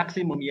limit.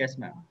 Maximum, yes,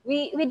 ma'am.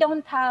 We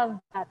don't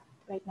have that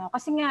right now.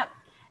 Kasi nga,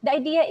 the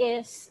idea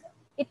is,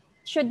 it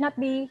should not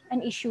be an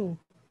issue.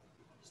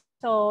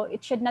 So, it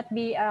should not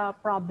be a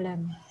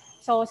problem.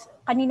 So,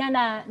 kanina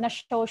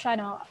na-show siya,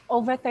 no,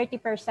 over 30%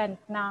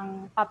 ng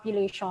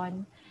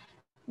population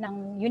ng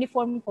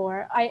uniform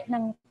corps, ay,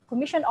 ng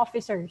commissioned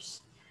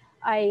officers,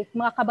 ay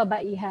mga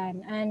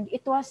kababaihan. And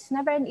it was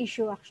never an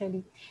issue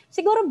actually.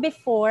 Siguro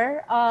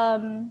before,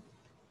 ang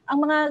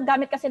mga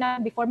gamit kasi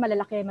na before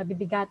malalaki,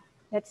 mabibigat.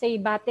 Let's say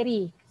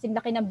battery,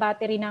 sinlaki ng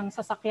battery ng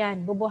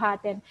sasakyan,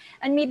 bubuhatin.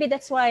 And maybe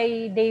that's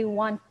why they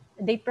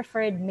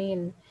preferred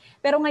male.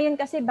 Pero ngayon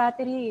kasi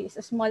battery is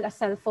as small as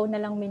cellphone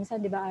na lang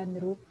minsan, di ba,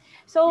 Andrew?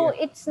 So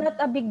yeah, it's not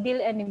a big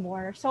deal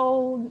anymore.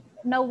 So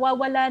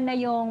nawawala na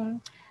yung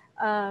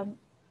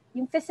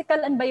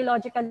physical and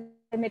biological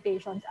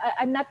limitations.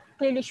 I'm not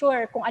clearly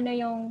sure kung ano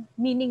yung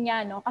meaning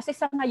niya, no? Kasi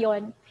sa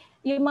ngayon,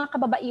 yung mga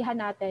kababaihan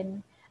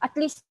natin, at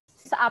least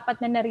sa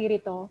 4 na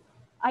naririto,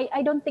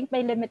 I don't think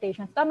may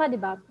limitations. Tama, di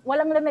ba?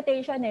 Walang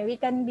limitation eh. We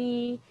can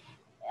be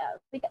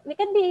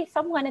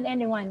someone and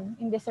anyone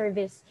in the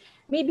service.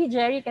 Maybe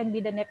Jerry can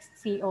be the next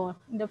CEO,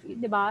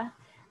 di ba?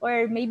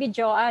 Or maybe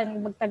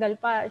Joanne,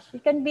 magtagal pa,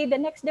 she can be the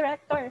next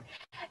director.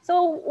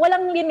 So,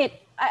 walang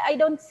limit. I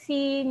don't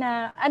see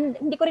na, and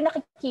hindi ko rin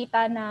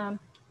nakikita na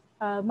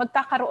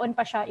magkakaroon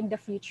pa siya in the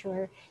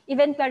future.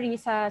 Even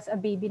Clarissa is a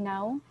baby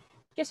now.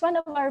 She's one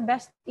of our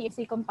best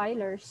TSC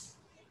compilers.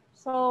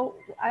 So,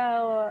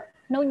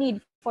 no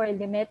need for a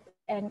limit.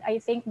 And I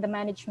think the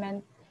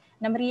management,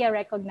 NAMRIA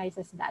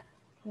recognizes that.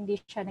 Hindi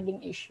siya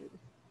naging issue.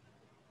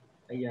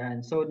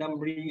 Ayan. So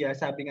NAMRIA,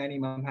 sabi nga ni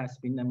Ma'am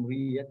Hasmin,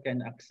 NAMRIA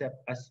can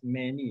accept as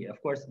many, of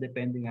course,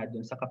 depending nga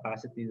dun sa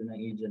capacity ng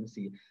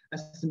agency,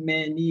 as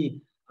many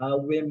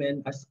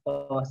women as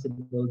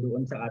possible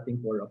doon sa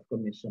ating Corps of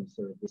Commission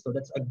Service. So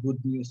that's a good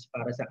news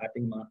para sa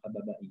ating mga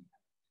kababaihan.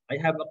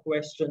 I have a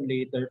question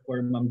later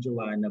for Ma'am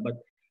Joanna, but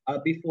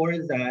before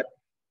that,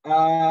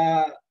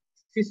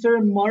 si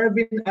Sir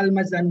Marvin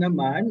Almazan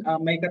naman,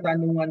 may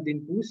katanungan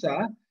din po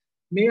siya.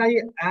 May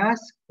I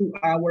ask to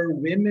our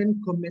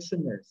women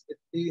commissioners if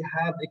they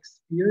have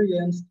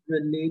experience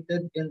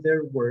related in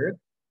their work,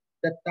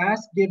 the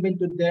task given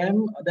to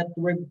them that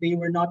they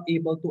were not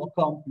able to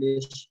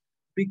accomplish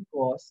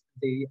because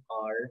they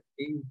are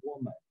a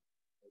woman.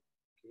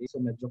 Okay,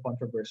 so medyo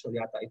controversial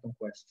yata itong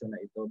question na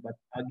ito. But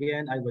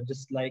again, I would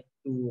just like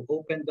to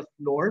open the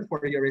floor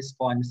for your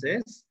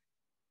responses.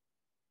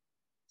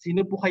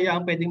 Sino po kaya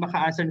ang pwedeng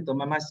maka-answer nito?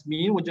 Ma'am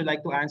Hasmin, would you like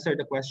to answer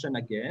the question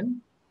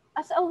again?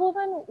 As a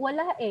woman,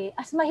 wala eh.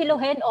 As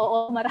mahiluhin,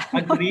 oo, marami.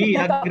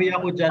 Agree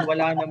ako dyan.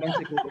 Wala naman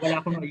siguro.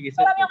 Wala akong maiisip.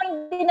 Marami akong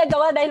hindi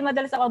nagawa dahil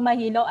madalas ako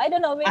mahilo. I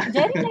don't know.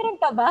 Jerry,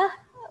 meron ka ba?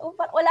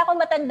 Wala akong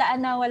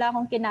matandaan na wala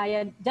akong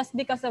kinaya just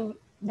because of,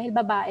 dahil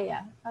babae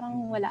ah.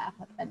 Parang wala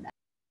akong matandaan.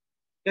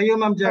 Kayo,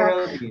 Ma'am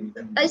Geraldine.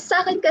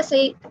 Sa akin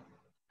kasi,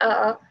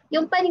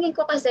 yung paningin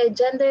ko kasi,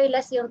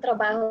 genderless yung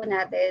trabaho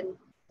natin.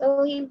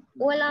 So,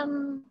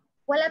 walang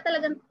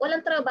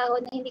trabaho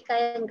na hindi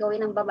kayang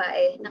gawin ng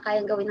babae, na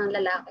kayang gawin ng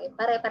lalaki.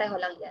 Pare-pareho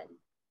lang yan.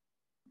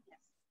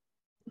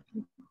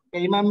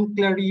 Kay Ma'am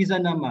Clarissa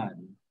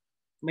naman,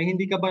 may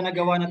hindi ka ba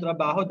nagawa na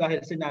trabaho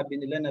dahil sinabi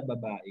nila na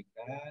babae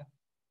ka?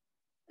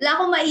 Wala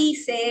akong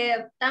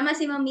maisip. Tama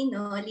si Mami,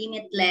 no?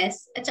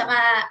 Limitless. At saka,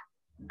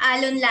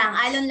 alon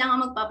lang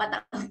ang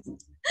magpapatakot.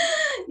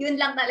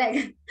 Yun lang talaga.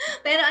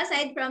 Pero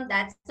aside from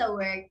that, sa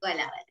work,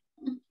 wala.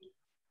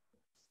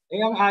 Eh,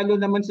 ang alon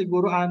naman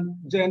siguro, ang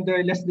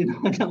genderless din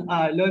naman ang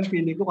alon.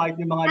 Feeling ko kahit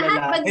yung mga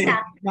lalaki,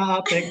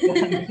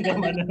 na-apektuhan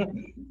naman.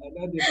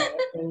 Di ba?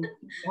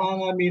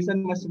 So,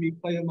 minsan mas weak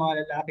pa yung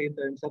mga lalaki in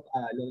terms of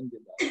alon, di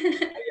ba?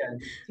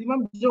 Ayan. Si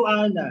Ma'am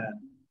Joanna,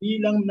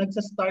 bilang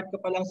nagsa-start ka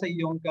pa lang sa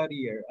iyong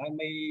career,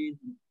 may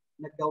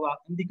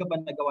hindi ka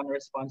ba nagawa ng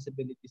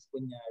responsibilities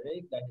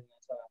kunyari dahil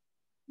sa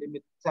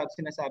limit,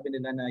 sinasabi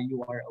nila na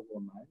you are a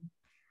woman?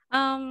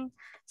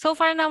 So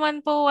far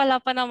naman po,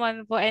 wala pa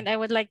naman po, and I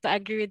would like to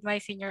agree with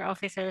my senior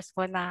officers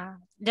po na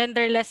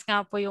genderless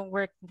nga po yung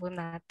work po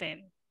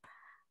natin.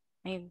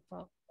 Ayun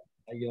po.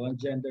 Ayun,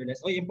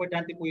 genderless.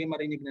 Importante po yung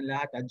marinig ng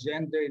lahat.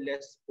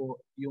 Genderless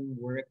po yung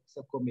work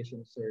sa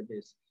commission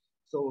service.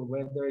 So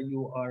whether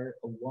you are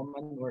a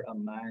woman or a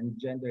man,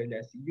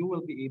 genderless, you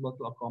will be able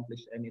to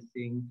accomplish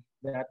anything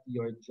that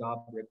your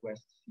job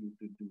requests you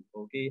to do.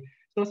 Okay?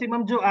 So si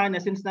Ma'am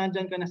Joanna, since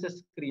nandyan ka na sa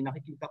screen,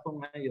 nakikita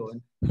ko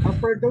ngayon,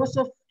 for those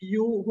of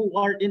you who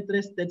are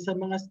interested sa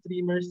mga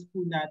streamers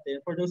po natin,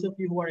 for those of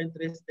you who are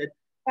interested,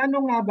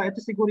 paano nga ba, ito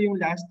siguro yung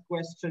last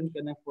question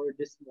ko na for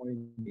this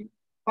morning,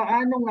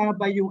 paano nga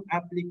ba yung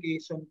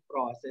application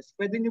process?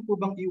 Pwede niyo po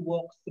bang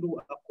i-walk through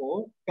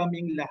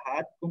kaming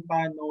lahat, kung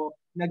paano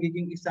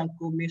nagiging isang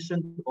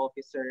commissioned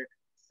officer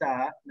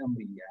sa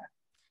NAMRIA?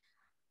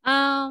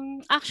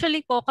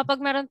 Actually po, kapag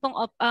meron pong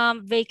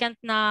vacant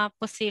na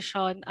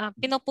position,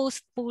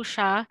 pinopost po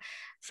siya.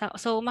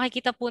 So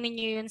makikita po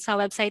ninyo yun sa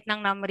website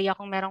ng NAMRIA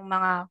kung merong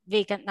mga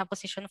vacant na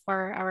position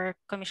for our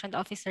commissioned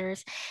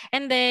officers.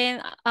 And then,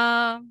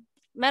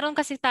 meron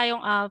kasi tayong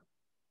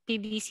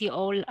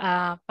PBCO,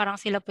 parang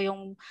sila po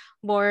yung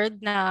board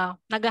na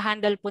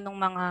nag-handle po ng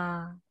mga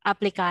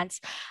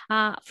applicants.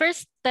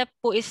 First step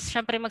po is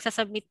syempre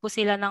magsasubmit po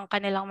sila ng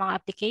kanilang mga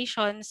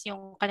applications,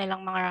 yung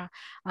kanilang mga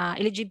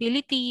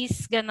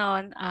eligibilities,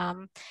 ganon.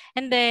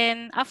 And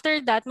then after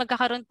that,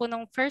 magkakaroon po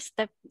ng first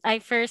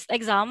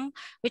exam,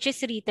 which is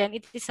written.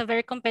 It is a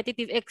very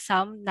competitive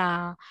exam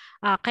na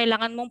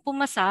kailangan mong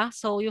pumasa,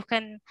 so you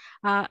can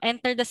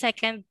enter the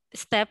second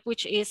step,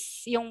 which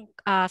is yung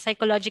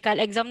psychological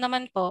exam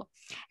naman po.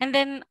 And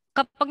then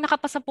kapag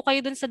nakapasa po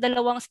kayo dun sa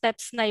dalawang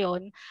steps na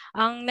yon,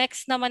 ang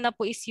next naman na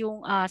po is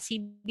yung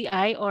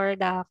CBI or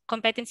the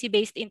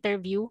competency-based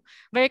interview.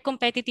 Very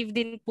competitive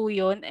din po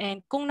yun. And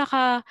kung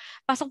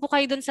nakapasok po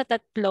kayo dun sa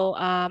tatlo,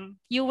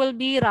 you will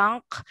be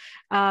ranked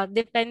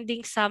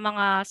depending sa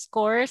mga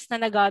scores na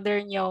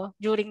nag-gather nyo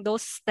during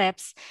those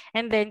steps.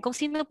 And then kung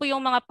sino po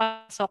yung mga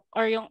pasok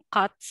or yung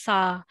cut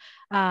sa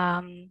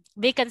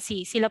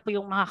vacancy, sila po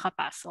yung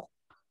makakapasok.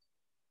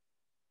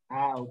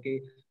 Okay.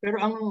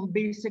 Pero ang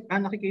basic,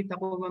 nakikita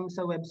ko ma'am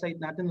sa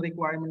website natin,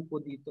 requirement po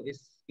dito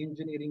is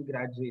engineering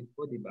graduate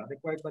po, di ba?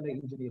 Required pa na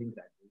engineering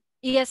graduate?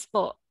 Yes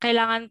po.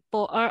 Kailangan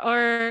po,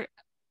 or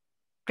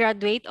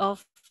graduate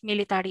of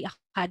military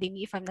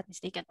academy, if I'm not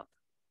mistaken po.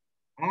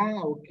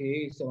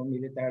 Okay. So,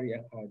 military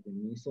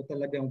academy. So,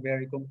 talagang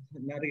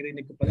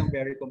naririnig ko palang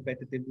very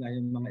competitive na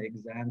yung mga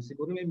exams.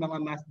 Siguro may mga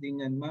math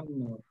din yan, ma'am,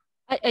 no?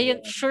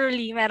 Ayun,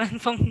 surely, meron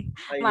pong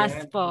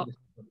math po.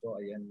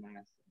 Ayan,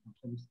 math.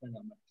 Kamusta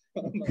naman?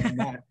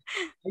 Math.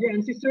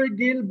 Ayan, si Sir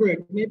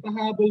Gilbert. May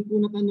pahabol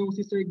po na tanong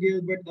si Sir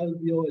Gilbert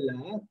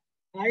Alviola.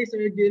 Hi,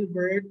 Sir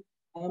Gilbert.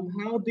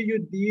 How do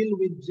you deal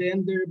with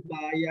gender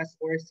bias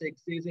or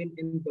sexism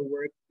in the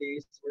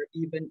workplace or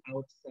even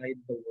outside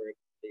the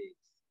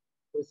workplace?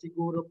 So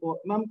siguro po,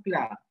 Ma'am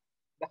Cla,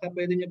 baka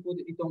pwede niyo po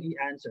itong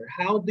i-answer.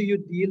 How do you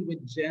deal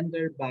with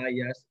gender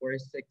bias or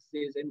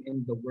sexism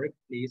in the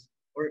workplace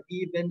or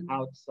even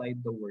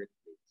outside the workplace?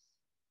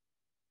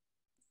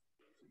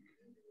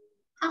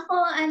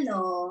 Ako,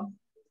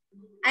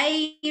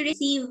 I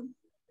receive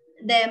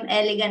them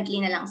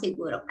elegantly na lang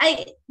siguro.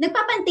 Ay,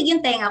 nagpapantig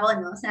yung tenga ko,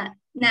 no? Sa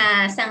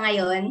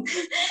ngayon.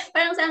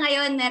 Parang sa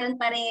ngayon, meron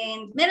pa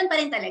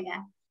rin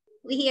talaga.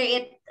 We hear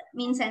it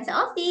minsan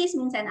sa office,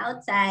 minsan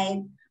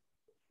outside.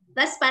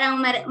 Tapos parang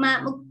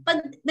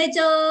pag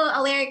medyo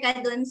aware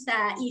ka dun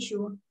sa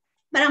issue,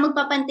 parang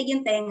magpapantig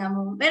yung tenga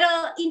mo. Pero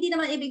hindi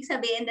naman ibig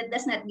sabihin that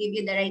does not give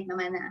you the right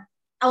naman na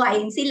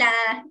awayin sila,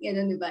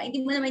 gano'n, di ba?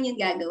 Hindi mo naman yung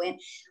gagawin.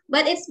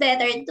 But it's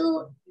better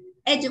to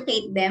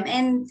educate them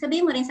and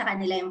sabihin mo rin sa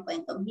kanila yung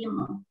point of view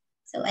mo.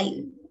 So,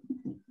 ayun.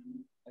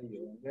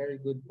 Ayun,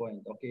 very good point.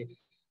 Okay.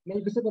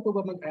 May gusto pa po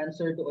ba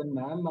mag-answer doon,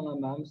 ma'am, mga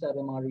ma'am, sa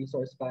mga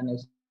resource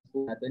panels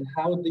po natin?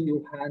 How do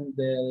you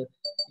handle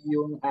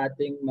yung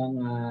ating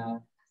mga...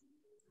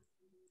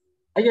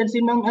 Ayan,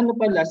 si Ma'am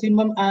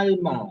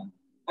Alma,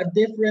 a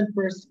different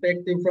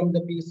perspective from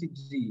the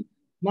PCG.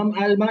 Ma'am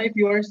Alma, if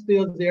you are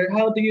still there,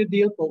 how do you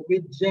deal po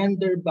with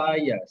gender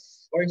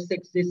bias or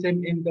sexism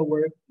in the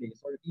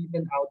workplace or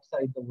even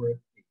outside the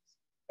workplace?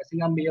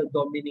 Kasi nga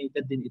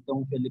male-dominated din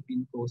itong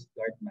Philippine Coast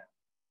Guard, ma'am.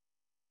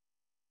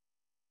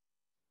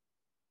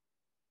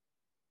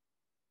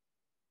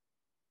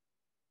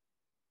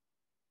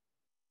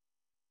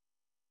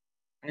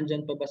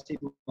 Andyan pa ba si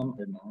Ma'am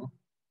Alma?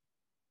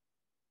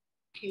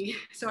 Okay,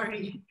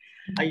 sorry.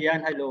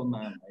 Ayan, hello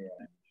ma'am.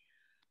 Ayan.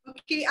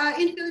 Okay,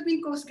 in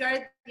Philippine Coast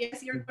Guard,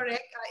 yes, you're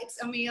correct.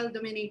 It's a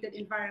male-dominated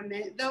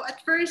environment. Though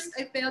at first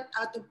I felt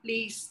out of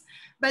place,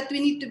 but we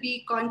need to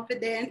be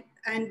confident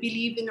and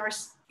believe in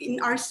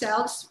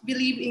ourselves,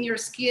 believe in your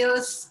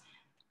skills.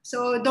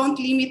 So don't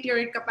limit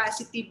your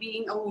capacity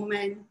being a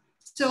woman.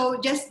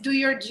 So just do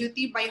your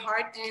duty by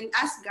heart and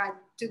ask God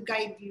to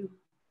guide you.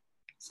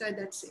 So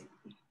that's it.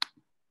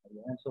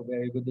 Ayan, so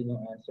very good din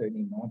yung answer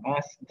ni ma'am.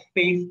 As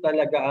faith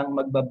talaga ang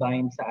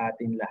magbabind sa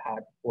atin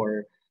lahat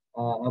for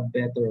a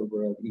better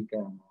world,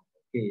 ika.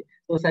 Okay.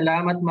 So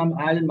salamat Ma'am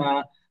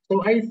Alma.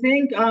 So I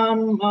think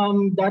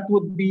that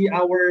would be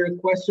our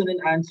question and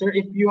answer.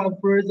 If you have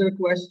further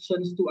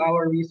questions to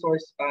our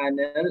resource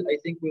panel, I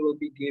think we will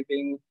be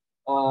giving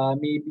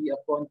maybe a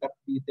contact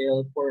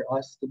detail for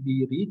us to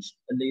be reached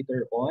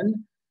later on.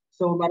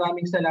 So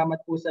maraming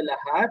salamat po sa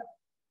lahat.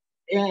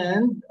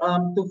 And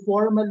to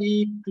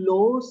formally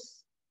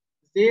close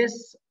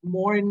this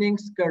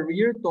morning's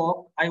career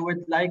talk, I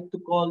would like to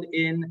call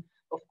in,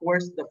 of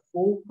course, the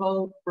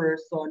focal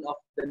person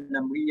of the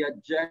NAMRIA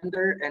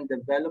Gender and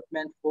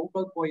Development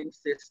Focal Point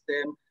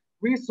System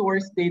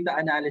Resource Data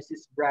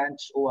Analysis Branch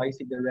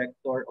OIC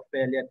Director,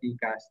 Ofelia T.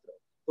 Castro.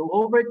 So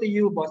over to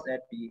you, Boss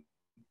Epi.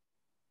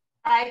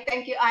 Hi,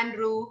 thank you,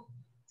 Andrew.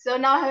 So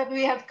now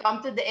we have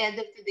come to the end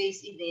of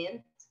today's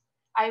event.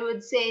 I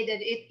would say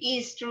that it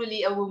is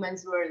truly a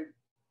woman's world.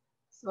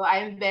 So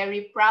I'm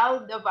very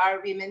proud of our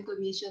women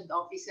commissioned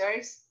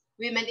officers,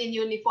 women in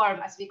uniform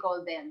as we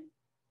call them.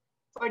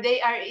 For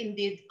they are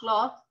indeed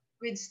clothed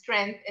with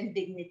strength and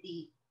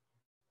dignity.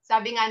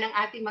 Sabi nga ng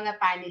ating mga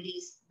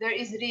panelists, there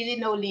is really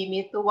no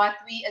limit to what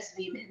we as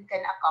women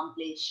can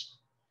accomplish.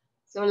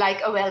 So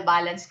like a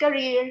well-balanced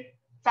career,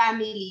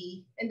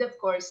 family, and of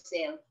course,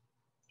 self.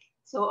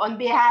 So on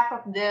behalf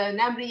of the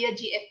NAMRIA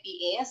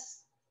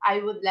GFPS, I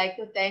would like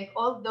to thank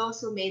all those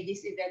who made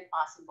this event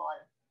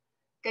possible.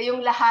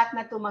 Kayong lahat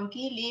na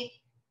tumangkilik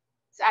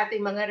sa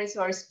ating mga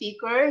resource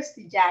speakers,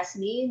 si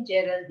Jasmine,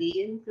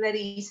 Geraldine,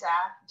 Clarissa,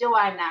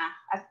 Joanna,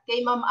 at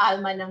kay Ma'am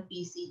Alma ng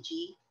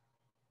PCG,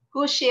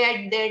 who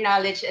shared their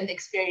knowledge and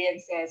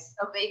experiences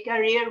of a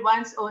career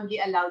once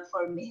only allowed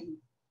for men.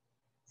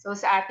 So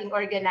sa ating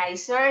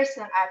organizers,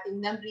 ng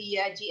ating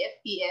NAMRIA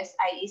GFPS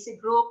IEC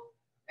group,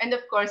 and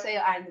of course,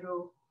 ayo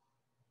Andrew.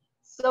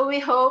 So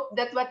we hope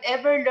that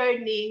whatever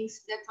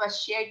learnings that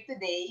was shared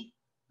today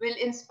will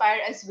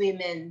inspire us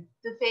women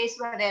to face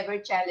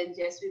whatever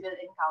challenges we will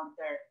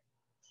encounter.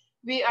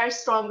 We are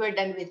stronger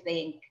than we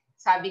think,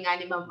 sabi nga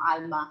ni Ma'am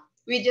Alma.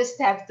 We just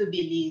have to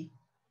believe.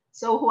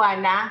 So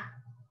Juana,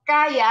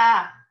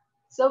 kaya!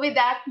 So with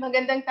that,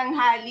 magandang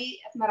tanghali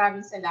at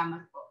maraming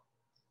salamat po.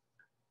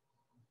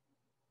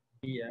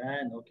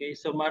 Ayan, okay.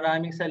 So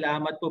maraming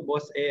salamat po,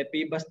 Boss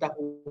Epi. Basta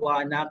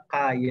Juana,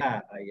 kaya.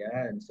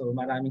 Ayan. So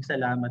maraming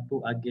salamat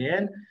po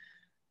again.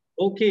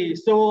 Okay,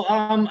 so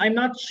I'm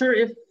not sure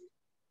if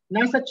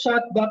nasa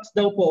chat box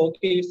daw po,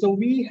 okay, so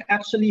we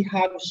actually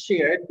have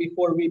shared,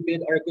 before we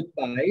bid our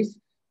goodbyes,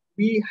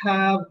 we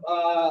have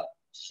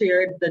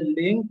shared the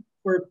link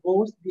for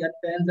both the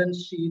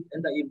attendance sheet and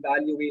the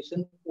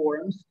evaluation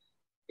forms.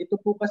 Ito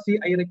po kasi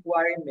ay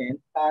requirement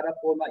para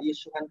po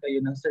ma-issuehan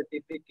kayo ng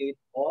certificate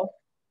of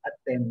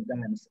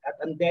attendance. At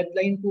ang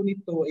deadline po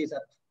nito is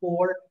at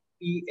 4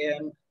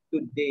 p.m.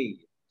 today.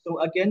 So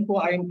again po,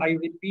 I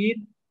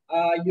repeat,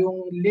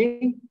 yung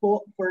link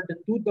po for the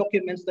two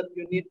documents that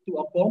you need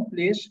to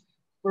accomplish.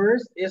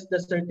 First is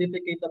the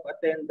certificate of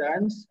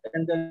attendance,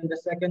 and then the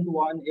second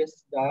one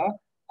is the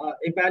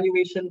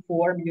evaluation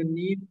form. You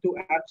need to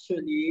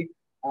actually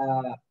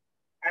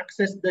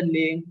access the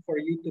link for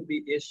you to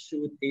be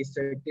issued a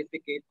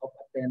certificate of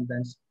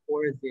attendance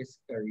for this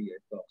career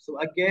talk. So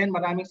again,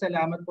 maraming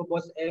salamat po,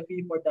 Boss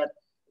Effie, for that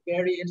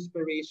very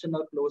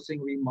inspirational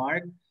closing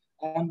remark.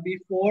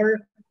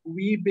 Before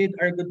we bid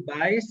our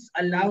goodbyes,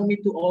 allow me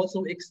to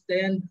also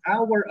extend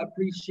our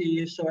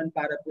appreciation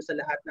para po sa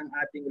lahat ng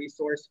ating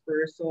resource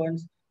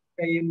persons,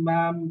 kay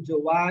Ma'am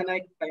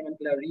Joanna, kay Ma'am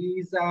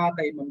Clarissa,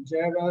 kay Ma'am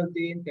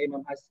Geraldine, kay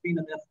Ma'am Haspin,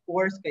 and of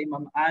course kay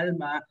Ma'am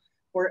Alma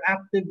for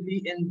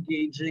actively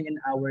engaging in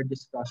our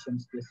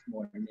discussions this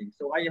morning.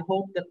 So I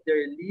hope that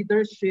their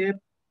leadership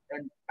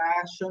and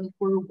passion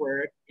for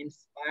work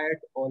inspired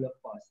all of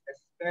us,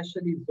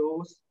 especially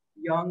those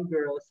young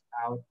girls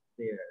out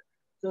there.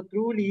 So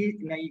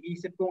truly,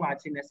 naiisip ko nga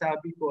at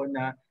sinasabi ko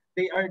na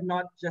they are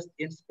not just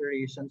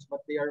inspirations, but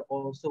they are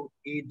also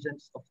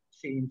agents of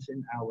change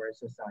in our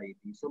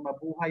society. So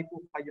mabuhay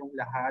po kayong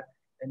lahat,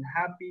 and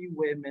happy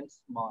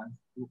Women's Month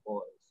to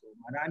all. So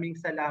maraming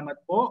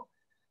salamat po.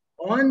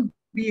 On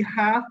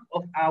behalf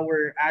of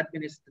our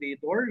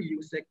administrator,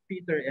 Yusek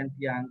Peter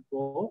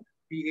Entianco,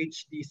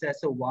 PhD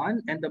CESO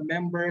 1, and the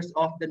members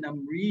of the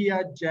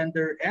NAMRIA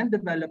Gender and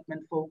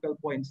Development Focal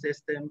Point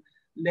System,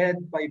 led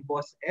by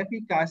Boss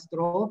Effie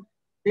Castro,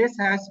 this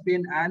has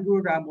been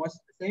Andrew Ramos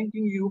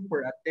thanking you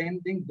for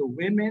attending the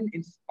Women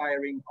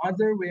Inspiring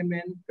Other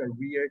Women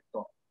Career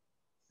Talk.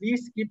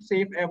 Please keep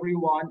safe,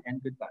 everyone,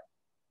 and goodbye.